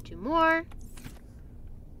 2 more.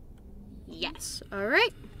 Yes.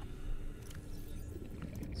 Alright.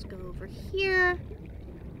 Let's go over here.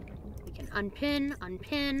 We can unpin,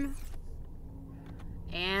 unpin.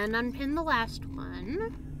 And unpin the last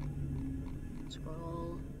one.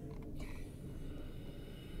 Scroll.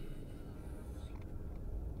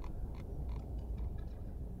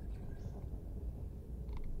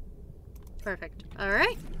 Perfect.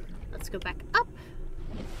 Alright. Let's go back up.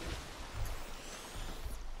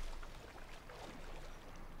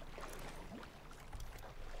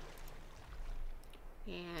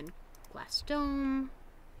 glass dome.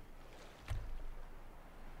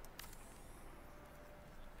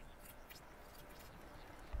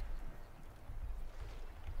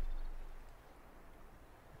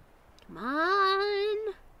 Come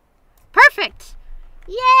on. Perfect!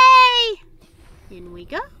 Yay! In we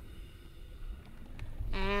go.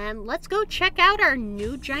 And let's go check out our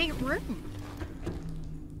new giant room.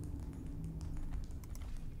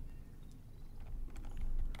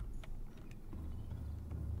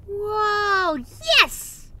 Whoa!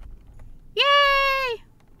 Yes! Yay!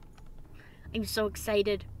 I'm so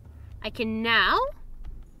excited. I can now...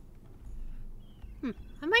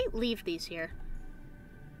 I might leave these here.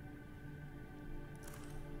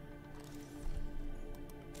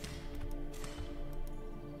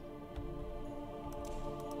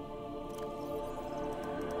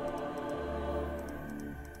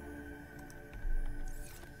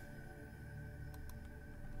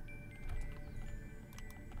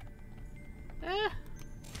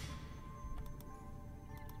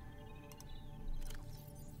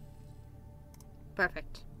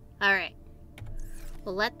 Perfect. Alright.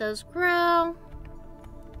 We'll let those grow.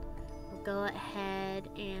 We'll go ahead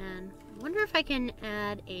and wonder if I can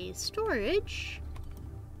add a storage.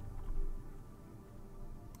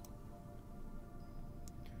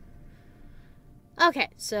 Okay,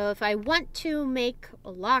 so if I want to make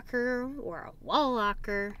a locker or a wall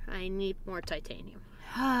locker, I need more titanium.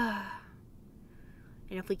 And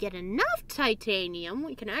if we get enough titanium,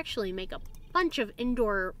 we can actually make a bunch of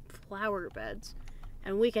indoor flower beds.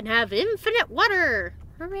 And we can have infinite water!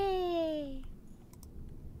 Hooray!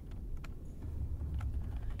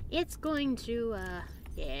 It's going to,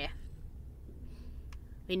 yeah.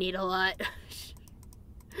 We need a lot.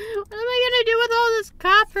 What am I gonna do with all this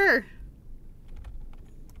copper?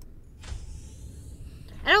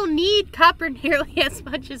 I don't need copper nearly as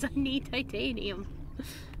much as I need titanium.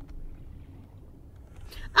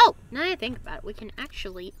 Oh, now I think about it, we can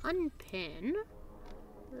actually unpin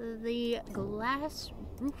the glass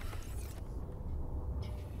roof.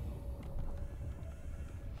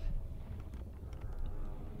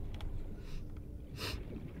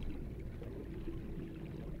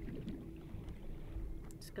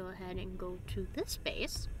 Let's go ahead and go to this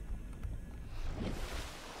base.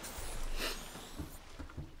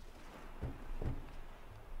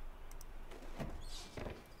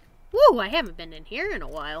 Woo, I haven't been in here in a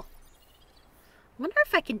while. I wonder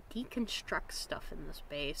if I can deconstruct stuff in this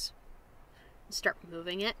base and start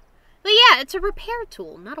moving it. But yeah, it's a repair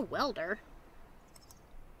tool, not a welder.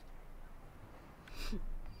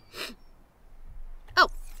 Oh,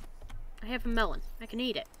 I have a melon. I can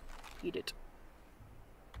eat it. Eat it.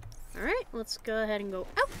 Alright, let's go ahead and go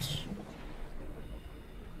out.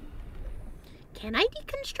 Can I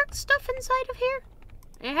deconstruct stuff inside of here?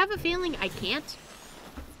 I have a feeling I can't.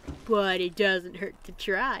 But it doesn't hurt to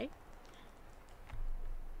try.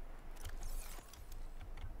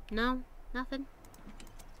 No, nothing.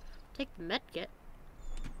 Take the med kit.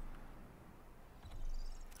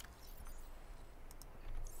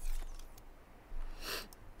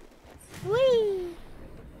 Whee!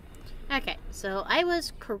 Okay, so I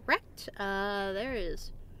was correct. There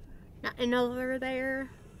is nothing over there.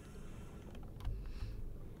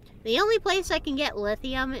 The only place I can get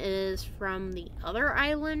lithium is from the other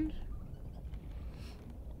island.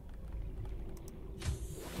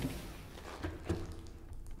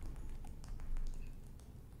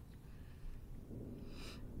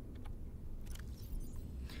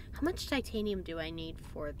 How much titanium do I need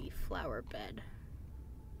for the flower bed?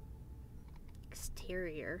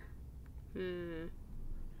 Exterior.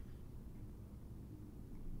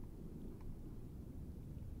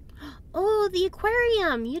 Oh, the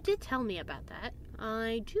aquarium! You did tell me about that.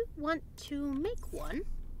 I do want to make one.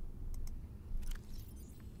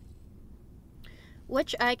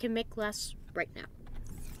 Which I can make glass right now.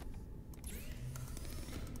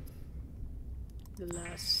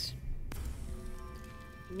 Glass.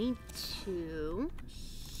 I need to.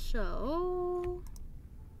 So.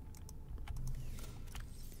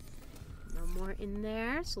 No more in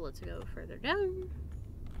there, so let's go further down.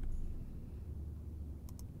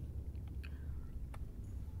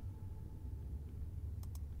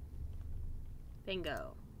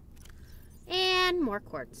 Bingo. And more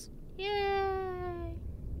quartz. Yay!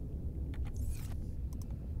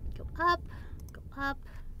 Go up, go up.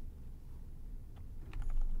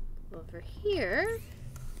 Over here.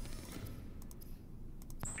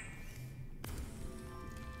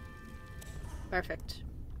 Perfect.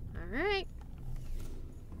 Alright.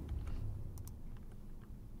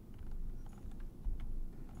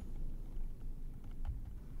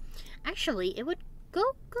 Actually, it would go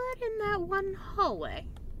good in that one hallway.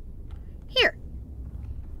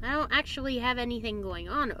 I don't actually have anything going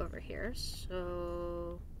on over here,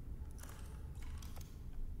 so...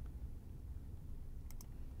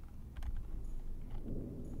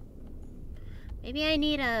 maybe I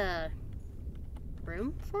need a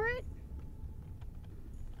room for it?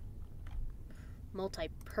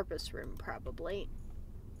 Multi-purpose room, probably.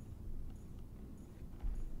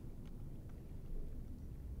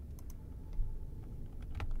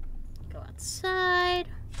 Go outside.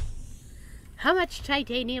 How much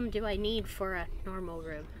titanium do I need for a normal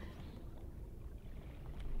room?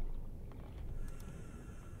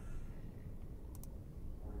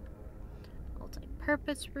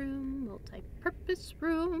 Multi-purpose room, multi-purpose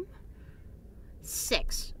room.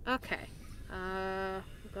 6. Okay.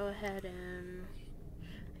 Go ahead and...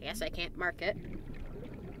 I guess I can't mark it.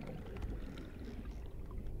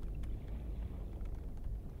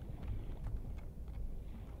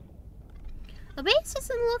 The base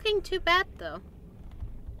isn't looking too bad, though.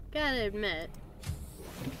 Gotta admit.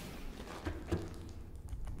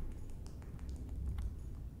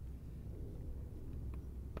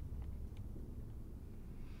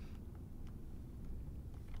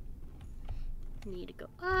 Need to go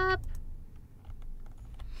up.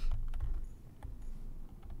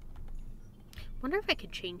 Wonder if I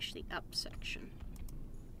could change the up section.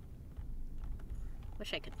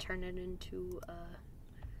 Wish I could turn it into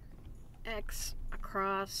X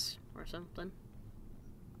across or something.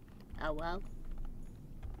 Oh well.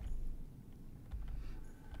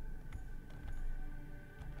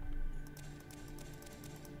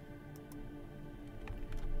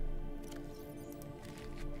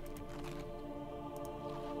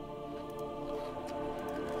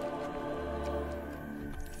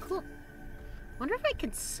 Cool. Wonder if I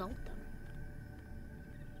can salt them.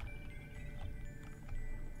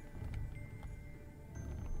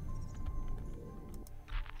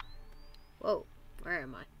 Whoa, where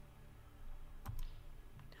am I?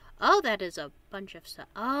 Oh, that is a bunch of stuff.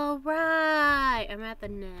 Oh, right. I'm at the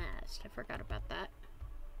nest. I forgot about that.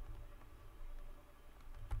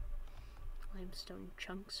 Limestone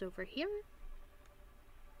chunks over here.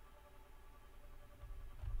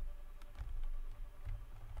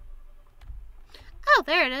 Oh,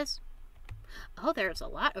 there it is. Oh, there's a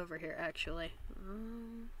lot over here, actually.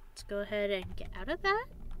 Let's go ahead and get out of that.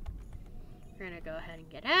 We're gonna go ahead and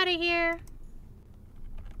get out of here.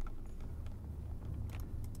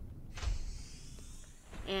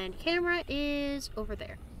 And camera is over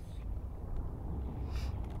there.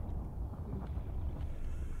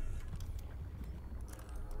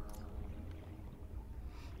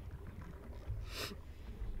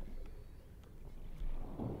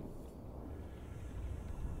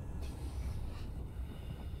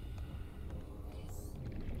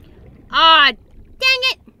 Ah, dang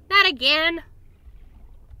it! Not again!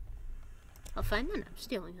 I'll find that I'm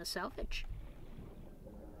stealing the salvage.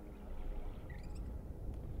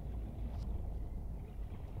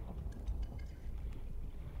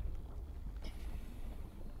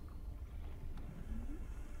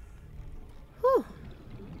 Whew.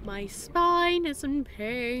 My spine is in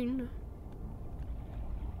pain.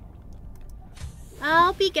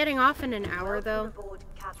 I'll be getting off in an hour, though.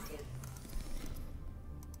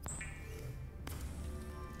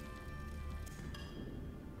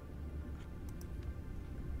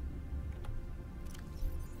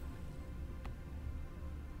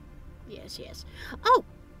 Yes, yes. Oh!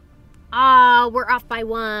 Ah, we're off by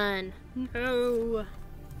 1. No.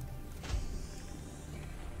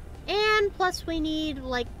 And plus we need,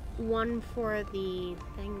 like, 1 for the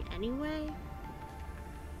thing anyway.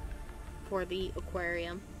 For the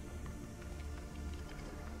aquarium.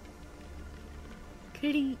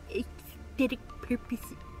 Pretty aesthetic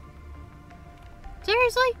purposes.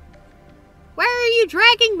 Seriously? Where are you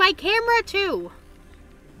dragging my camera to?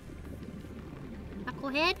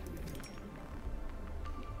 Knucklehead?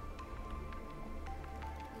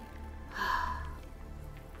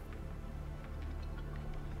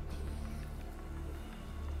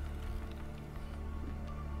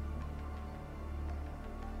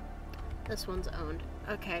 This one's owned.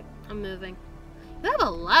 Okay, I'm moving. You have a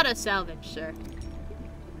lot of salvage, sir.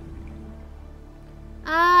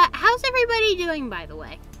 How's everybody doing, by the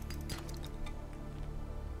way?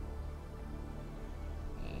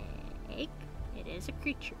 Egg. It is a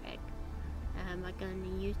creature egg. Am I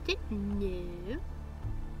gonna use it? No.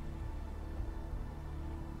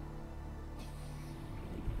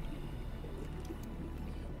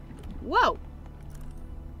 Whoa!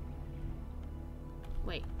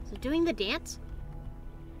 Wait, is it doing the dance?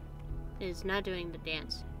 It is not doing the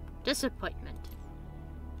dance. Disappointment.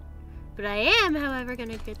 But I am, however,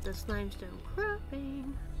 gonna get this limestone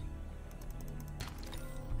cropping.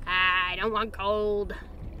 I don't want gold.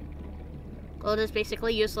 Gold is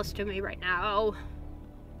basically useless to me right now.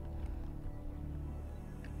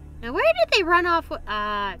 Now, where did they run off?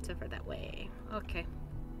 It's over that way. Okay.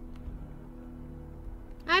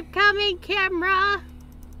 I'm coming, camera!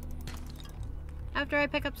 After I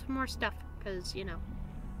pick up some more stuff, because, you know.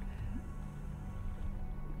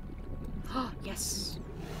 Oh, yes.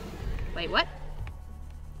 Wait, what?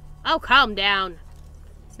 Oh, calm down.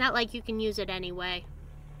 It's not like you can use it anyway.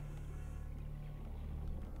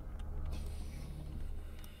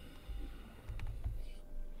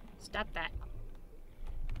 Stop that.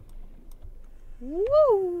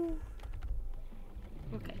 Woo!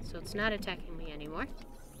 Okay, so it's not attacking me anymore.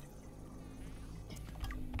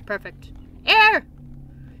 Perfect. Air!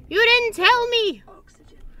 You didn't tell me!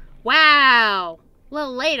 Oxygen. Wow! A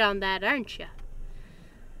little late on that, aren't you?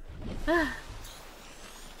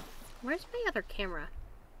 Where's my other camera?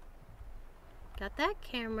 Got that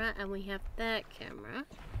camera, and we have that camera.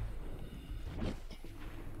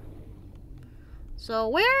 So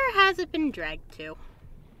where has it been dragged to?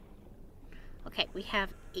 Okay, we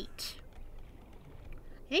have 8.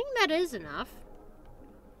 I think that is enough.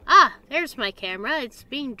 Ah, there's my camera. It's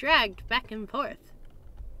being dragged back and forth.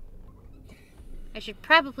 I should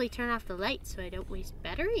probably turn off the light so I don't waste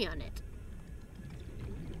battery on it.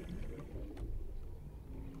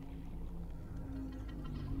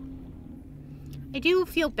 I do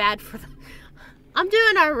feel bad for them. I'm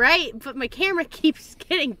doing alright, but my camera keeps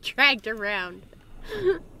getting dragged around.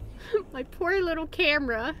 My poor little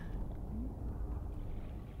camera.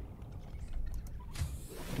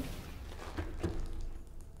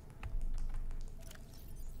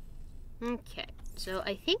 Okay, so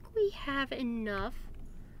I think we have enough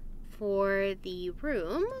for the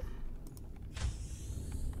room.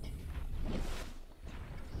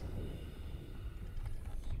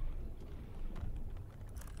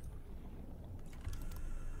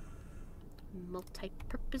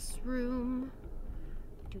 Multi-purpose room.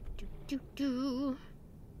 Do do do do.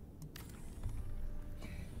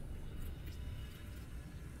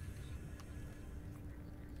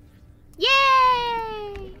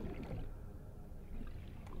 Yay!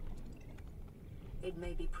 It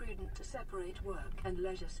may be prudent to separate work and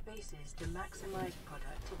leisure spaces to maximize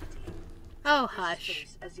productivity. Oh, This hush.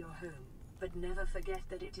 space as your home, but never forget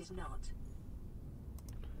that it is not.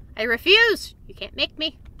 I refuse! You can't make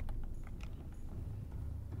me.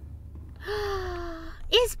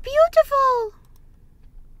 It's beautiful!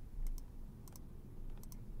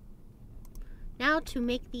 Now to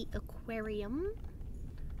make the aquarium,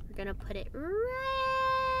 we're gonna put it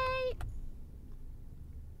right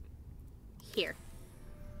here.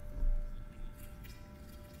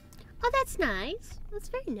 Oh, that's nice. That's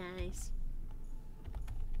very nice.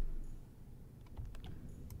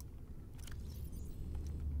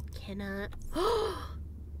 Cannot.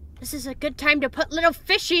 This is a good time to put little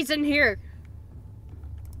fishies in here.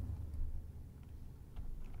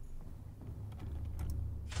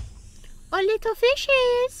 Oh, little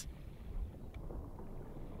fishies.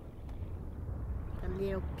 A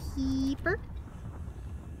little peeper.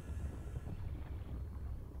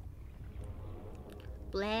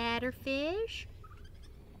 Bladderfish.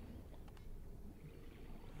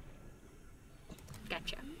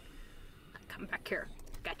 Gotcha. Come back here.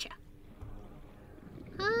 Gotcha.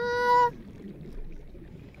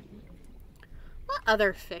 What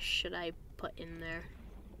other fish should I put in there?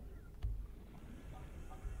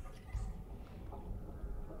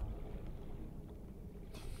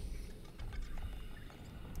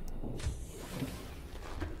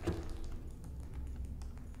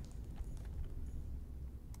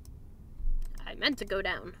 I meant to go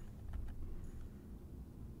down.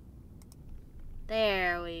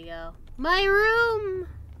 There we go. My room!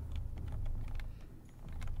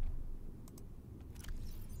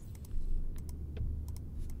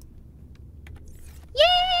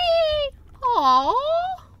 Yay! Aww!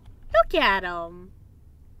 Look at them.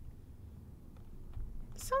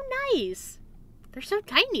 So nice. They're so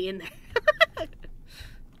tiny in there.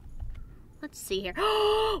 Let's see here.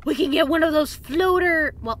 We can get one of those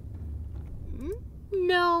floater... Well,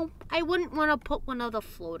 no. I wouldn't want to put one of the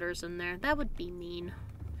floaters in there. That would be mean.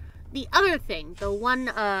 The other thing, the one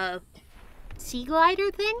sea glider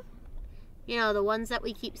thing, you know, the ones that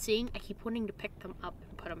we keep seeing, I keep wanting to pick them up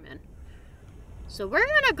and put them in. So we're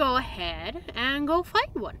going to go ahead and go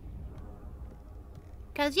find one.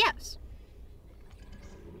 Because, yes.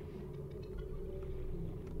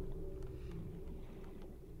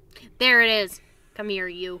 There it is. Come here,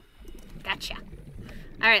 you. Gotcha.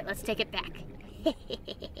 All right, let's take it back.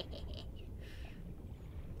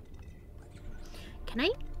 Can I?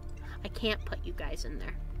 I can't put you guys in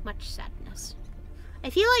there. Much sadness. I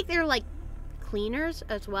feel like they're like cleaners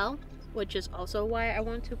as well, which is also why I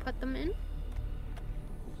want to put them in.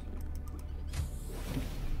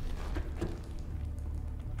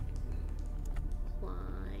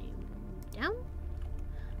 Climb down.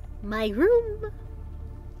 My room.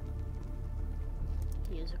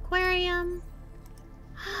 Use aquarium.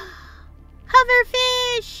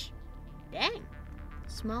 Hoverfish! Dang.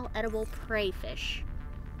 Small edible prey fish.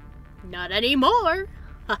 Not anymore.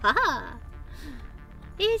 Haha.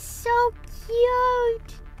 It's so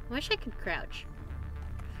cute. I wish I could crouch.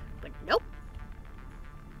 But nope.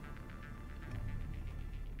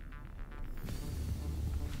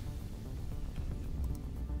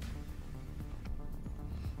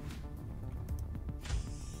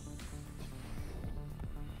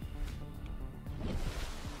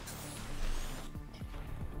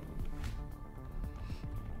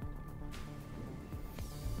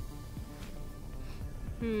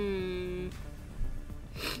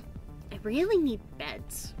 I really need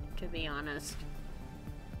beds, to be honest.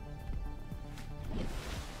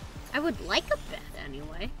 I would like a bed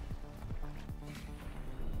anyway.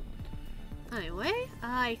 Anyway,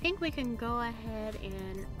 I think we can go ahead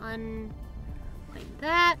and unclaim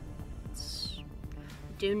that.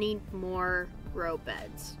 Do need more grow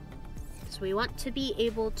beds. So we want to be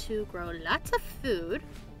able to grow lots of food.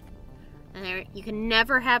 And there, you can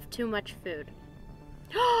never have too much food.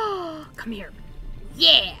 Come here.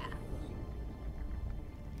 Yeah!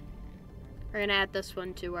 We're gonna add this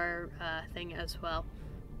one to our thing as well.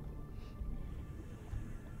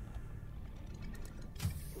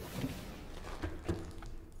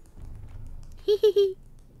 Hehehe.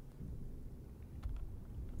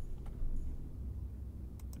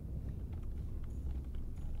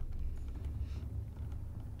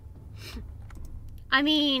 I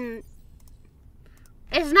mean,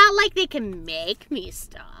 it's not like they can make me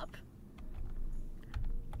stop.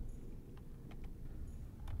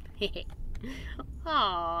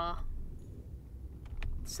 Aww.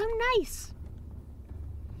 So nice.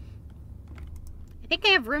 I think I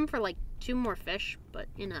have room for like 2 more fish, but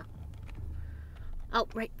you know. Oh,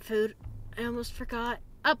 right, food. I almost forgot.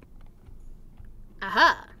 Up.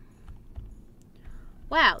 Aha.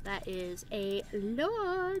 Wow, that is a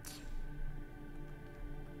lot.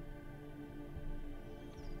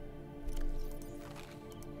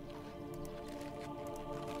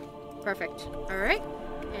 Perfect. Alright.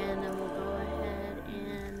 And then we'll go ahead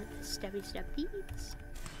and step these.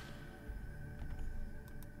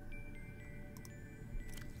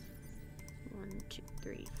 One, 2,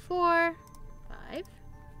 3, 4, 5.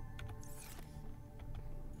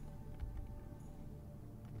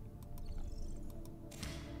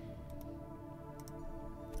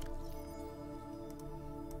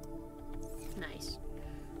 Nice.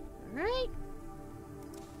 Alright.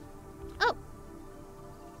 Oh!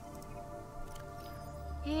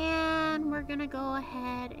 And we're gonna go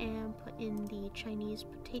ahead and put in the Chinese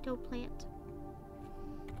potato plant.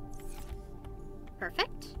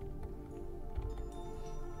 Perfect.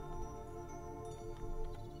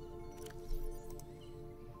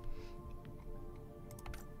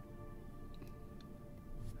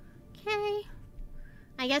 Okay.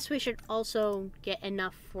 I guess we should also get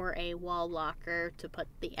enough for a wall locker to put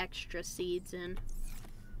the extra seeds in.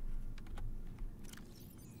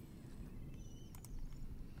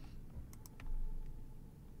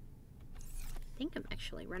 I think I'm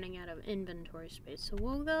actually running out of inventory space, so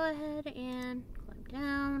we'll go ahead and climb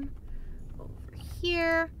down, go over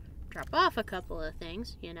here, drop off a couple of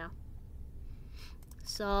things, you know.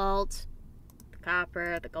 Salt, the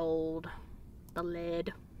copper, the gold, the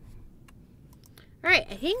lead. Alright,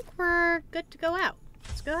 I think we're good to go out.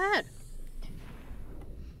 Let's go ahead.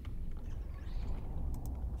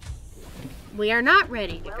 We are not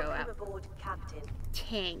ready to go out. Aboard, Captain.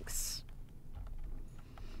 Tanks.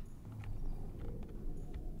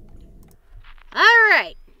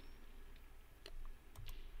 Alright.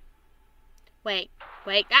 Wait.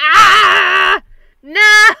 Ah! No!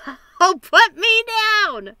 Put me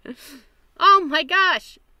down! Oh my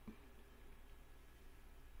gosh.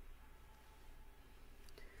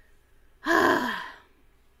 Ah!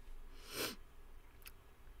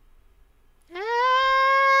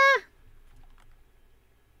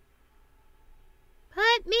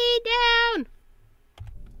 Put me down!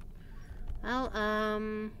 Well,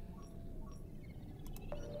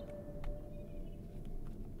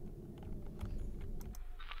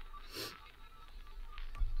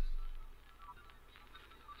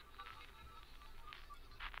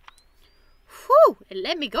 whew! It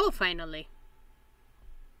let me go finally.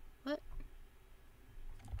 What?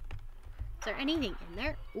 Is there anything in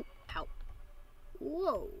there? Ooh, ow.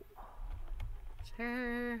 Whoa.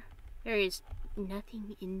 Sir, there is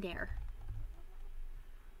nothing in there.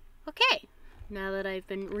 Okay, now that I've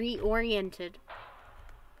been reoriented.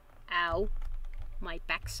 Ow. My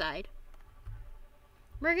backside.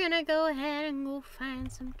 We're gonna go ahead and go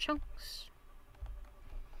find some chunks.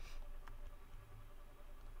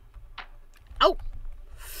 Oh!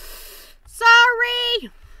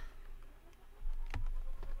 Sorry!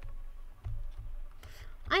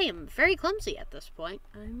 I am very clumsy at this point.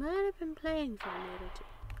 I might have been playing for a minute or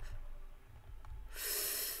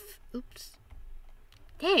two. Oops.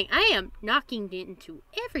 Dang, I am knocking into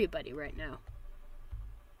everybody right now.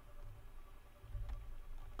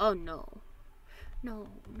 Oh no. No,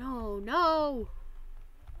 no, no!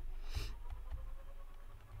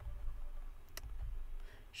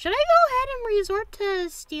 Should I go ahead and resort to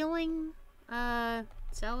stealing,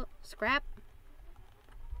 scrap?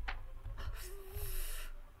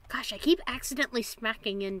 Gosh, I keep accidentally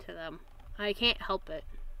smacking into them. I can't help it.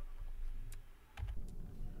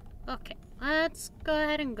 Okay, let's go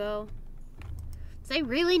ahead and go. They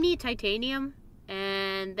really need titanium,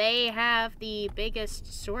 and they have the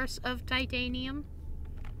biggest source of titanium.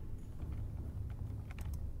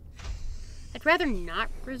 I'd rather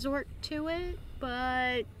not resort to it,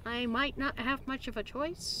 but I might not have much of a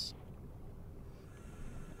choice.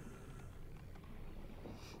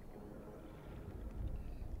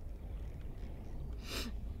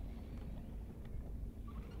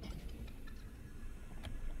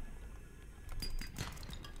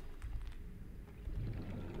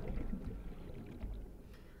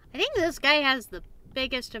 I think this guy has the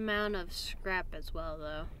biggest amount of scrap as well,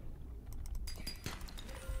 though.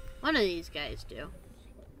 One of these guys do.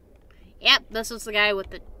 Yep, this is the guy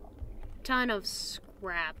with the ton of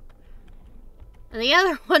scrap. And the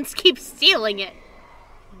other ones keep stealing it.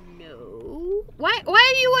 No. Why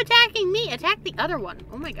are you attacking me? Attack the other one.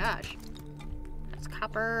 Oh my gosh. That's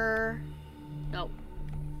copper. No.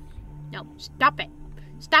 No, stop it.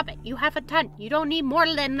 Stop it. You have a ton. You don't need more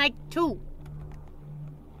than like 2.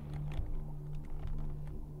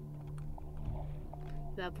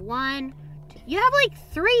 You have 1, 2. You have like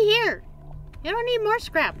 3 here. You don't need more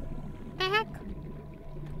scrap. What the heck?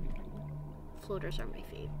 Floaters are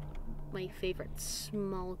my favorite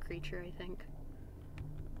small creature, I think.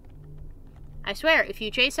 I swear, if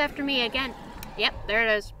you chase after me again... Yep, there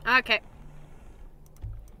it is. Okay.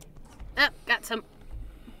 Oh, got some.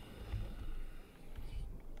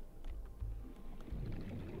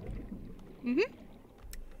 Mm-hmm.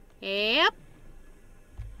 Yep.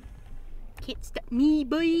 Can't stop me,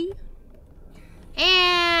 boy.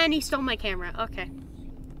 And he stole my camera. Okay.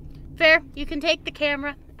 Fair. You can take the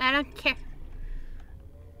camera. I don't care.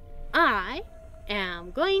 I am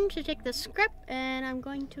going to take the scrap and I'm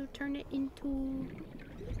going to turn it into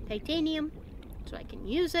titanium so I can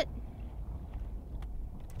use it.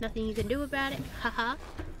 Nothing you can do about it. Haha.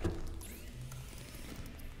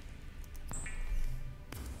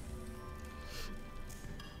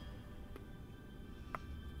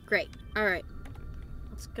 Great. Alright.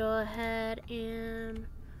 Let's go ahead and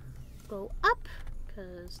go up,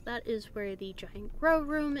 because that is where the giant grow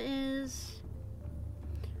room is.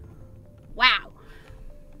 Wow.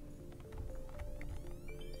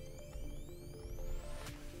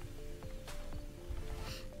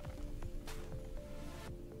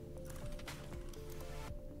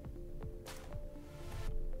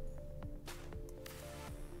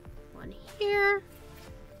 One here.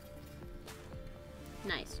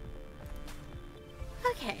 Nice.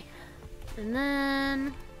 Okay. And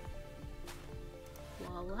then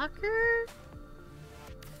wall locker.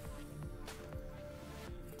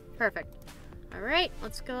 Perfect. Alright,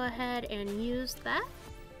 let's go ahead and use that.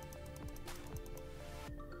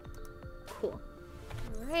 Cool.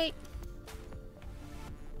 Alright.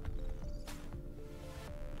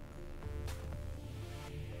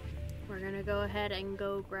 We're gonna go ahead and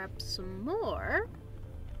go grab some more.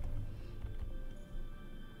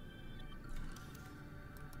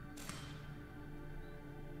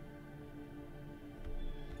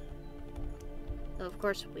 So of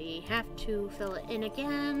course we have to fill it in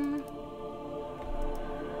again.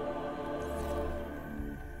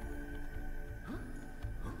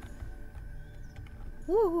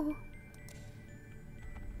 Woo!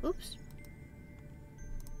 Oops.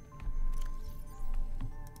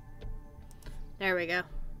 There we go.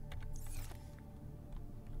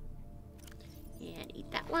 And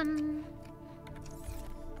eat that one.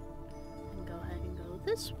 And go ahead and go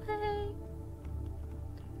this way.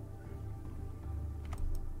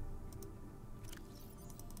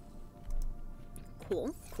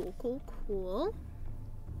 Cool, cool, cool, cool.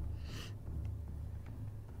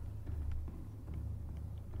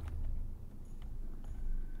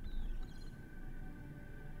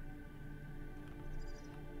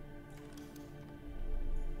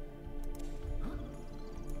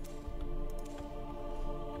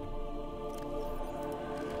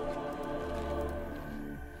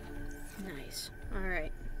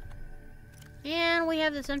 And we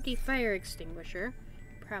have this empty fire extinguisher.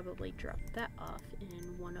 Probably drop that off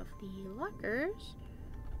in one of the lockers.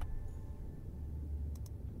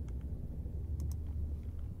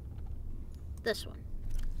 This one.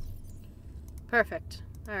 Perfect.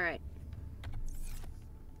 Alright.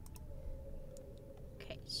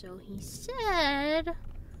 Okay, so he said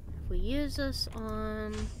if we use this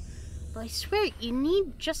on... Well, I swear you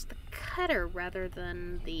need just the cutter rather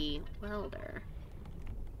than the welder.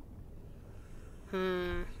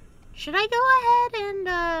 Should I go ahead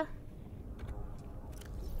and,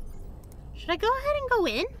 Should I go ahead and go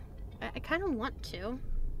in? I kind of want to.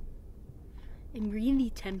 I'm really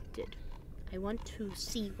tempted. I want to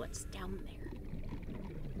see what's down there.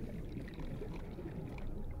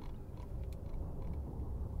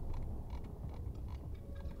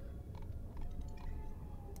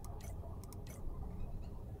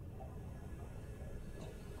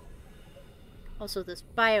 Also, this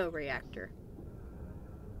bioreactor.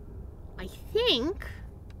 I think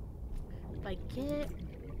if I get...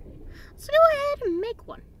 Let's go ahead and make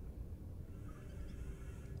one.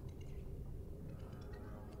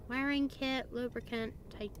 Wiring kit, lubricant,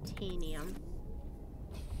 titanium.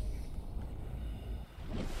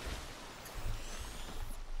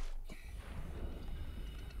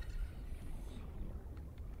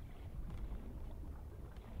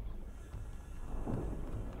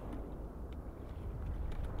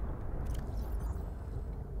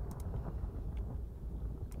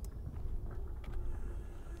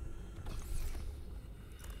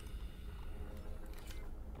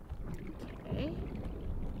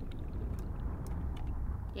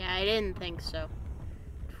 Yeah, I didn't think so.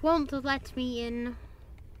 It won't let me in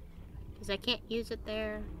because I can't use it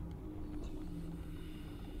there.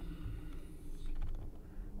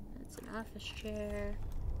 That's an office chair.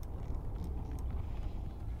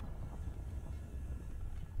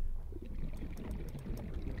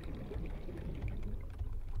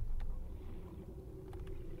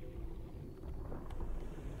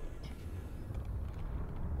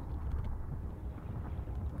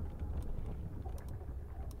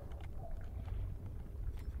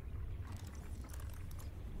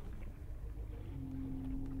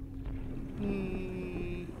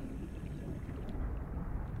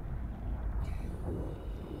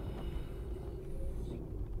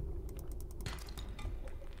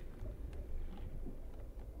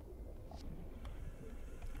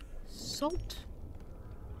 Salt.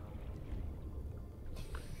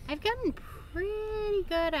 I've gotten pretty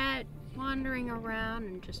good at wandering around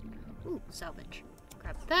and just... Ooh, salvage.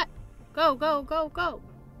 Grab that. Go, go, go, go.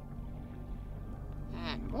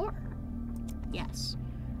 And more. Yes.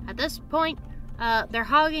 At this point, they're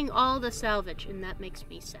hogging all the salvage, and that makes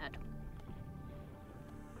me sad.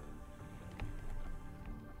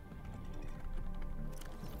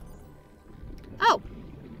 Oh!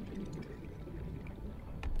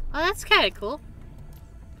 Oh, that's kind of cool.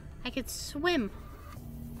 I could swim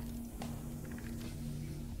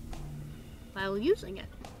while using it.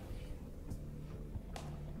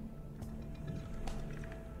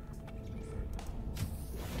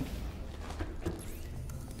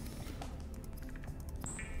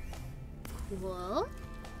 Cool.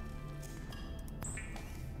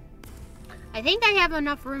 I think I have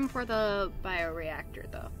enough room for the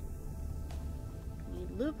bioreactor, though.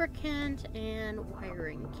 Need lubricant and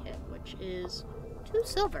wiring kit, which is 2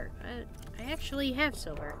 silver. I actually have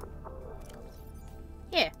silver.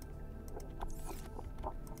 Yeah.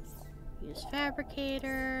 Use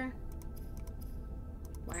fabricator.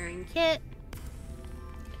 Wiring kit.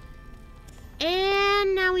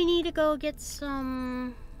 And now we need to go get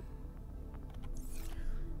some...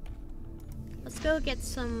 Let's go get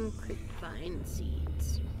some creepvine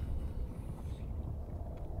seeds.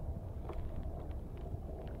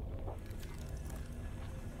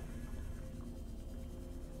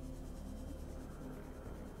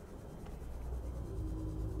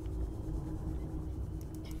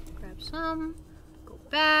 Grab some, go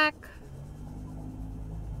back.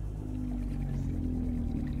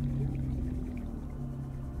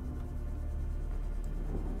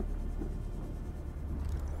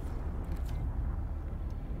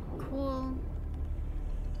 Cool.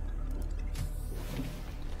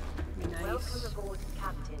 Nice. Welcome aboard,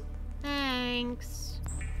 Captain. Thanks.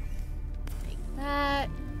 Take that.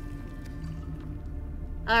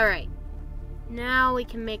 Alright. Now we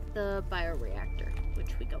can make the bioreactor,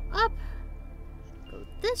 which we go up, go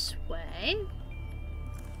this way.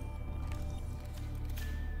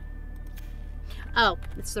 Oh,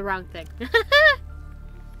 it's the wrong thing.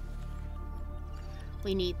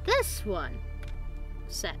 We need this one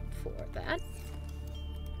set for that.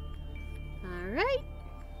 Alright.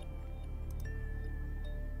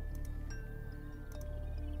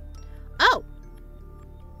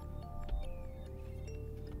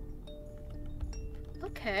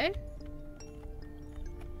 Okay.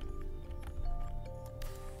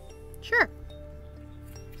 Sure.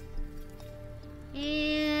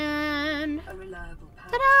 And... A reliable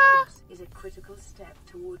power ta-da! source is a critical step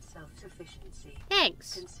towards self-sufficiency.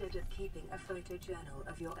 Thanks. Consider keeping a photo journal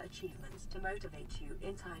of your achievements to motivate you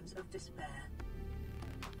in times of despair.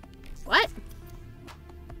 What?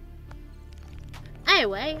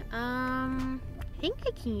 Anyway, I think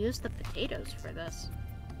I can use the potatoes for this.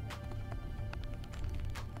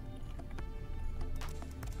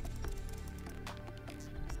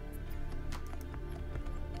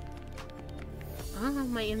 Oh,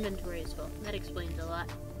 my inventory is full. That explains a lot.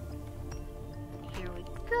 Here we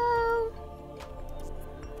go.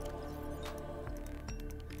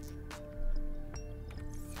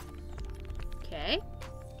 Okay.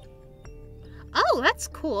 Oh, that's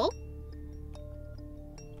cool.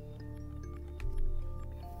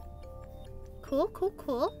 Cool, cool,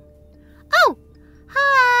 cool. Oh!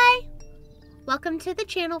 Hi! Welcome to the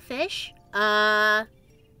channel, Fish.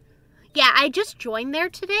 Yeah, I just joined there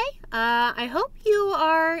today. I hope you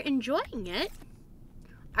are enjoying it.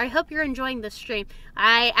 I hope you're enjoying the stream.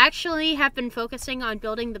 I actually have been focusing on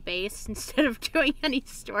building the base instead of doing any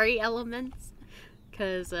story elements.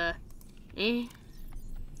 Because, I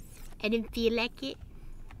didn't feel like it.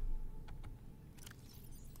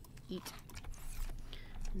 Eat.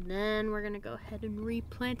 And then we're gonna go ahead and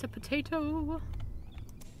replant a potato.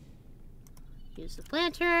 Use the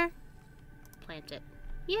planter. Plant it.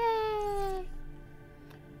 Yay!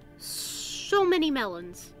 So many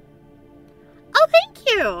melons. Oh, thank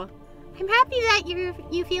you! I'm happy that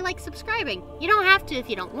you feel like subscribing. You don't have to if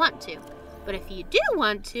you don't want to. But if you do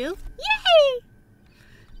want to, yay!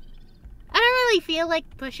 I don't really feel like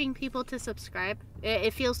pushing people to subscribe.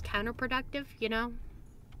 It feels counterproductive, you know?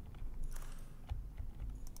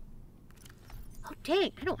 Oh,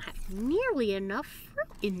 dang, I don't have nearly enough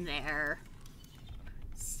fruit in there.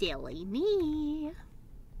 Silly me.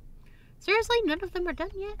 Seriously, none of them are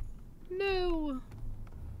done yet? No.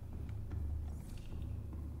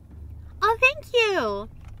 Oh, thank you.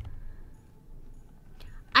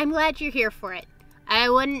 I'm glad you're here for it. I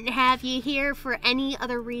wouldn't have you here for any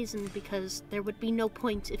other reason because there would be no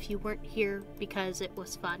point if you weren't here because it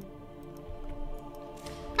was fun.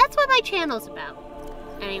 That's what my channel's about.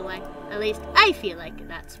 Anyway, at least I feel like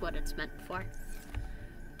that's what it's meant for.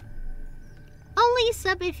 Only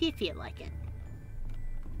sub if you feel like it.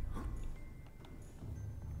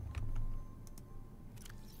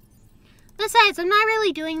 Besides, I'm not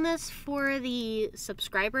really doing this for the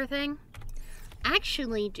subscriber thing.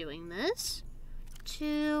 Actually doing this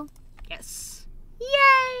to... Yes.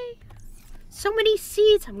 Yay! So many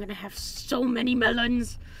seeds. I'm gonna have so many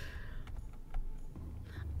melons.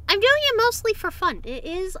 I'm doing it mostly for fun. It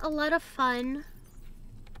is a lot of fun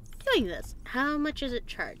doing this. How much is it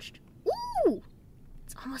charged? Ooh!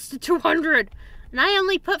 It's almost to 200. And I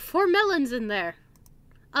only put 4 melons in there.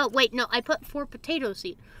 Oh, wait, no. I put 4 potato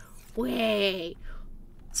seeds. Wait.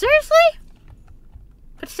 Seriously?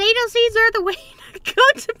 Potato seeds are the way to go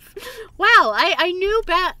to... Wow, I knew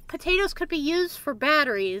potatoes could be used for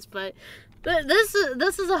batteries, but this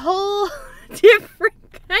is a whole different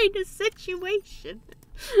kind of situation.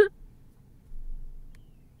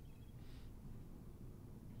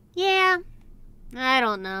 Yeah. I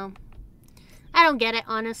don't know. I don't get it,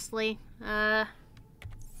 honestly.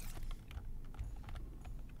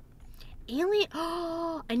 Alien...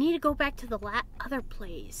 Oh, I need to go back to the other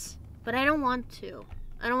place. But I don't want to.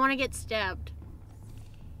 I don't want to get stabbed.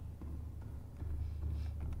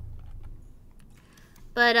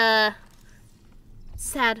 But,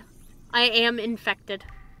 sad. I am infected.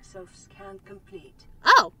 Self-scan complete.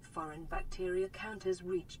 Oh! Foreign bacteria counters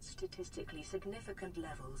reached statistically significant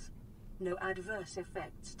levels. No adverse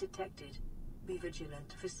effects detected. Be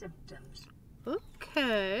vigilant for symptoms.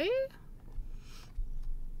 Okay.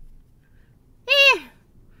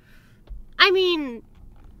 I mean,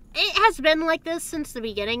 it has been like this since the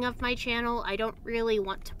beginning of my channel. I don't really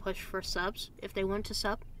want to push for subs. If they want to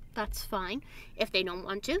sub, that's fine. If they don't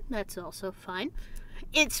want to, that's also fine.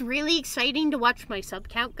 It's really exciting to watch my sub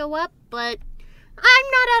count go up, but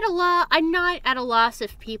I'm not at a loss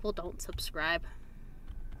if people don't subscribe.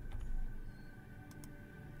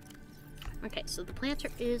 Okay, so the planter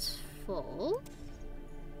is full.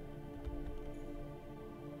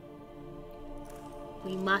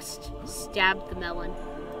 We must stab the melon.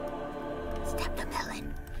 Stab the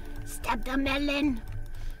melon. Stab the melon.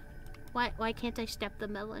 Why can't I stab the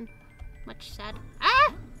melon? Much sad.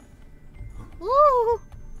 Ah! Ooh!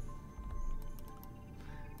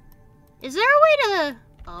 Is there a way to...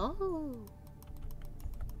 Oh.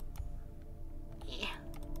 Yeah.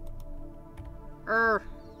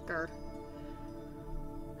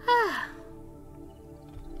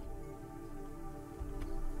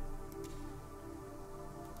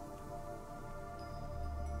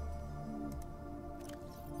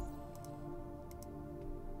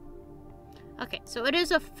 Okay, so it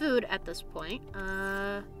is a food at this point.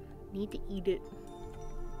 Need to eat it.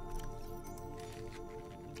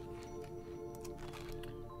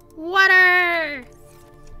 Water!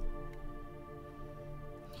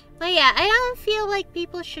 But yeah, I don't feel like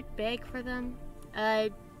people should beg for them.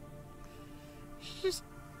 It's just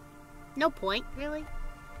no point, really.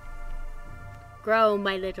 Grow,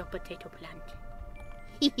 my little potato plant.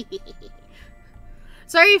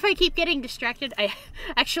 Sorry if I keep getting distracted. I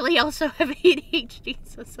actually also have ADHD,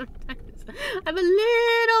 so sometimes I'm a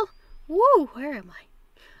little... Woo, where am I?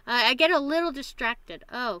 I get a little distracted.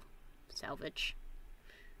 Oh, salvage.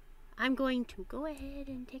 I'm going to go ahead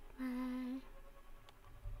and take my...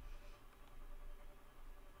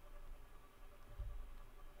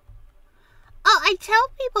 Oh, I tell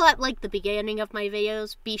people at like the beginning of my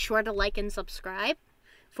videos, be sure to like and subscribe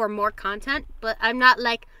for more content, but I'm not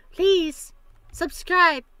like, please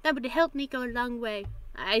subscribe, that would help me go a long way.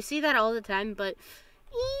 I see that all the time, but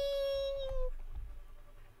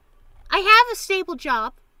I have a stable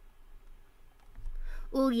job.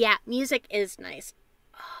 Oh yeah, music is nice.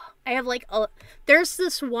 I have like there's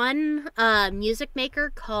this one music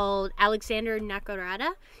maker called Alexander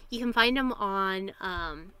Nakarada. You can find him on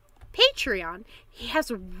Patreon. He has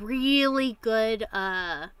really good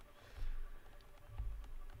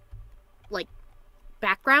like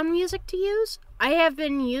background music to use. I have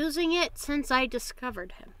been using it since I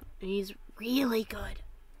discovered him, and he's really good.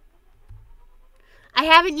 I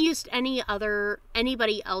haven't used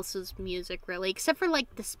anybody else's music really, except for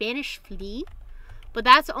like the Spanish Flea, but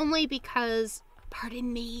that's only because,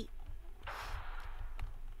 pardon me.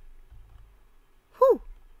 Whew.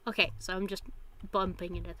 Okay, so I'm just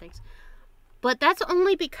bumping into things. But that's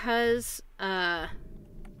only because, that's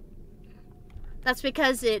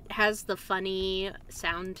because it has the funny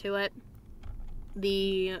sound to it.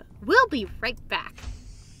 The "We'll be right back"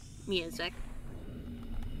 music.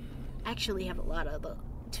 I actually have a lot of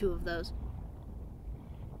two of those.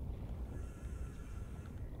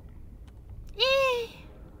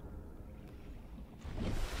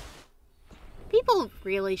 People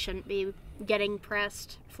really shouldn't be getting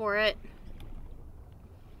pressed for it.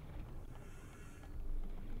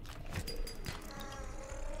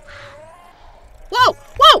 Whoa!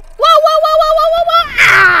 Whoa! Whoa! Whoa! Whoa! Whoa! Whoa! Whoa! Whoa!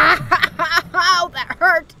 Ah! Oh, that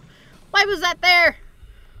hurt. Why was that there?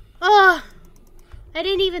 Oh, I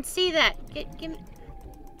didn't even see that. Give me.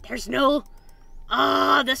 There's no.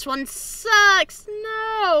 Oh, this one sucks.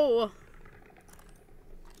 No.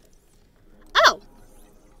 Oh,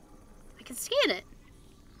 I can scan it.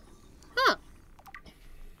 Huh.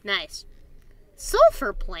 Nice.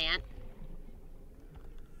 Sulfur plant.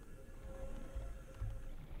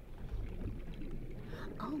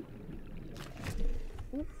 Oh.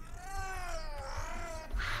 Ooh.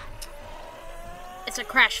 It's a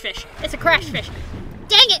crash fish. It's a crash fish.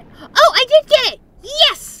 Dang it! Oh, I did get it!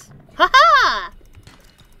 Yes! Haha!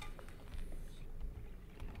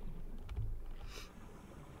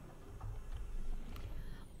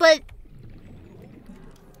 But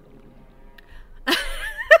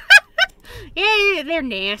yeah, they're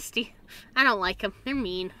nasty. I don't like them. They're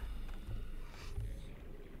mean.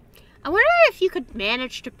 I wonder if you could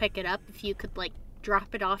manage to pick it up, if you could, like,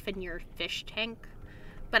 drop it off in your fish tank.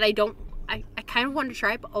 But I don't, I kind of want to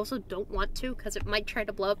try, but also don't want to, because it might try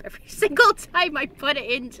to blow up every single time I put it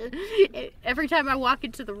into, every time I walk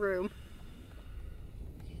into the room.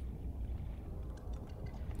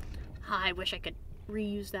 I wish I could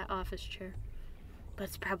reuse that office chair, but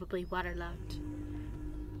it's probably waterlogged.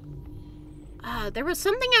 There was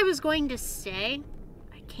something I was going to say.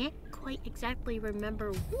 I can't quite exactly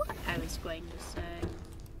remember what I was going to say.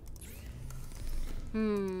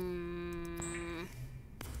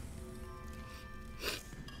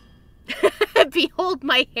 Behold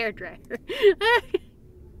my hairdryer.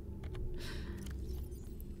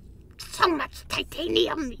 So much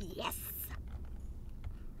titanium, yes.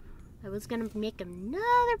 I was gonna make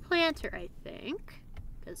another planter, I think,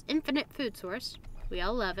 because infinite food source. We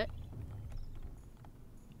all love it.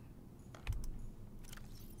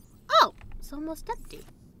 Oh, it's almost empty.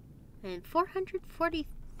 And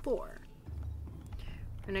 444.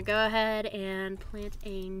 I'm gonna go ahead and plant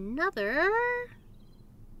another.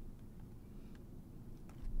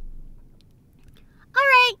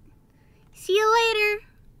 Alright. See you later.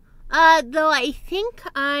 Though I think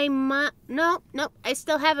I might... Nope. I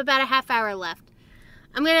still have about a half hour left.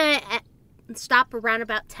 I'm gonna stop around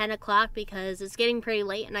about 10 o'clock because it's getting pretty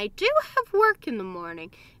late and I do have work in the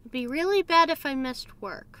morning. It'd be really bad if I missed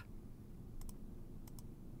work.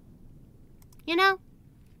 You know?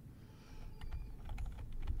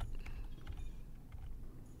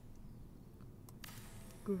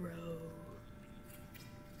 Grow.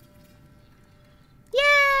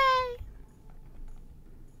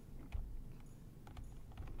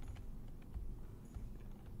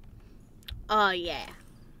 Oh, yeah.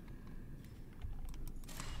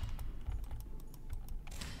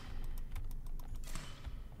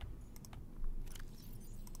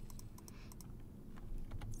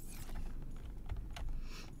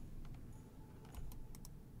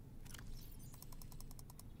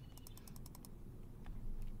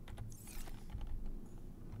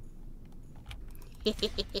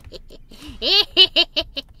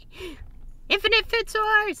 Infinite food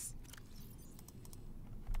source!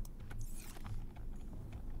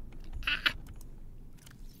 Ah.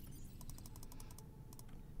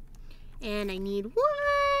 And I need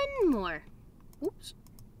one more. Oops.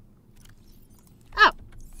 Oh!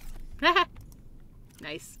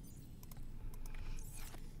 Nice.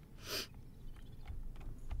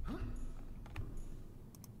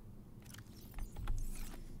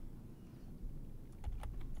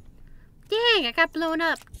 Dang, I got blown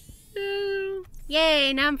up. Ooh.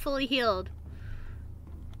 Yay, now I'm fully healed.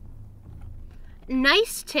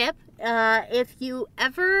 Nice tip, if you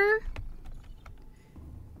ever...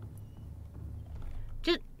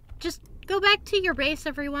 Just go back to your base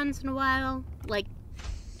every once in a while, like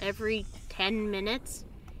every 10 minutes.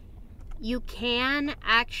 You can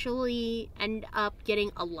actually end up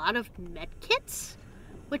getting a lot of medkits,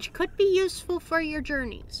 which could be useful for your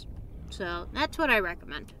journeys. So that's what I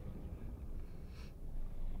recommend.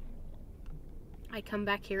 I come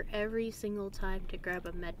back here every single time to grab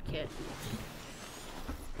a medkit.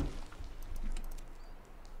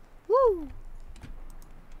 Woo!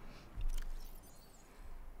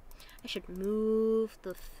 I should move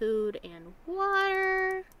the food and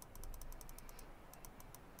water.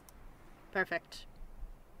 Perfect.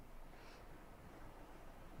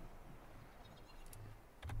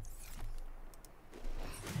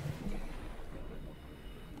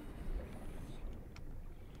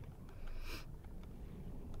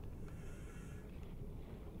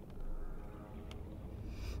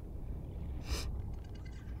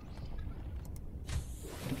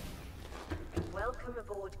 Welcome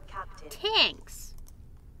aboard, Captain. Tanks.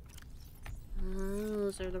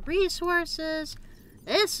 Those are the resources.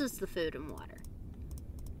 This is the food and water.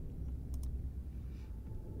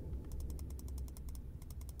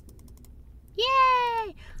 Yay!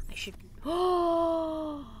 I should...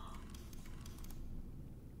 Oh!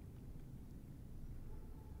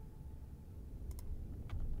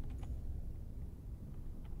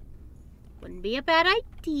 Wouldn't be a bad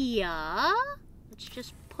idea. Let's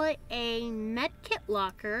just put a medkit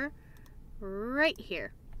locker right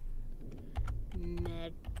here.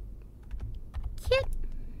 Medkit.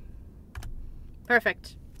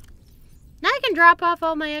 Perfect. Now I can drop off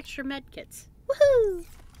all my extra medkits. Woohoo!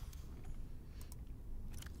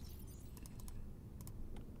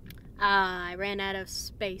 Ah, I ran out of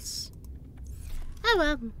space. Oh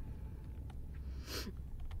well.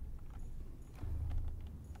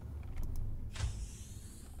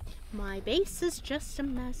 My base is just a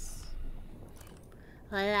mess.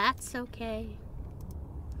 Well, that's okay.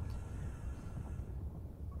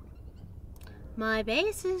 My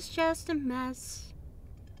base is just a mess.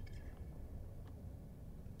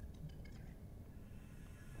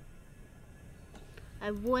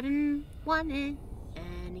 I wouldn't want it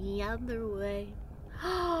any other way.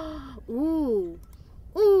 Ooh.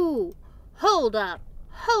 Ooh. Hold up.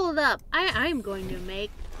 Hold up. I'm going to make...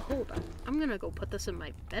 Hold up. I'm going to go put this in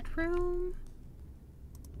my bedroom.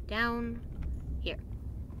 Down here.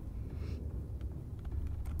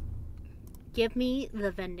 Give me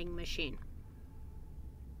the vending machine.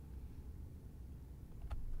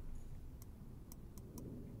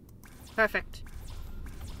 Perfect.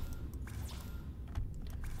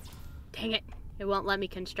 Dang it. It won't let me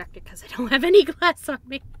construct it because I don't have any glass on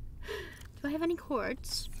me. Do I have any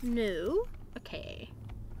quartz? No. Okay.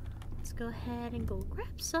 Let's go ahead and go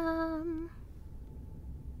grab some.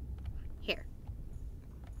 Here.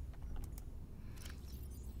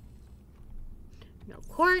 No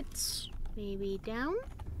quartz. Maybe down.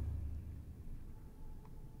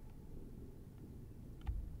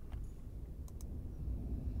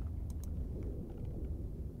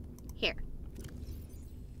 Here.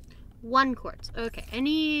 1 quartz. Okay, I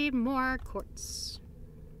need more quartz.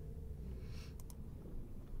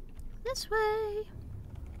 This way.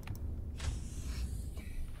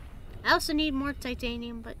 I also need more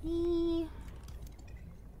titanium, but Let's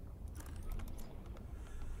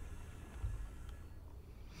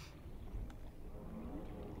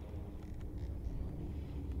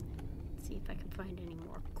see if I can find any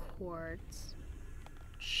more quartz.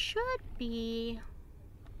 Should be.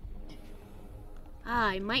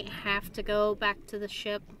 I might have to go back to the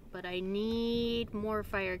ship, but I need more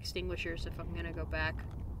fire extinguishers if I'm gonna go back.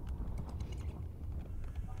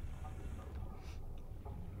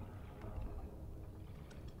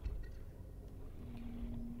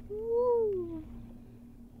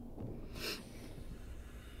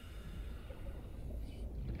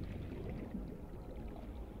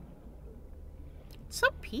 It's so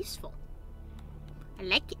peaceful. I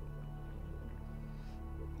like it.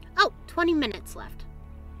 Oh, 20 minutes left.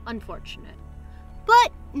 Unfortunate.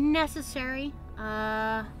 But necessary.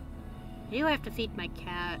 I do have to feed my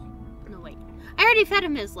cat. No, wait. I already fed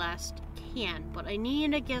him his last can, but I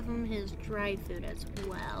need to give him his dry food as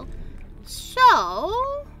well.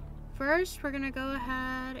 So, first we're gonna go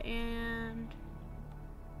ahead and...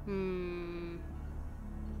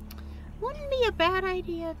 Wouldn't be a bad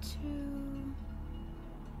idea to...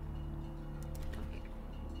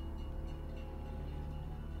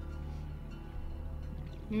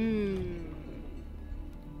 Ooh!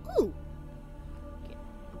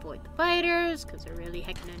 Avoid the biters, because they're really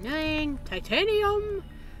heckin' annoying. Titanium!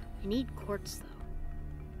 I need quartz, though.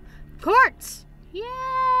 Quartz!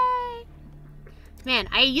 Yay! Man,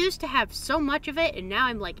 I used to have so much of it, and now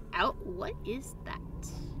I'm like out. What is that?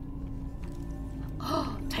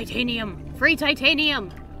 Oh, titanium! Free titanium!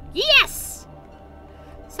 Yes!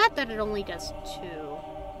 Sad that it only does 2.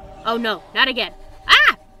 Oh no, not again.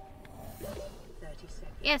 Ah! 30 seconds.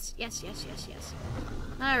 Yes, yes, yes, yes, yes.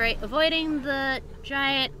 Alright, avoiding the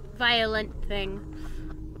giant violent thing.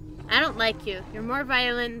 I don't like you. You're more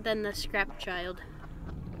violent than the scrap child.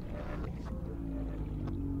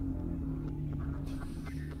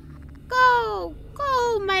 Go!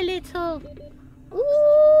 Go, my little...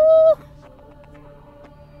 Ooh!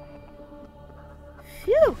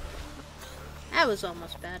 Phew! That was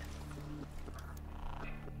almost bad.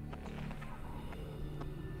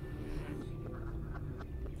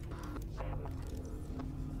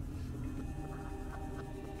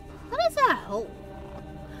 What is that hole?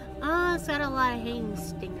 Oh, it's got a lot of hanging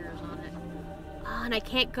stingers on it. Oh, and I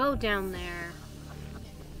can't go down there.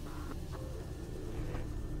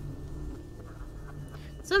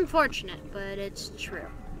 It's unfortunate, but it's true.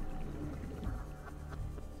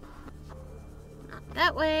 Not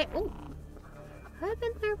that way. Oh, have I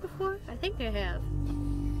been there before? I think I have.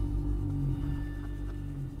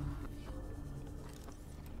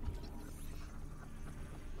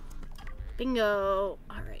 Bingo.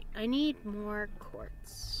 Alright, I need more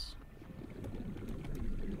quartz.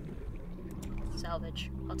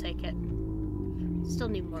 Salvage. I'll take it. Still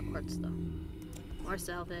need more quartz, though. More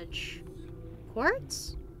salvage.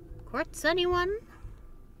 Quartz? Quartz, anyone?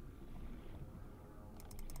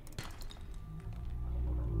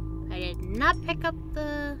 I did not pick up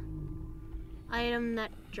the item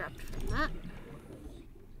that dropped from that.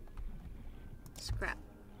 Scrap.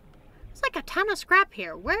 It's like a ton of scrap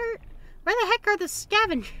here. Where the heck are the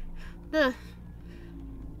the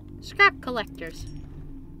scrap collectors?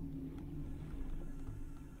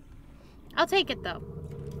 I'll take it though.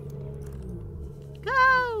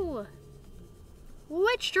 Go!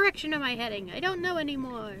 Which direction am I heading? I don't know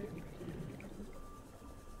anymore.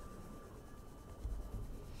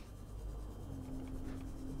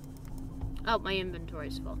 Oh, my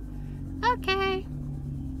inventory's full. Okay.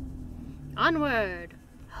 Onward.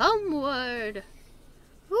 Homeward.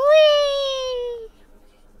 Whee!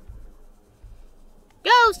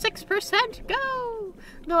 Go, 6%, go!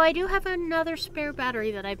 Though I do have another spare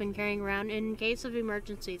battery that I've been carrying around in case of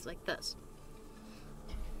emergencies like this.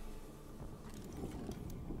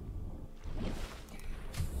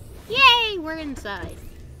 Yay, we're inside.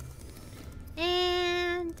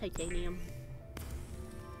 And titanium.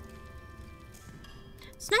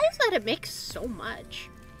 It's nice that it makes so much.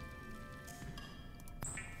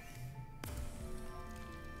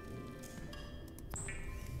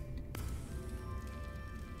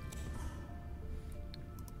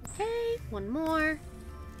 Okay, one more.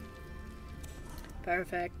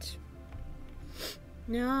 Perfect.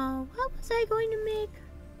 No, what was I going to make?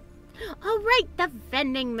 Oh, right, the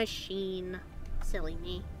vending machine. Silly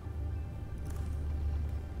me.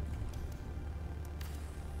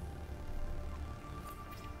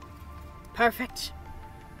 Perfect.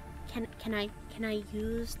 Can I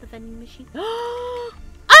use the vending machine? I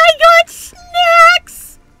got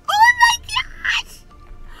snacks! Oh my gosh!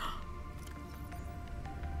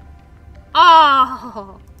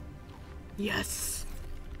 Oh, yes.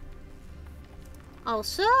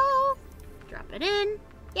 Also, drop it in.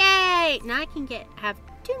 Yay! Now I can have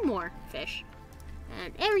 2 more fish,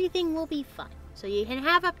 and everything will be fine. So you can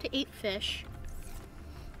have up to 8 fish.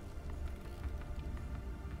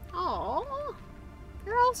 Oh,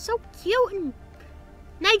 they're all so cute and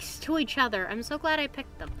nice to each other. I'm so glad I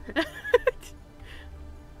picked them.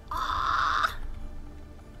 Ah.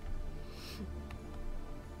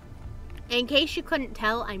 In case you couldn't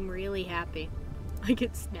tell, I'm really happy. I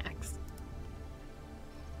get snacks.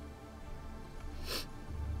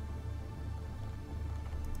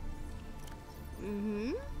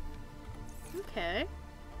 Okay.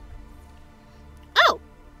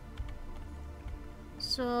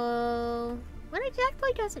 So, what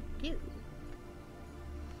exactly does it do?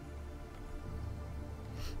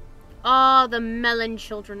 Oh, the melon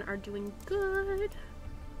children are doing good.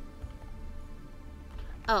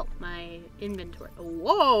 Oh, my inventory.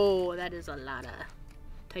 Whoa, that is a lot of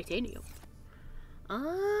titanium.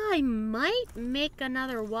 I might make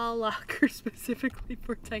another wall locker specifically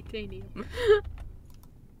for titanium.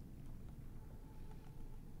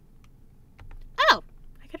 Oh,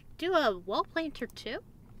 I could do a wall planter too?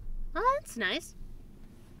 Oh, that's nice.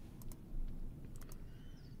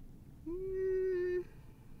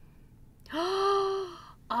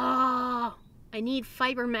 Oh, I need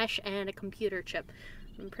fiber mesh and a computer chip.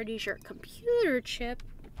 I'm pretty sure a computer chip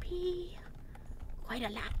would be quite a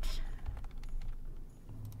lot.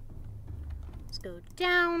 Let's go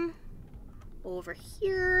down, over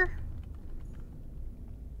here.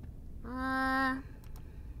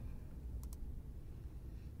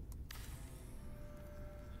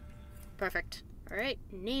 Perfect. All right,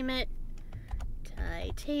 name it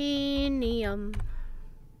titanium.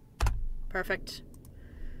 Perfect.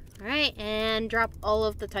 Alright, and drop all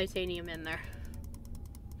of the titanium in there.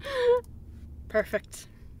 Perfect.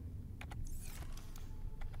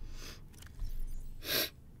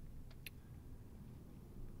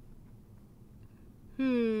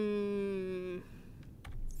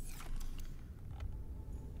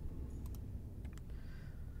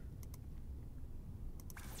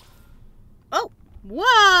 Oh!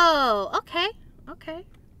 Whoa! Okay. Okay.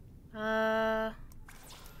 I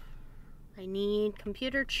need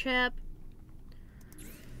computer chip.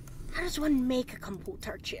 How does one make a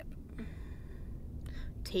computer chip?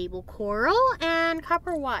 Table coral and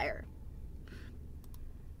copper wire.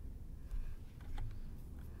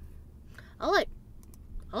 All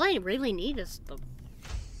I really need is the...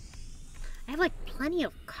 I have like plenty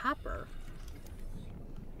of copper.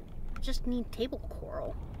 I just need table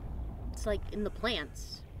coral. It's like in the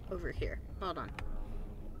plants over here. Hold on.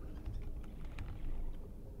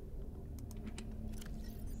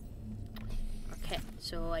 Okay,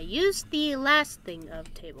 so I used the last thing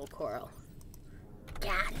of table coral.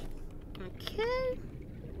 Got it. Okay.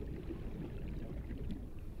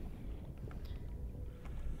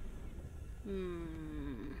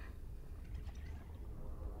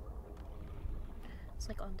 It's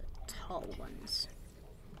like on the tall ones.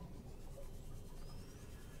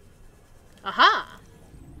 Aha!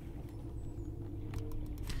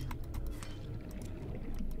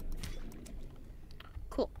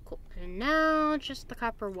 Cool, cool. And now just the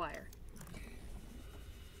copper wire.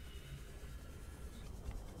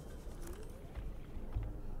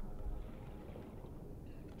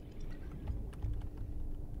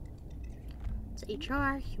 It's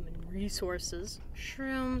HR, human resources,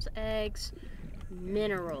 shrooms, eggs,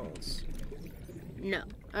 minerals. No.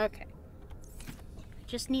 Okay.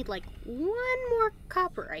 Just need like one more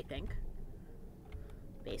copper, I think.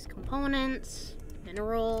 Base components,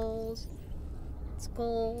 minerals, it's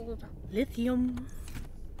gold, lithium.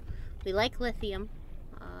 We like lithium.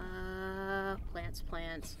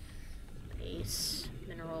 Plants, base,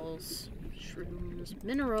 minerals, shrooms,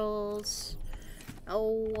 minerals.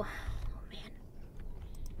 Oh man.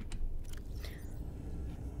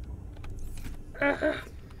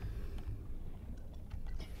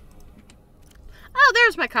 Oh,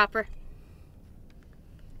 there's my copper.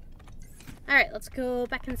 Alright, let's go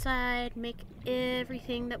back inside, make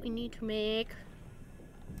everything that we need to make.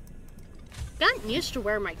 Gotten used to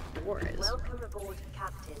where my door is. Welcome aboard,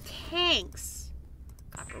 Captain. Thanks.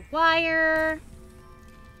 Copper wire.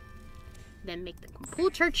 Then make the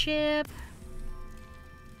computer chip.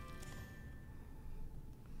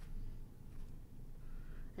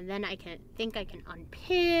 And then I can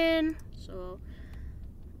unpin. So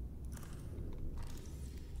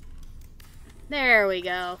there we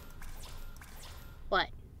go. What?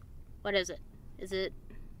 What is it? Is it?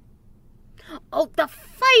 Oh, the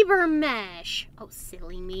fiber mesh! Oh,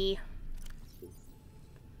 silly me.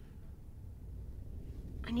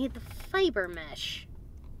 I need the fiber mesh.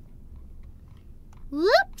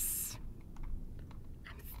 Whoops!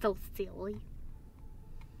 I'm so silly.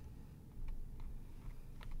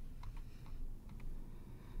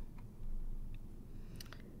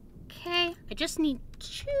 Okay, I just need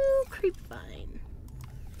 2 creepvine.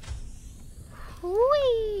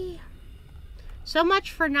 Whee! So much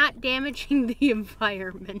for not damaging the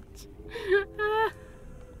environment.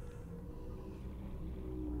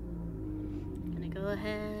 Gonna go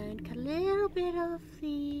ahead, cut a little bit of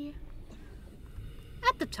the...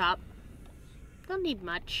 at the top. Don't need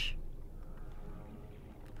much.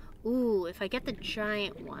 Ooh, if I get the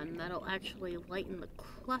giant one, that'll actually lighten the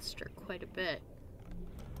cluster quite a bit.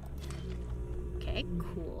 Okay. Okay,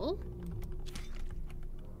 cool.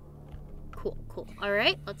 Cool, cool.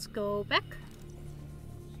 Alright, let's go back.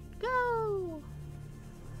 Go!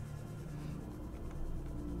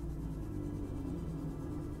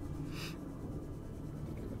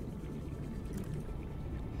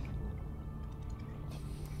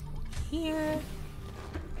 Here.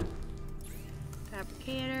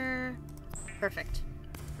 Fabricator. Perfect.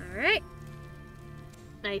 Alright.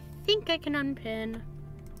 I think I can unpin.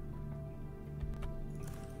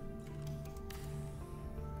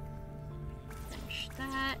 Finish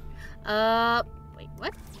that. Wait,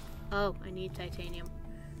 what? Oh, I need titanium.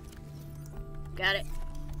 Got it.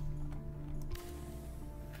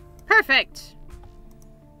 Perfect!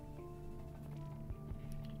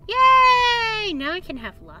 Yay! Now I can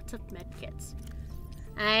have lots of medkits.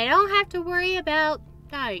 I don't have to worry about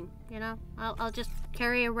dying, you know? I'll just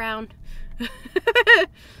carry around.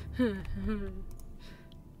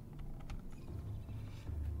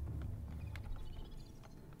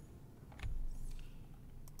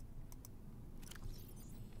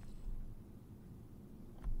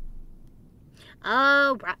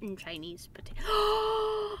 Oh, rotten Chinese potato.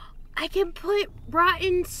 I can put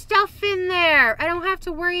rotten stuff in there. I don't have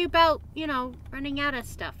to worry about, you know, running out of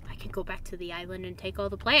stuff. I can go back to the island and take all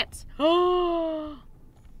the plants. Oh.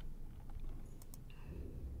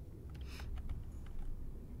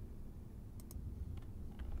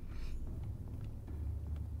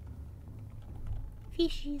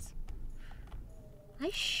 Fishies. I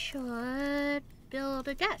should build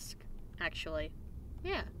a desk, actually.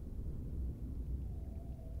 Yeah.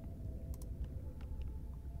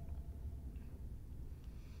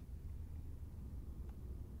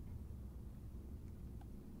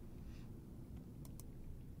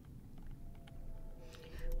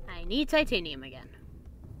 I need titanium again.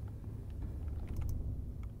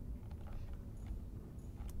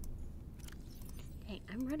 Dang,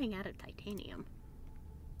 I'm running out of titanium.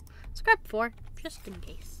 Let's grab 4, just in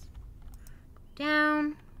case. Go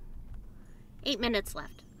down. 8 minutes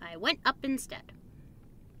left. I went up instead.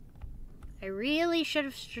 I really should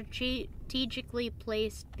have strategically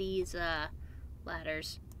placed these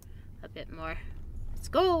ladders a bit more. Let's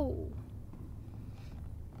go!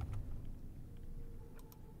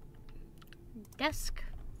 Desk.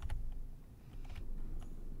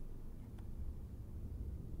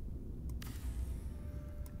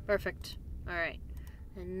 Perfect. Alright.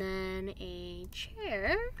 And then a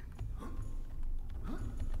chair.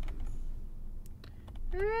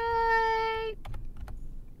 Right.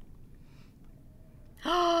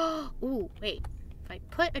 Oh, ooh, wait. If I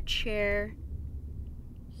put a chair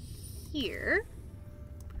here,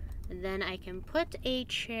 and then I can put a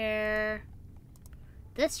chair,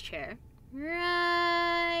 this chair,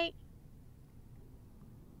 right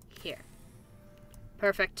here.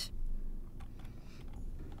 Perfect.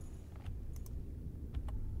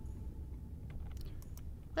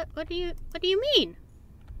 What do you mean?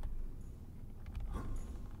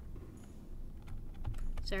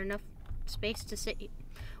 Is there enough space to sit?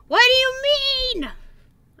 What do you mean?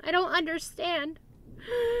 I don't understand.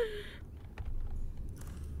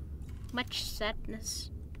 Much sadness.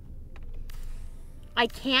 I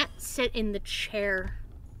can't sit in the chair.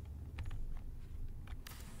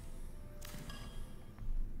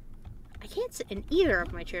 I can't sit in either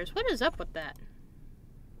of my chairs. What is up with that?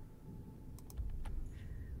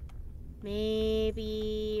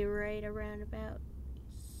 Maybe right around about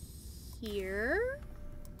here.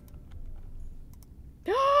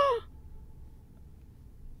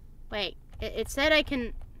 Wait, it said I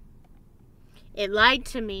can... It lied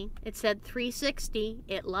to me. It said 360.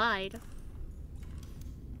 It lied.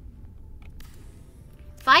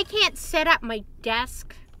 If I can't set up my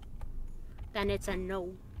desk, then it's a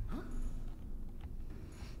no.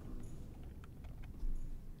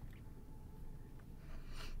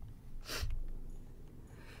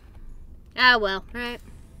 Ah, well, right.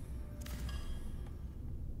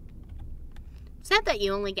 Said that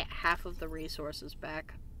you only get half of the resources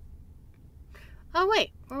back. Oh,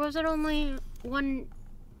 wait. Or was it only one?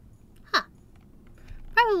 Huh.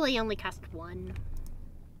 Probably only cost 1.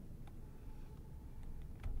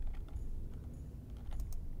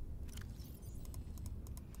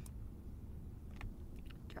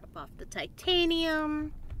 Drop off the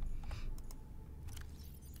titanium.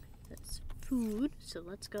 That's food, so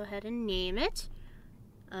let's go ahead and name it.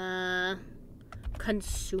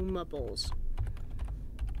 Consumables.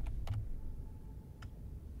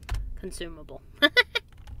 Consumable.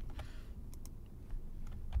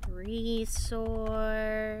 Resource.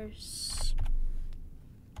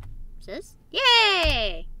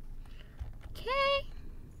 Yay! Okay.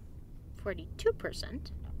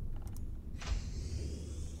 42%.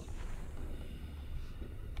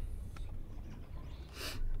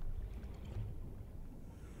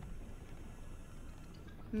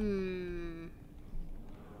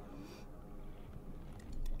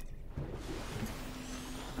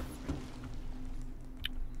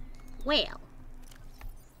 Well.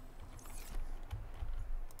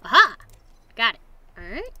 Aha! Got it.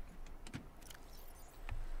 Alright.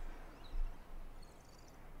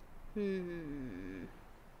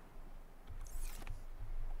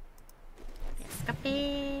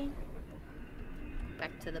 Escape.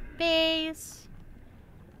 Back to the base.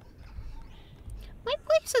 My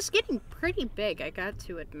place is getting pretty big, I got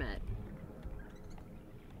to admit.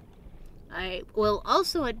 I will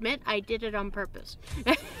also admit I did it on purpose.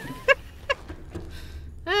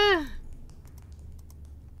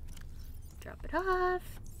 Drop it off.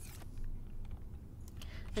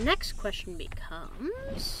 The next question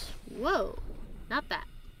becomes... Whoa, not that.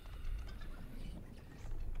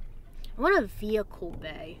 I want a vehicle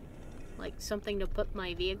bay. Like something to put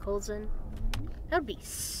my vehicles in. That would be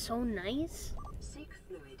so nice. Seek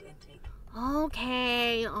fluid intake.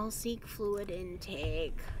 Okay, I'll seek fluid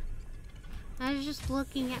intake. I was just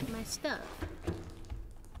looking at my stuff.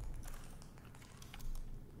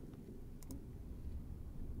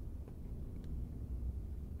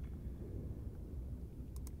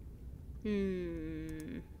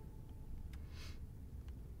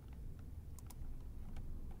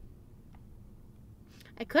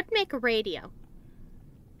 I could make a radio.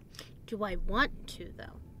 Do I want to,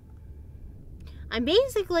 though? I'm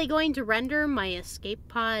basically going to render my escape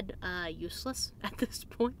pod useless at this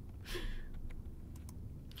point.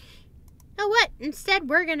 Know what? Instead,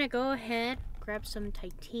 we're gonna go ahead, grab some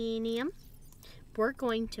titanium. We're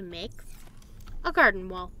going to make a garden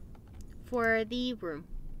wall for the room.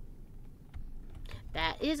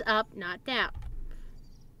 That is up, not down.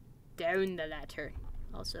 Down the ladder.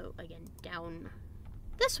 Also, again, down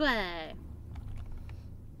this way.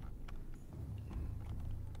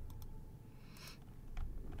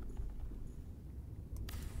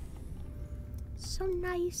 So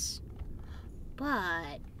nice.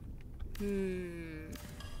 But,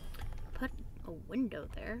 put a window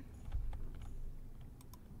there.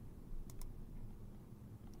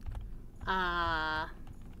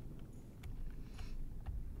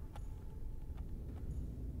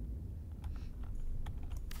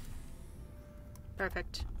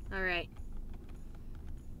 Perfect. Alright.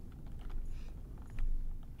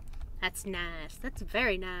 That's nice. That's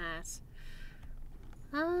very nice.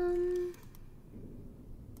 I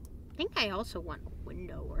think I also want a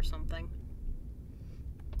window or something.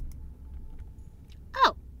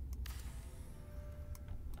 Oh!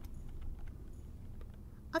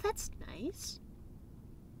 Oh, that's nice.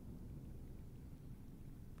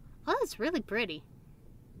 Oh, that's really pretty.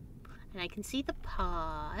 And I can see the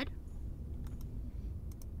pod.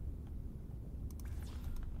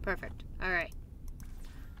 Perfect. Alright.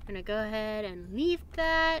 I'm gonna go ahead and leave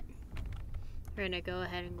that. We're gonna go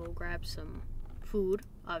ahead and go grab some food,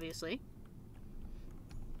 obviously.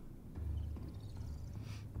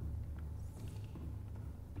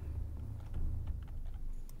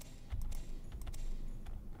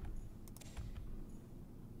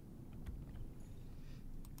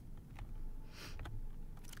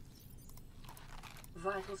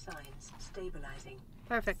 Vital signs stabilizing.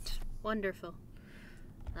 Perfect. Wonderful.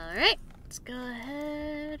 Alright, let's go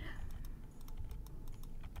ahead.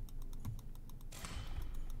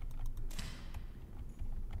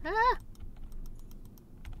 Ah!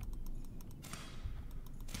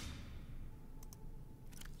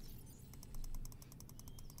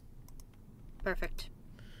 Perfect.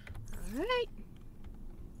 Alright.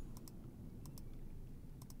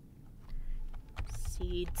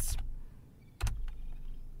 Seeds.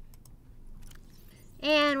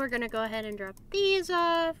 And we're gonna go ahead and drop these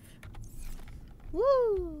off.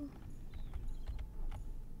 Woo!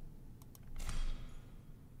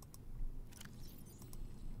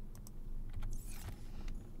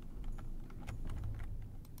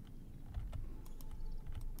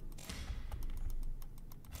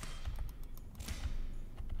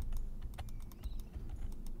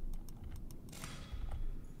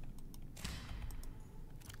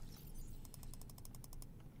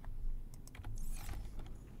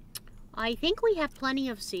 I think we have plenty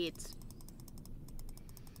of seeds.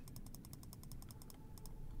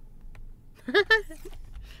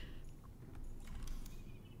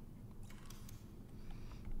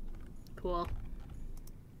 Cool.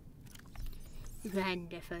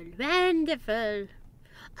 Wonderful, wonderful.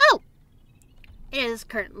 Oh! It is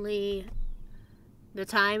currently the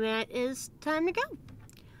time it is time to go.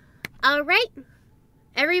 Alright,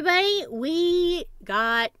 everybody, we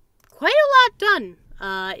got quite a lot done.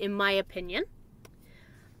 In my opinion.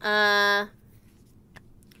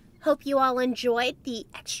 Hope you all enjoyed the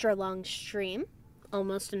extra long stream.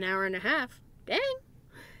 Almost an hour and a half. Dang.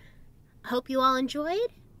 Hope you all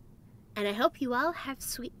enjoyed. And I hope you all have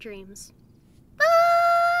sweet dreams.